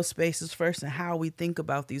work on those spaces first and how we think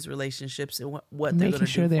about these relationships and what they're going to do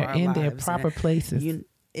for our lives. Making sure they're in their proper places.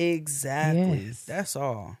 Exactly. Yes. That's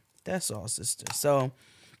all, sister. So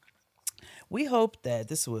we hope that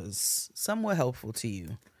this was somewhat helpful to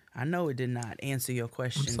you. I know it did not answer your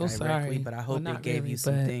question directly, but I hope it gave you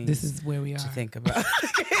some things. This is where we are to think about.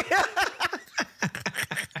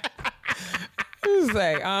 It's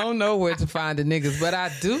like, I don't know where to find the niggas, but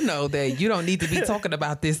I do know that you don't need to be talking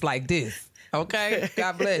about this like this. Okay?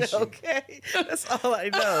 God bless you. Okay. That's all I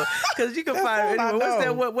know. Because you can find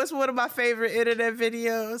it. What's one of my favorite internet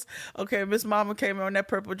videos? Okay, Miss Momma came on that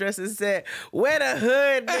purple dress and said, where the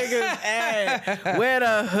hood niggas at? Where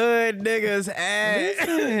the hood niggas at?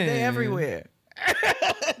 They everywhere.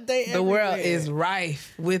 The world is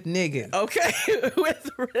rife with niggas. Okay.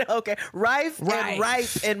 Rife and ripe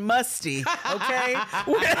and musty. Okay.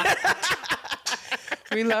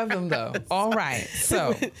 We love them though. All right.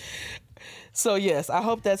 So yes, I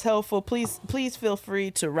hope that's helpful. Please feel free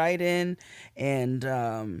to write in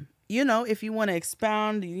and if you want to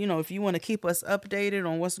expound, if you want to keep us updated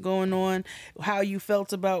on what's going on, how you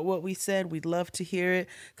felt about what we said, we'd love to hear it.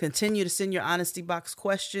 Continue to send your honesty box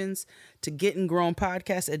questions to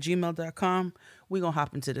gettinggrowmpodcast@gmail.com. We're going to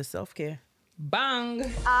hop into the self-care. Bang.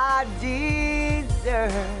 I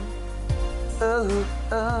deserve.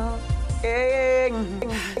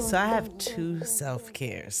 So I have two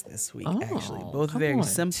self-cares this week, actually. Both very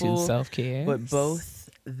simple. Two self-cares. But both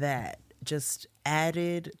that just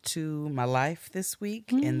added to my life this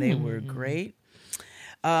week, and they were great.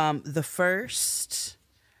 The first,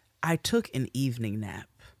 I took an evening nap.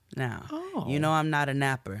 Now, I'm not a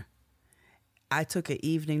napper. I took an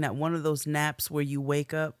evening nap, one of those naps where you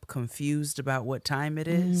wake up confused about what time it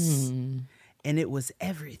is. And it was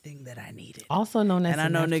everything that I needed. Also known as and I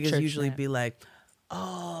know niggas usually nap. Be like,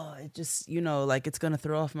 oh, it just, like it's going to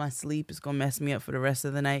throw off my sleep. It's going to mess me up for the rest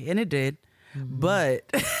of the night. And it did. But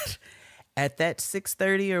at that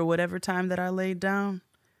 6:30 or whatever time that I laid down,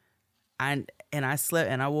 I slept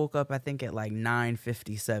and I woke up, I think at like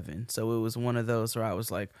 9:57. So it was one of those where I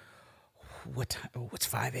was like, what time? What's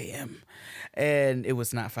 5 a.m.? And it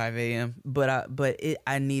was not 5 a.m. But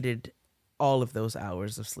I needed all of those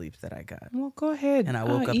hours of sleep that I got. Well, go ahead. And I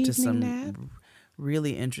woke up to some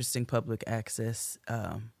really interesting public access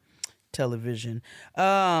television.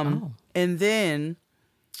 And then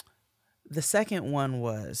the second one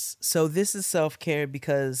was, so this is self-care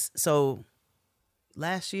because,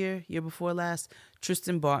 year before last,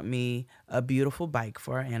 Tristan bought me a beautiful bike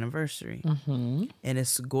for our anniversary. And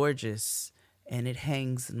it's gorgeous and it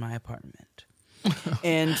hangs in my apartment.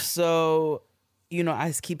 And so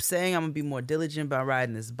I keep saying I'm gonna be more diligent about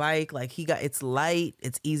riding this bike. Like it's light,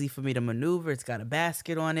 it's easy for me to maneuver. It's got a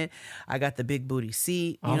basket on it. I got the big booty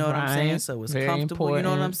seat. You know what I'm saying? So it's Very comfortable. important.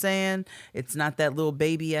 You know what I'm saying? It's not that little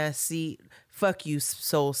baby ass seat. Fuck you,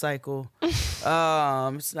 Soul Cycle. It's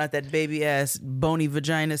not that baby ass bony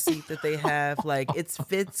vagina seat that they have. Like it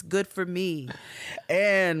fits good for me.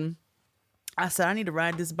 And I said I need to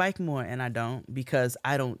ride this bike more, and I don't, because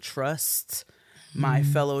I don't trust my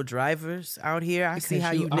fellow drivers out here. I see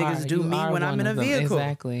how you niggas do me when I'm in a vehicle.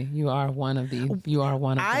 Exactly. You are one of these. You are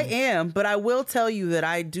one of them. I am, but I will tell you that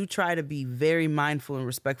I do try to be very mindful and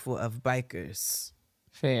respectful of bikers.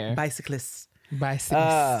 Fair. Bicyclists.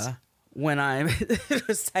 When I'm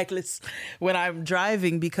cyclists, when I'm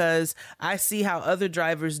driving, because I see how other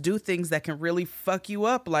drivers do things that can really fuck you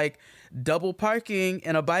up, like double parking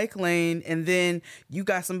in a bike lane, and then you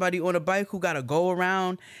got somebody on a bike who got to go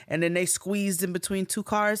around, and then they squeezed in between two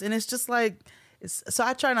cars, and it's just like, so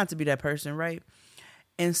I try not to be that person, right?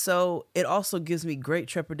 And so it also gives me great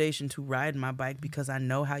trepidation to ride my bike, because I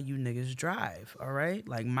know how you niggas drive, all right?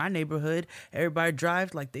 Like my neighborhood, everybody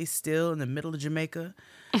drives like they still in the middle of Jamaica.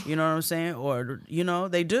 You know what I'm saying? Or,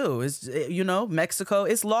 they do. It's, Mexico,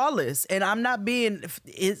 it's lawless. And I'm not being,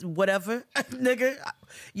 it's whatever, nigga.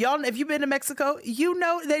 Y'all, if you've been to Mexico,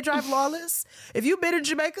 they drive lawless. If you've been in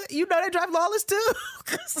Jamaica, they drive lawless too.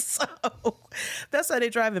 So that's how they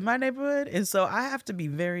drive in my neighborhood. And so I have to be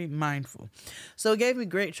very mindful. So it gave me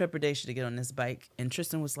great trepidation to get on this bike. And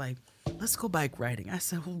Tristan was like, let's go bike riding. I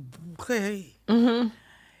said, well, okay. Mm-hmm.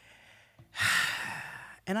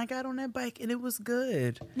 And I got on that bike, and it was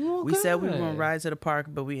good. We said we were going to ride to the park,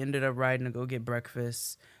 but we ended up riding to go get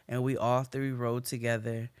breakfast, and we all three rode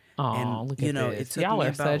together. Oh, and, look at this. It took Y'all me are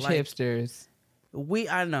about, such hipsters.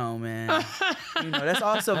 I know, man. That's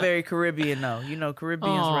also very Caribbean, though.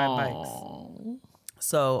 Caribbeans ride bikes.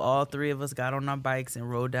 So all three of us got on our bikes and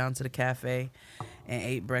rode down to the cafe and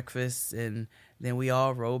ate breakfast, and then we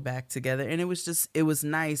all rode back together. And it was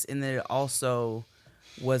nice, and then it also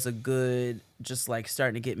was a good, just like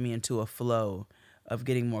starting to get me into a flow of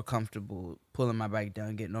getting more comfortable pulling my bike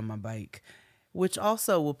down, getting on my bike, which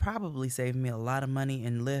also will probably save me a lot of money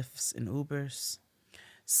in Lyfts and Ubers.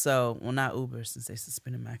 So, well, not Uber, since they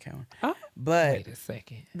suspended my account. Oh, but wait a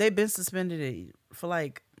second. They've been suspended for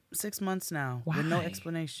like 6 months now. Why? With no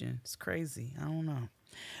explanation. It's crazy. I don't know.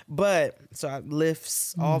 But so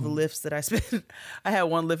Lyfts, all the Lyfts that I spent. I had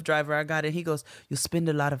one Lyft driver. I got it. He goes, "You spend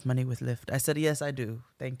a lot of money with Lyft." I said, "Yes, I do.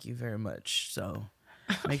 Thank you very much." So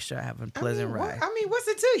make sure I have a pleasant ride. What's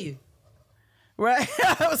it to you? Right?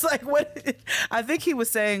 I was like, "What?" I think he was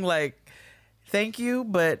saying like, "Thank you,"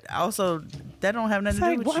 but also that don't have nothing to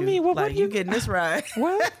do with you. What like you getting this ride?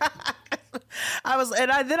 What?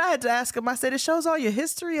 Then I had to ask him. I said, "It shows all your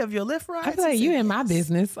history of your Lyft rides." I feel like you in my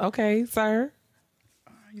business, okay, sir.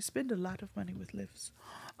 You spend a lot of money with Lyfts.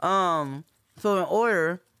 So in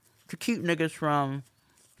order to keep niggas from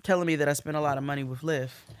telling me that I spend a lot of money with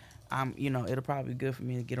Lyft, it'll probably be good for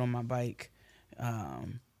me to get on my bike a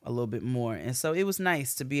little bit more. And so it was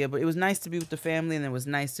nice to be with the family, and it was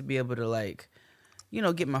nice to be able to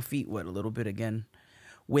get my feet wet a little bit again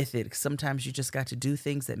with it. 'Cause sometimes you just got to do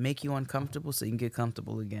things that make you uncomfortable so you can get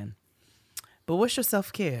comfortable again. But what's your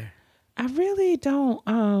self-care? I really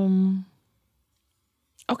don't,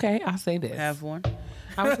 okay, I'll say this. Have one?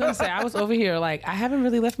 I was going to say, I was over here, I haven't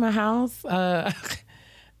really left my house. I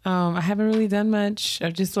haven't really done much.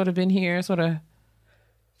 I've just sort of been here, sort of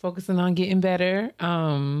focusing on getting better.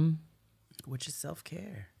 Which is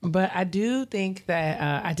self-care. But I do think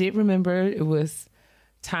that I did remember it was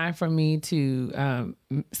time for me to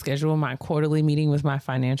schedule my quarterly meeting with my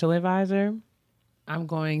financial advisor. I'm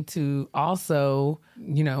going to also,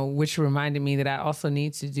 which reminded me that I also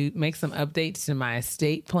need to make some updates to my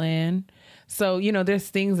estate plan. So, there's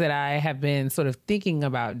things that I have been sort of thinking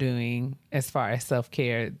about doing as far as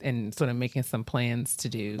self-care and sort of making some plans to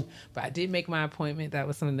do. But I did make my appointment. That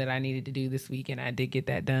was something that I needed to do this week, and I did get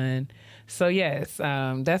that done. So, yes,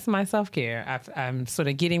 that's my self-care. I'm sort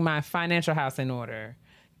of getting my financial house in order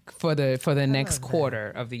for the next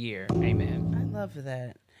quarter of the year. Amen. I love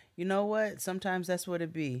that. You know what? Sometimes that's what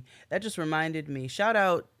it be. That just reminded me. Shout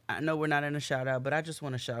out. I know we're not in a shout out, but I just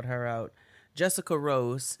want to shout her out. Jessica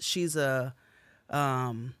Rose. She's she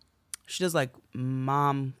does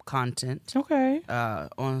mom content. Okay.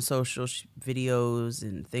 On social videos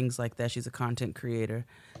and things like that. She's a content creator,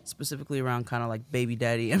 specifically around kind of baby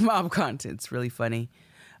daddy and mom content. It's really funny.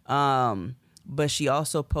 But she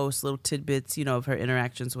also posts little tidbits, of her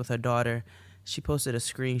interactions with her daughter. She posted a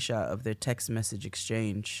screenshot of their text message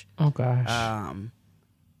exchange. Oh, gosh.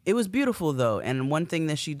 It was beautiful, though. And one thing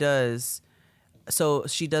that she does, So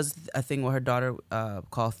she does a thing with her daughter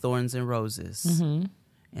called Thorns and Roses. Mm-hmm.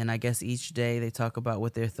 And I guess each day they talk about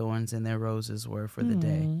what their thorns and their roses were for the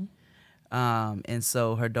day. And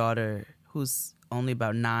so her daughter, who's only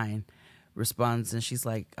about 9, responds and she's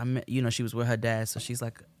like, she was with her dad. So she's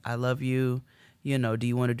like, I love you. Do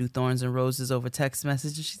you want to do thorns and roses over text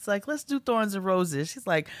message? And she's like, let's do thorns and roses. She's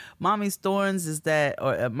like, mommy's thorns is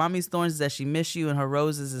that she missed you, and her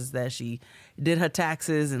roses is that she did her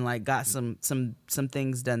taxes and like got some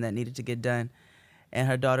things done that needed to get done. And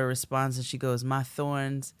her daughter responds and she goes, my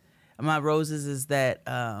roses is that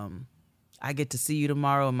I get to see you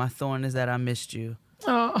tomorrow, and my thorn is that I missed you.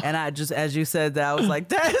 Oh. And I just, as you said that, I was like,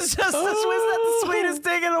 that is just the sweetest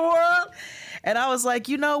thing in the world. And I was like,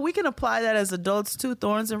 we can apply that as adults too.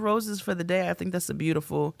 Thorns and roses for the day. I think that's a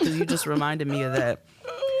beautiful, because you just reminded me of that.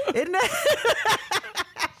 Isn't that?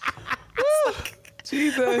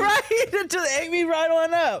 Jesus. Right? It just ate me right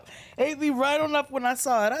on up. Ate me right on up when I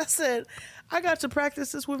saw it. I said, I got to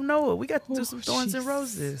practice this with Noah. We got to do some thorns and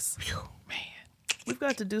roses. Man. We've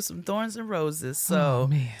got to do some thorns and roses. So,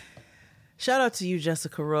 man. Shout out to you,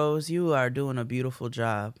 Jessica Rose. You are doing a beautiful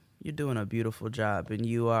job. You're doing a beautiful job, and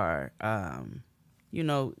you are,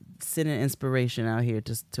 sending inspiration out here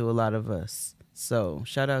to a lot of us. So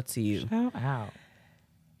shout out to you. Shout out.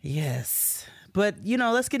 Yes. But,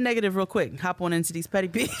 let's get negative real quick. Hop on into these petty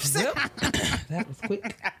peeves. Yep. That was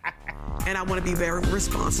quick. And I want to be very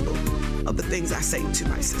responsible of the things I say to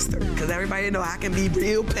my sister, because everybody know I can be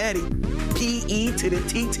real petty. P-E to the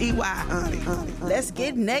T-T-Y, honey. Let's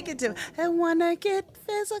get negative. I want to get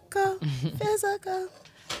physical.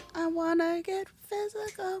 I want to get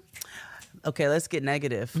physical. Okay, let's get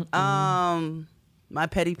negative. My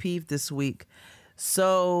petty peeve this week.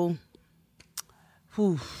 So,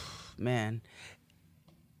 man.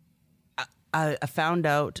 I found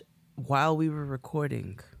out while we were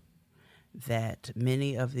recording that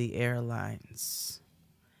many of the airlines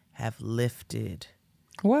have lifted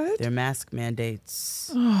their mask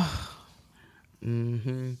mandates.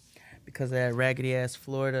 Because of that raggedy ass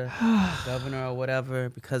Florida governor or whatever,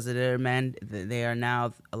 because of their they are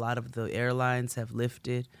now, a lot of the airlines have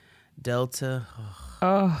lifted. Delta,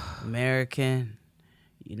 American,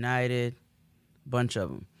 United, bunch of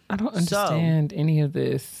them. I don't understand any of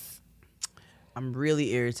this. I'm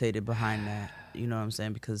really irritated behind that. You know what I'm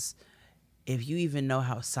saying? Because if you even know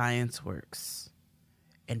how science works,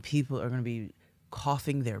 and people are going to be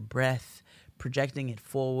coughing their breath, projecting it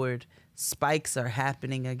forward, spikes are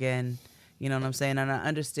happening again. You know what I'm saying? And I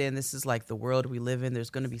understand this is like the world we live in. There's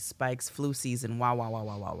going to be spikes, flu season,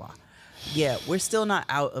 wah. Yeah, we're still not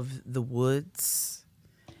out of the woods.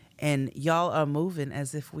 And y'all are moving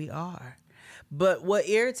as if we are. But what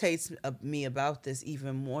irritates me about this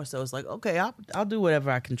even more so is like, okay, I'll do whatever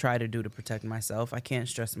I can try to do to protect myself. I can't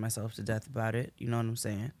stress myself to death about it. You know what I'm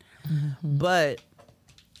saying? Mm-hmm. But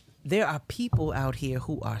there are people out here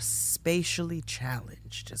who are spatially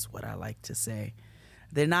challenged, is what I like to say.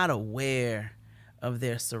 They're not aware of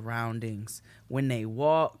their surroundings. When they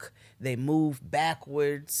walk, they move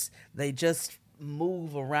backwards. They just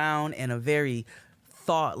move around in a very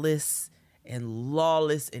thoughtless and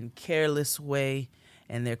lawless and careless way,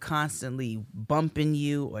 and they're constantly bumping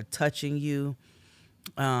you or touching you.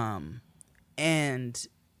 And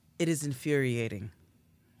it is infuriating.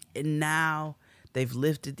 And now they've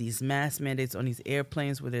lifted these mask mandates on these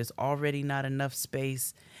airplanes where there's already not enough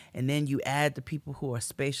space. And then you add the people who are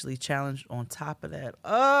spatially challenged on top of that.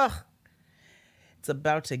 Ugh! It's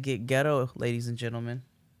about to get ghetto, ladies and gentlemen.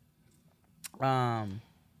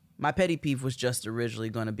 My petty peeve was just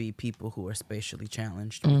originally going to be people who are spatially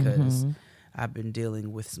challenged, because I've been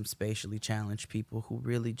dealing with some spatially challenged people who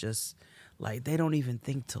really just, like, they don't even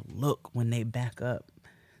think to look when they back up.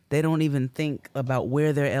 They don't even think about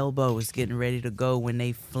where their elbow is getting ready to go when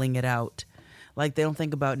they fling it out. Like, they don't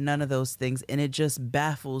think about none of those things. And it just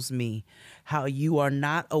baffles me how you are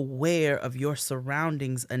not aware of your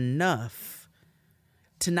surroundings enough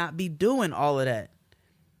to not be doing all of that.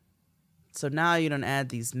 So now you don't add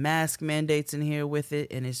these mask mandates in here with it.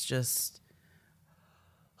 And it's just,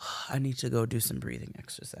 I need to go do some breathing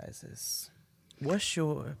exercises. What's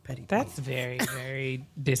your petty peeve? That's very, very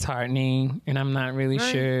disheartening. And I'm not really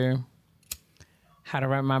sure how to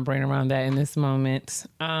wrap my brain around that in this moment.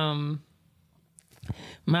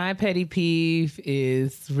 My petty peeve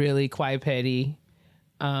is really quite petty.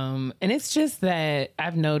 And it's just that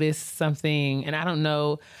I've noticed something, and I don't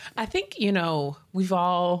know. I think, we've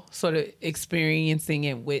all sort of experiencing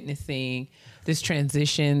and witnessing this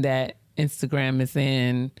transition that Instagram is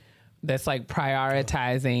in, that's like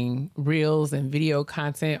prioritizing reels and video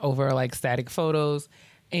content over like static photos.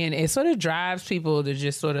 And it sort of drives people to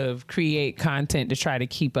just sort of create content to try to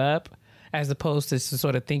keep up, as opposed to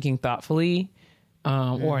sort of thinking thoughtfully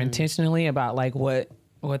or intentionally about like what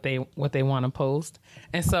they want to post.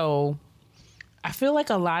 And so I feel like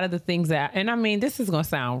a lot of the things that, and I mean, this is going to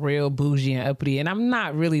sound real bougie and uppity, and I'm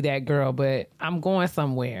not really that girl, but I'm going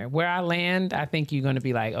somewhere. Where I land, I think you're going to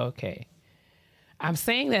be like, okay. I'm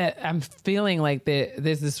saying that I'm feeling like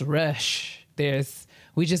there's this rush.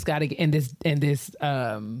 We just got to get in this,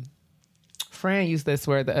 Fran used this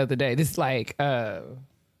word the other day. This like,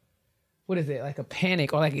 what is it? Like a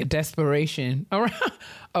panic or like a desperation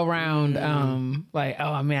around like,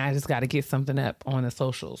 oh man, I just got to get something up on the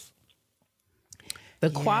socials. The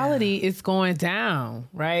quality is going down,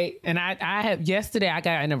 right? And yesterday I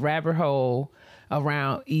got in a rabbit hole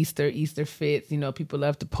around Easter fits. You know, people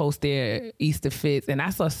love to post their Easter fits. And I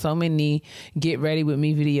saw so many get ready with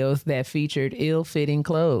me videos that featured ill-fitting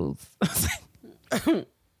clothes.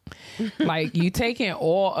 Like you taking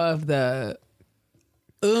all of the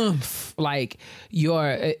oomph, like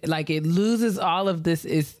it loses all of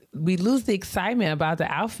this. We lose the excitement about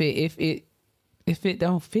the outfit if it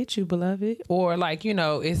don't fit you, beloved, or like, you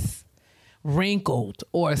know, it's wrinkled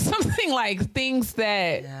or something, like things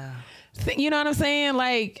that, you know what I'm saying?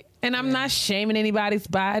 Like, and I'm not shaming anybody's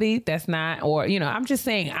body. That's not, or, you know, I'm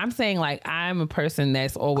saying like, I'm a person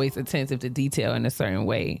that's always attentive to detail in a certain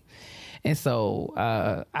way. And so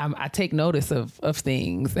I take notice of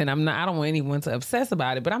things, and I don't want anyone to obsess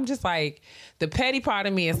about it, but I'm just like, the petty part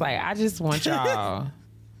of me is like, I just want y'all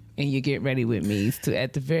and you get ready with me to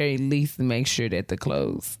at the very least make sure that the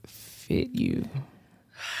clothes fit you.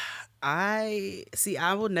 I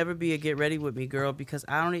will never be a get ready with me girl because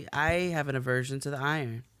I have an aversion to the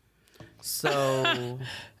iron. So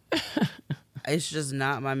it's just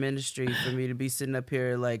not my ministry for me to be sitting up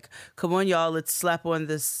here like, come on y'all, let's slap on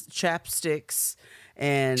this chapsticks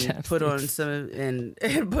and put on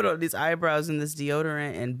put on these eyebrows and this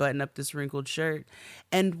deodorant and button up this wrinkled shirt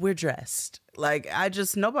and we're dressed. Like,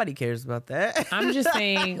 nobody cares about that. I'm just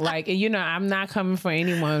saying, like, you know, I'm not coming for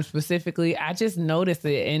anyone specifically. I just noticed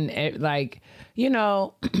it, and like, you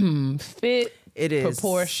know, fit, it is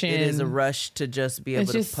proportion. It is a rush to just be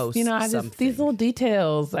able to post. You know, these little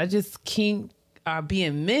details. I just can't are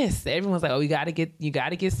being missed. Everyone's like, oh, you got to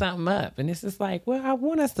get something up, and it's just like, well, I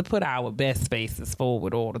want us to put our best faces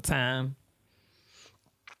forward all the time,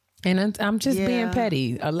 and I'm just being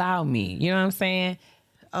petty. Allow me, you know what I'm saying?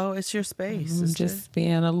 Oh, it's your space. I'm just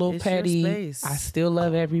being a little petty. I still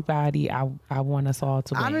love everybody. I want us all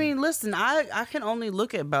to win. I mean, listen, I can only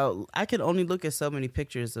look at so many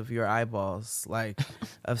pictures of your eyeballs, like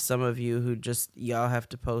of some of you who just y'all have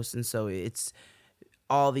to post, and so it's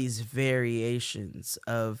all these variations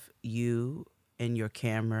of you and your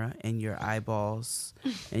camera and your eyeballs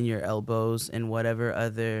and your elbows and whatever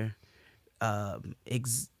other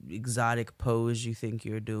exotic pose you think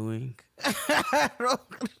you're doing.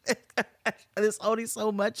 There's only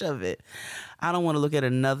so much of it. I don't want to look at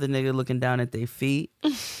another nigga looking down at their feet.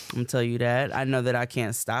 I'm gonna tell you that. I know that I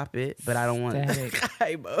can't stop it, but I don't want to.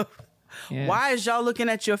 Yes. Why is y'all looking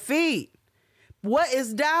at your feet? What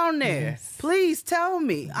is down there? Yes. Please tell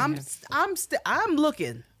me. Yes. I'm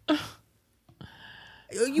looking.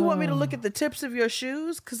 You want me to look at the tips of your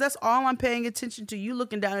shoes? Because that's all I'm paying attention to. You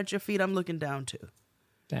looking down at your feet, I'm looking down too.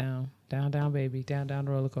 Down, baby. Down the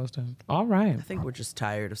roller coaster. All right. I think we're just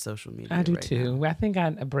tired of social media. I do too. Now. I think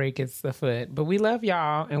a break is afoot. But we love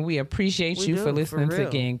y'all, and we appreciate you for listening to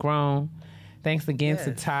Getting Grown. Thanks again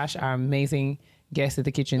to Tosh, our amazing guest at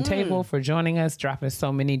the kitchen table, for joining us, dropping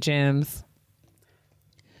so many gems.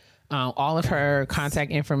 All of her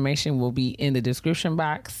contact information will be in the description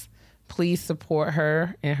box. Please support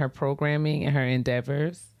her in her programming and her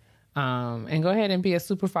endeavors. And go ahead and be a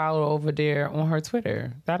super follower over there on her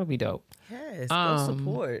Twitter. That'll be dope. Yes, go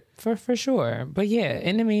support. For sure. But yeah,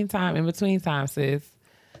 in the meantime, in between time, sis,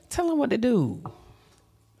 tell them what to do.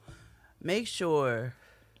 Make sure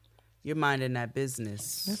you're minding that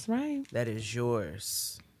business. That's right. That is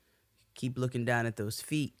yours. Keep looking down at those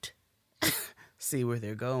feet. See where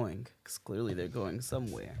they're going, because clearly they're going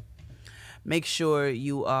somewhere. Make sure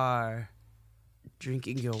you are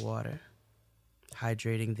drinking your water,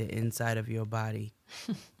 hydrating the inside of your body,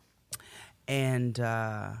 and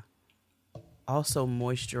also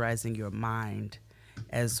moisturizing your mind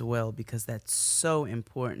as well, because that's so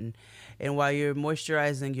important. And while you're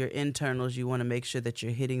moisturizing your internals, you want to make sure that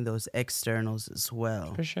you're hitting those externals as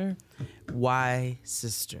well. For sure. Why,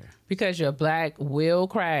 sister? Because your black will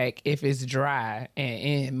crack if it's dry and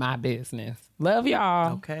in my business. Love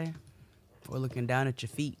y'all. Okay. We're looking down at your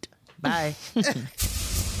feet. Bye.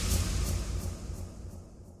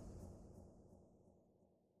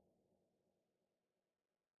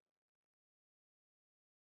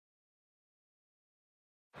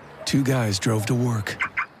 Two guys drove to work.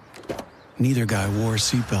 Neither guy wore a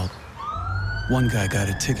seatbelt. One guy got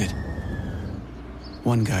a ticket.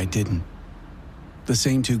 One guy didn't. The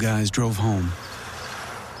same two guys drove home.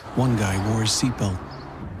 One guy wore a seatbelt.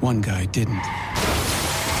 One guy didn't.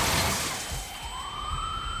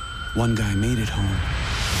 One guy made it home.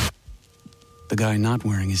 The guy not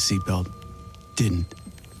wearing his seatbelt didn't.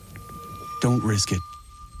 Don't risk it.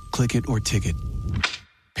 Click it or ticket.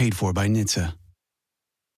 Paid for by NHTSA.